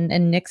talent,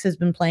 and Nix has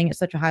been playing at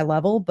such a high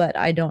level. But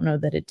I don't know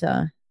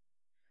that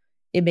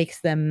it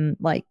makes them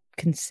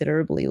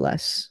considerably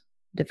less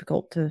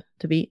difficult to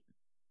beat.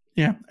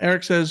 Yeah.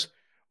 Eric says,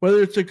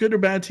 whether it's a good or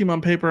bad team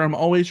on paper, I'm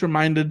always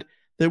reminded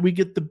that we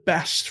get the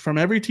best from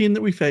every team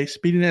that we face.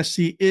 Beating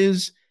SC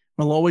is,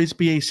 will always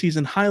be a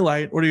season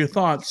highlight. What are your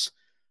thoughts?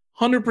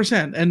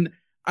 100%. And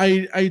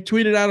I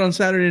tweeted out on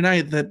Saturday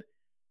night that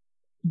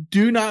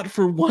do not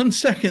for 1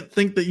 second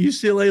think that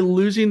UCLA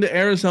losing to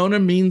Arizona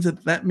means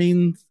that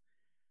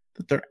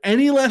they're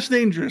any less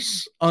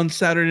dangerous on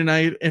Saturday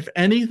night. If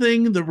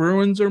anything, the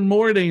Bruins are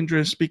more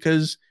dangerous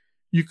because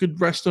you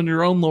could rest on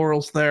your own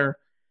laurels there.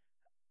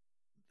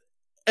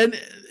 And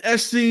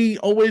SC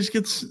always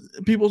gets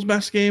people's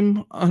best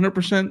game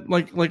 100%,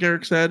 like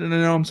Eric said. And I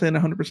know I'm saying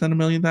 100% a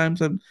million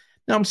times. Now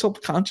I'm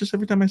self-conscious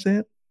every time I say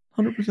it.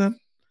 100%.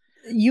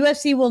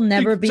 USC will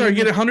never be. Sorry,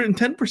 get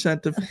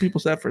 110% of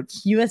people's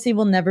efforts. USC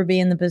will never be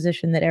in the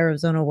position that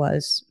Arizona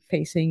was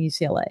facing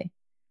UCLA.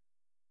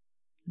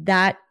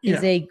 That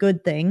is a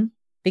good thing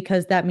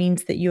because that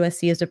means that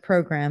USC as a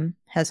program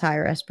has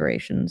higher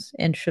aspirations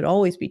and should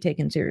always be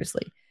taken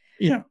seriously.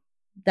 Yeah.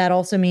 That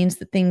also means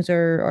that things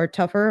are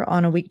tougher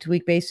on a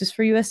week-to-week basis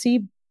for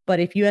USC. But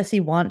if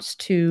USC wants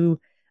to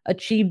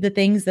achieve the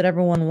things that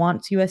everyone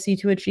wants USC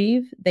to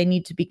achieve, they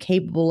need to be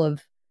capable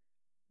of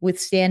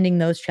withstanding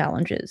those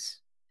challenges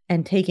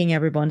and taking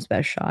everyone's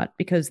best shot,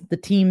 because the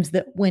teams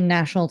that win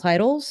national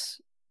titles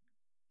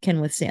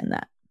can withstand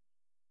that.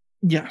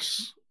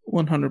 Yes,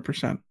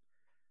 100%. Damn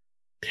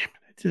it,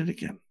 I did it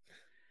again.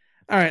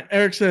 All right,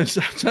 Eric says,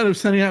 outside of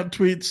sending out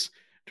tweets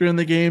during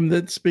the game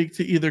that speak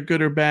to either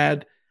good or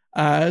bad,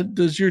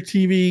 does your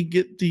TV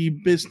get the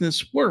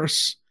business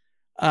worse?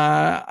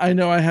 I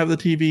know I have the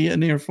TV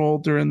an earful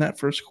during that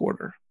first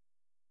quarter.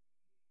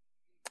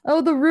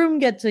 Oh, the room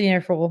gets an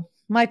earful.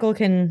 Michael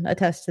can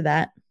attest to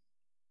that.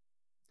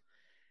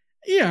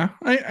 Yeah,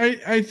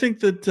 I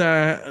think that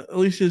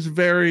Alicia is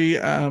very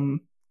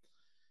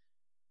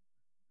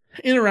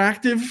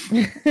interactive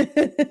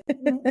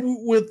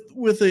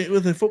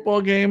with a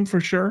football game for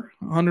sure,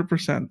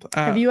 100%.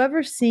 Have you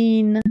ever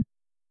seen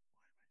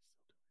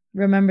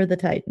Remember the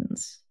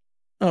Titans?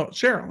 Oh,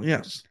 Cheryl,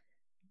 yes.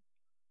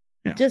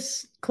 Yeah.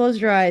 Just close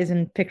your eyes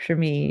and picture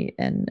me,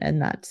 and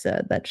that's who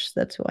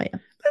I am.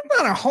 That's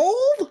not a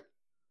hold.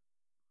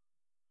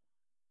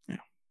 Yeah,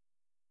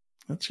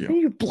 that's you. Are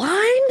you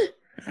blind?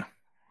 Yeah,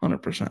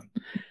 100%.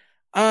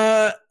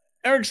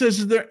 Eric says,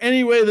 is there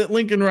any way that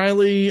Lincoln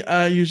Riley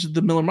uses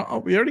the Miller? Oh,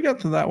 we already got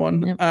to that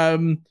one.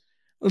 Yep.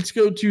 Let's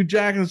go to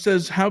Jack, and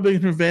says, how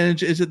big an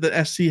advantage is it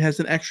that SC has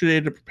an extra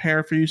day to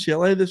prepare for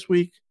UCLA this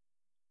week?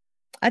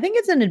 I think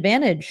it's an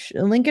advantage.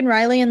 Lincoln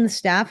Riley and the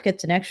staff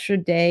gets an extra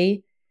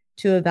day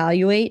to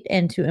evaluate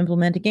and to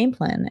implement a game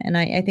plan. And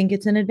I think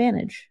it's an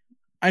advantage.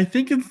 I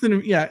think it's an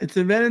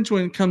advantage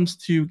when it comes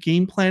to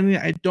game planning.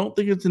 I don't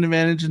think it's an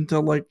advantage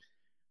until like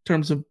in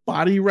terms of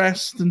body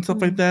rest and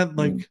stuff like that.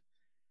 Like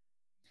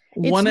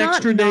one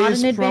extra day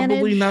is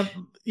probably not.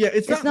 Yeah,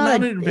 it's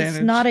not an advantage.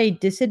 It's not a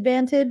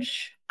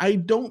disadvantage. I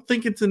don't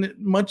think it's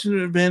much of an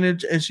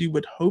advantage as you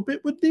would hope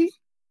it would be,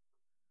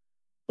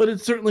 but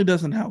it certainly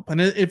doesn't help. And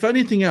if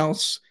anything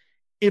else,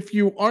 if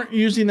you aren't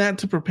using that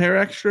to prepare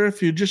extra,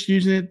 if you're just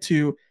using it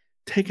to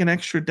take an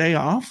extra day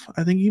off,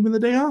 I think even the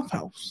day off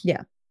helps.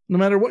 Yeah. No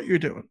matter what you're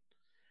doing.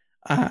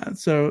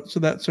 So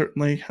that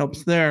certainly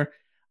helps there.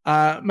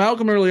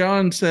 Malcolm early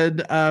on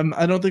said,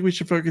 I don't think we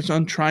should focus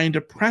on trying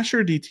to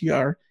pressure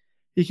DTR.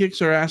 He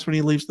kicks our ass when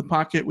he leaves the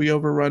pocket. We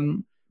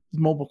overrun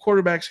mobile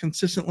quarterbacks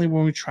consistently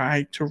when we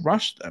try to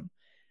rush them.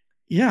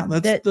 Yeah,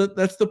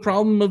 that's the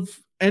problem of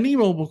any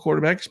mobile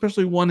quarterback,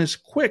 especially one as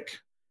quick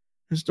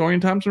as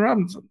Dorian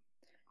Thompson-Robinson.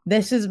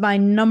 This is my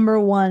number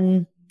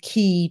one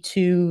key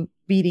to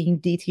beating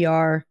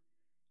DTR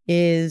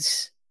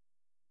is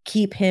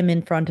keep him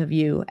in front of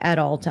you at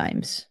all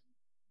times.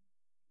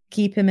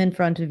 Keep him in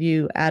front of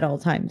you at all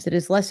times. It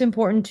is less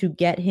important to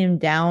get him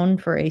down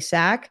for a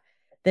sack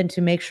than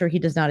to make sure he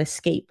does not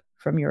escape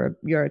from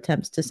your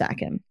attempts to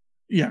sack him.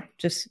 Yeah.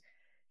 Just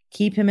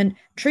keep him in.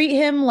 Treat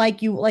him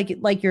like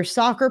your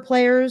soccer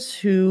players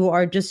who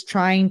are just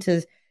trying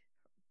to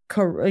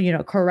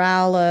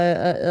corral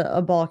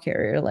a ball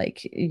carrier.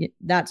 Like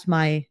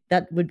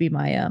that would be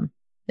my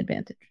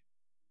advantage.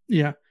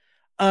 Yeah.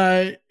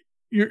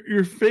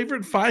 Your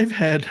favorite five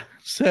head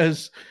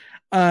says,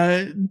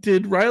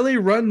 did Riley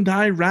run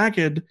die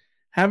ragged?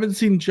 Haven't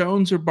seen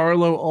Jones or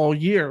Barlow all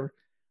year.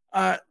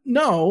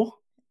 No.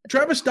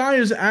 Travis Dye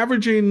is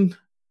averaging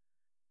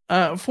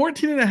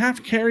 14 and a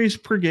half carries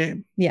per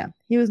game. Yeah,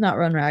 he was not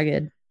run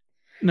ragged.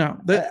 No,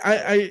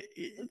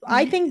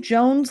 I think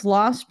Jones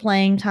lost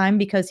playing time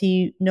because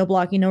no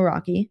blocky, no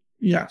Rocky.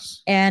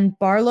 Yes. And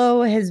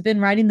Barlow has been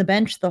riding the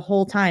bench the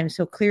whole time.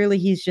 So clearly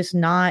he's just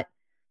not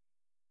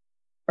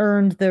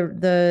earned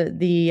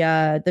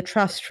the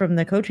trust from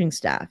the coaching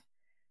staff.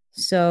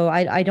 So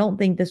I don't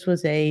think this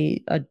was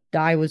a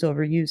Dye was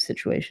overused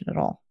situation at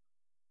all.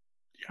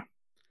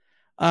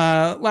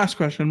 Last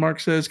question. Mark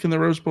says, can the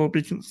Rose Bowl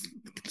be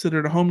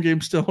considered a home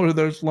game still, or are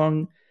those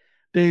long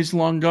days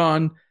long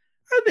gone?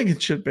 I think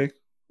it should be.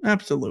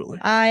 Absolutely.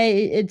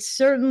 It's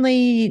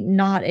certainly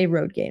not a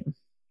road game.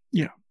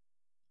 Yeah.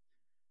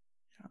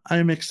 I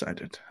am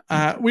excited.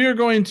 We are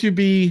going to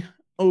be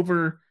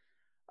over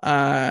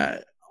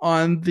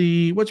on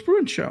the What's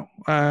Brewing show.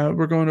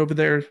 We're going over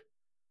there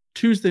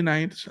Tuesday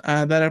night.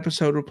 That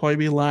episode will probably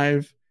be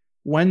live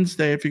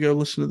Wednesday if you go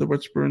listen to the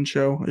What's Brewing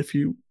show if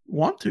you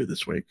want to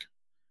this week.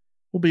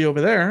 We'll be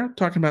over there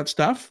talking about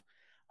stuff.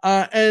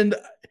 And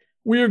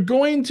we are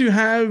going to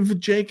have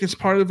Jake as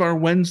part of our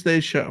Wednesday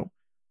show.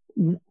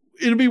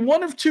 It'll be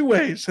one of two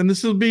ways, and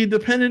this will be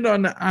dependent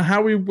on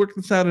how we work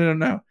this out. I don't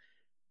know.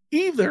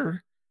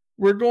 Either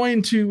we're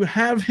going to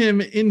have him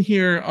in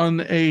here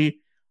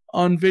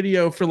on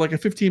video for like a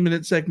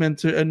 15-minute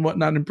segment and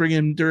whatnot and bring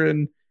him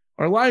during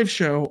our live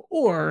show,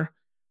 or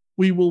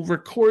we will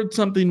record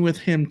something with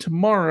him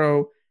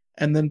tomorrow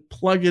and then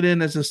plug it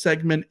in as a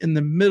segment in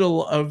the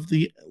middle of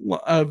the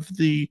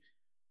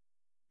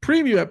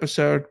preview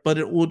episode, but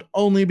it would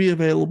only be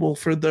available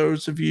for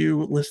those of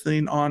you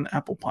listening on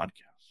Apple Podcasts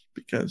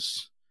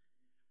because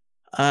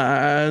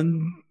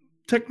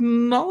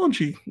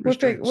technology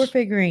restraints. We're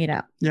figuring it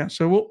out. Yeah,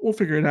 so we'll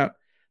figure it out.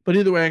 But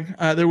either way,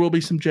 there will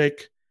be some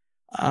Jake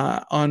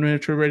on Rain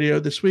of Troy Radio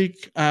this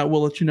week.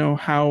 We'll let you know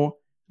how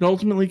it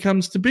ultimately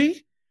comes to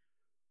be.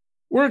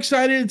 We're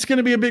excited. It's going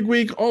to be a big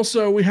week.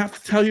 Also, we have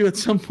to tell you at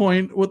some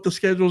point what the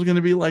schedule is going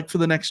to be like for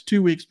the next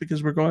 2 weeks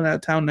because we're going out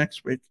of town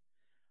next week.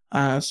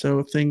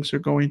 So things are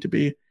going to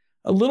be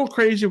a little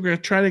crazy. We're going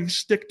to try to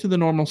stick to the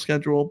normal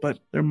schedule, but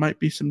there might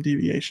be some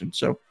deviation.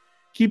 So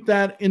keep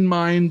that in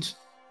mind.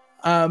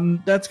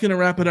 That's going to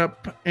wrap it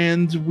up,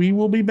 and we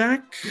will be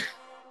back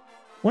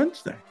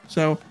Wednesday.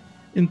 So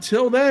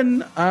until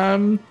then,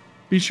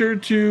 be sure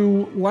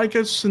to like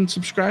us and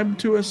subscribe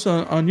to us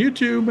on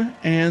YouTube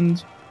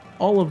and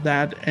all of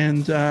that,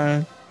 and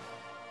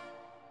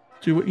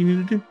do what you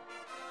need to do.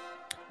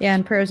 Yeah,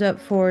 and prayers up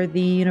for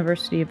the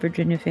University of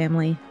Virginia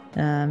family.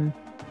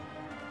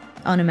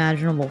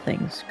 Unimaginable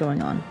things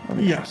going on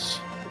over there. Yes,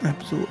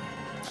 absolutely.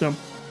 So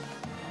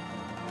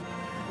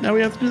now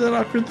we have to do that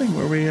awkward thing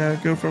where we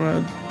go from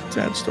a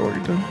sad story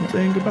to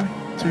saying goodbye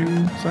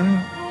to signing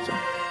off. So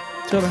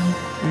till then,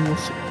 we will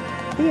see.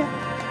 See ya.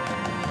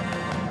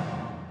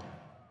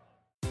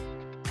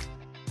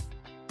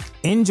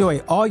 Enjoy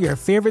all your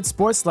favorite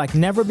sports like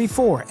never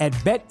before at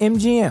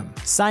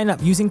BetMGM. Sign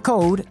up using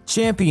code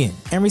CHAMPION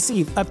and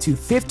receive up to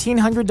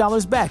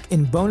 $1,500 back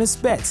in bonus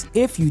bets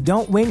if you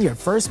don't win your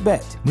first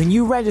bet. When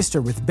you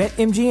register with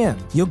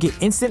BetMGM, you'll get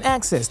instant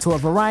access to a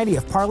variety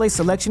of parlay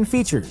selection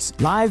features,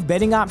 live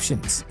betting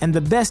options, and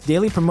the best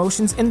daily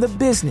promotions in the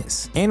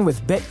business. And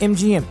with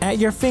BetMGM at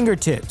your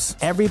fingertips,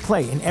 every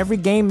play and every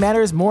game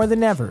matters more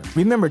than ever.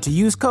 Remember to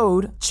use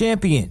code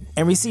CHAMPION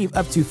and receive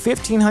up to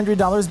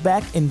 $1,500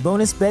 back in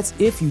bonus bets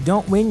if you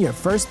don't win your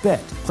first bet.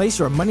 Place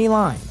your money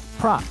line,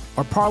 prop,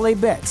 or parlay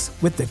bets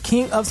with the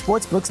king of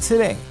sportsbooks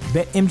today.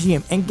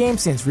 BetMGM and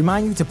GameSense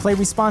remind you to play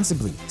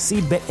responsibly. See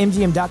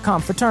BetMGM.com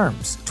for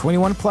terms.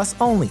 21 plus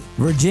only.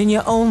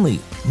 Virginia only.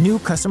 New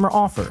customer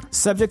offer.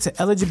 Subject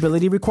to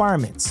eligibility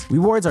requirements.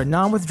 Rewards are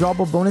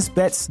non-withdrawable bonus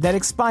bets that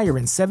expire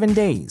in 7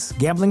 days.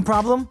 Gambling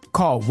problem?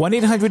 Call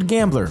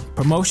 1-800-GAMBLER.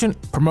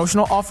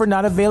 Promotional offer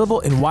not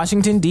available in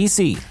Washington,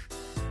 D.C.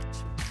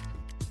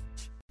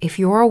 If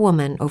you're a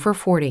woman over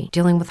 40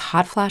 dealing with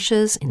hot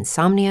flashes,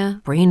 insomnia,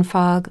 brain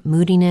fog,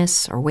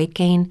 moodiness, or weight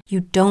gain,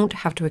 you don't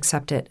have to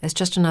accept it as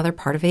just another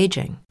part of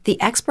aging.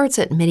 The experts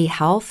at MIDI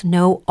Health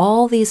know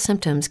all these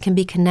symptoms can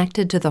be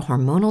connected to the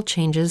hormonal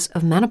changes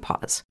of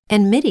menopause.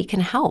 And MIDI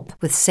can help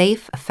with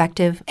safe,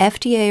 effective,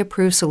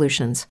 FDA-approved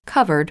solutions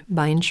covered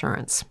by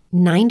insurance.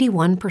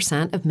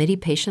 91% of MIDI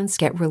patients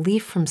get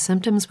relief from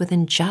symptoms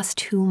within just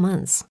 2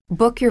 months.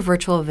 Book your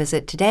virtual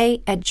visit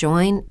today at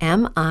joinmidi.com.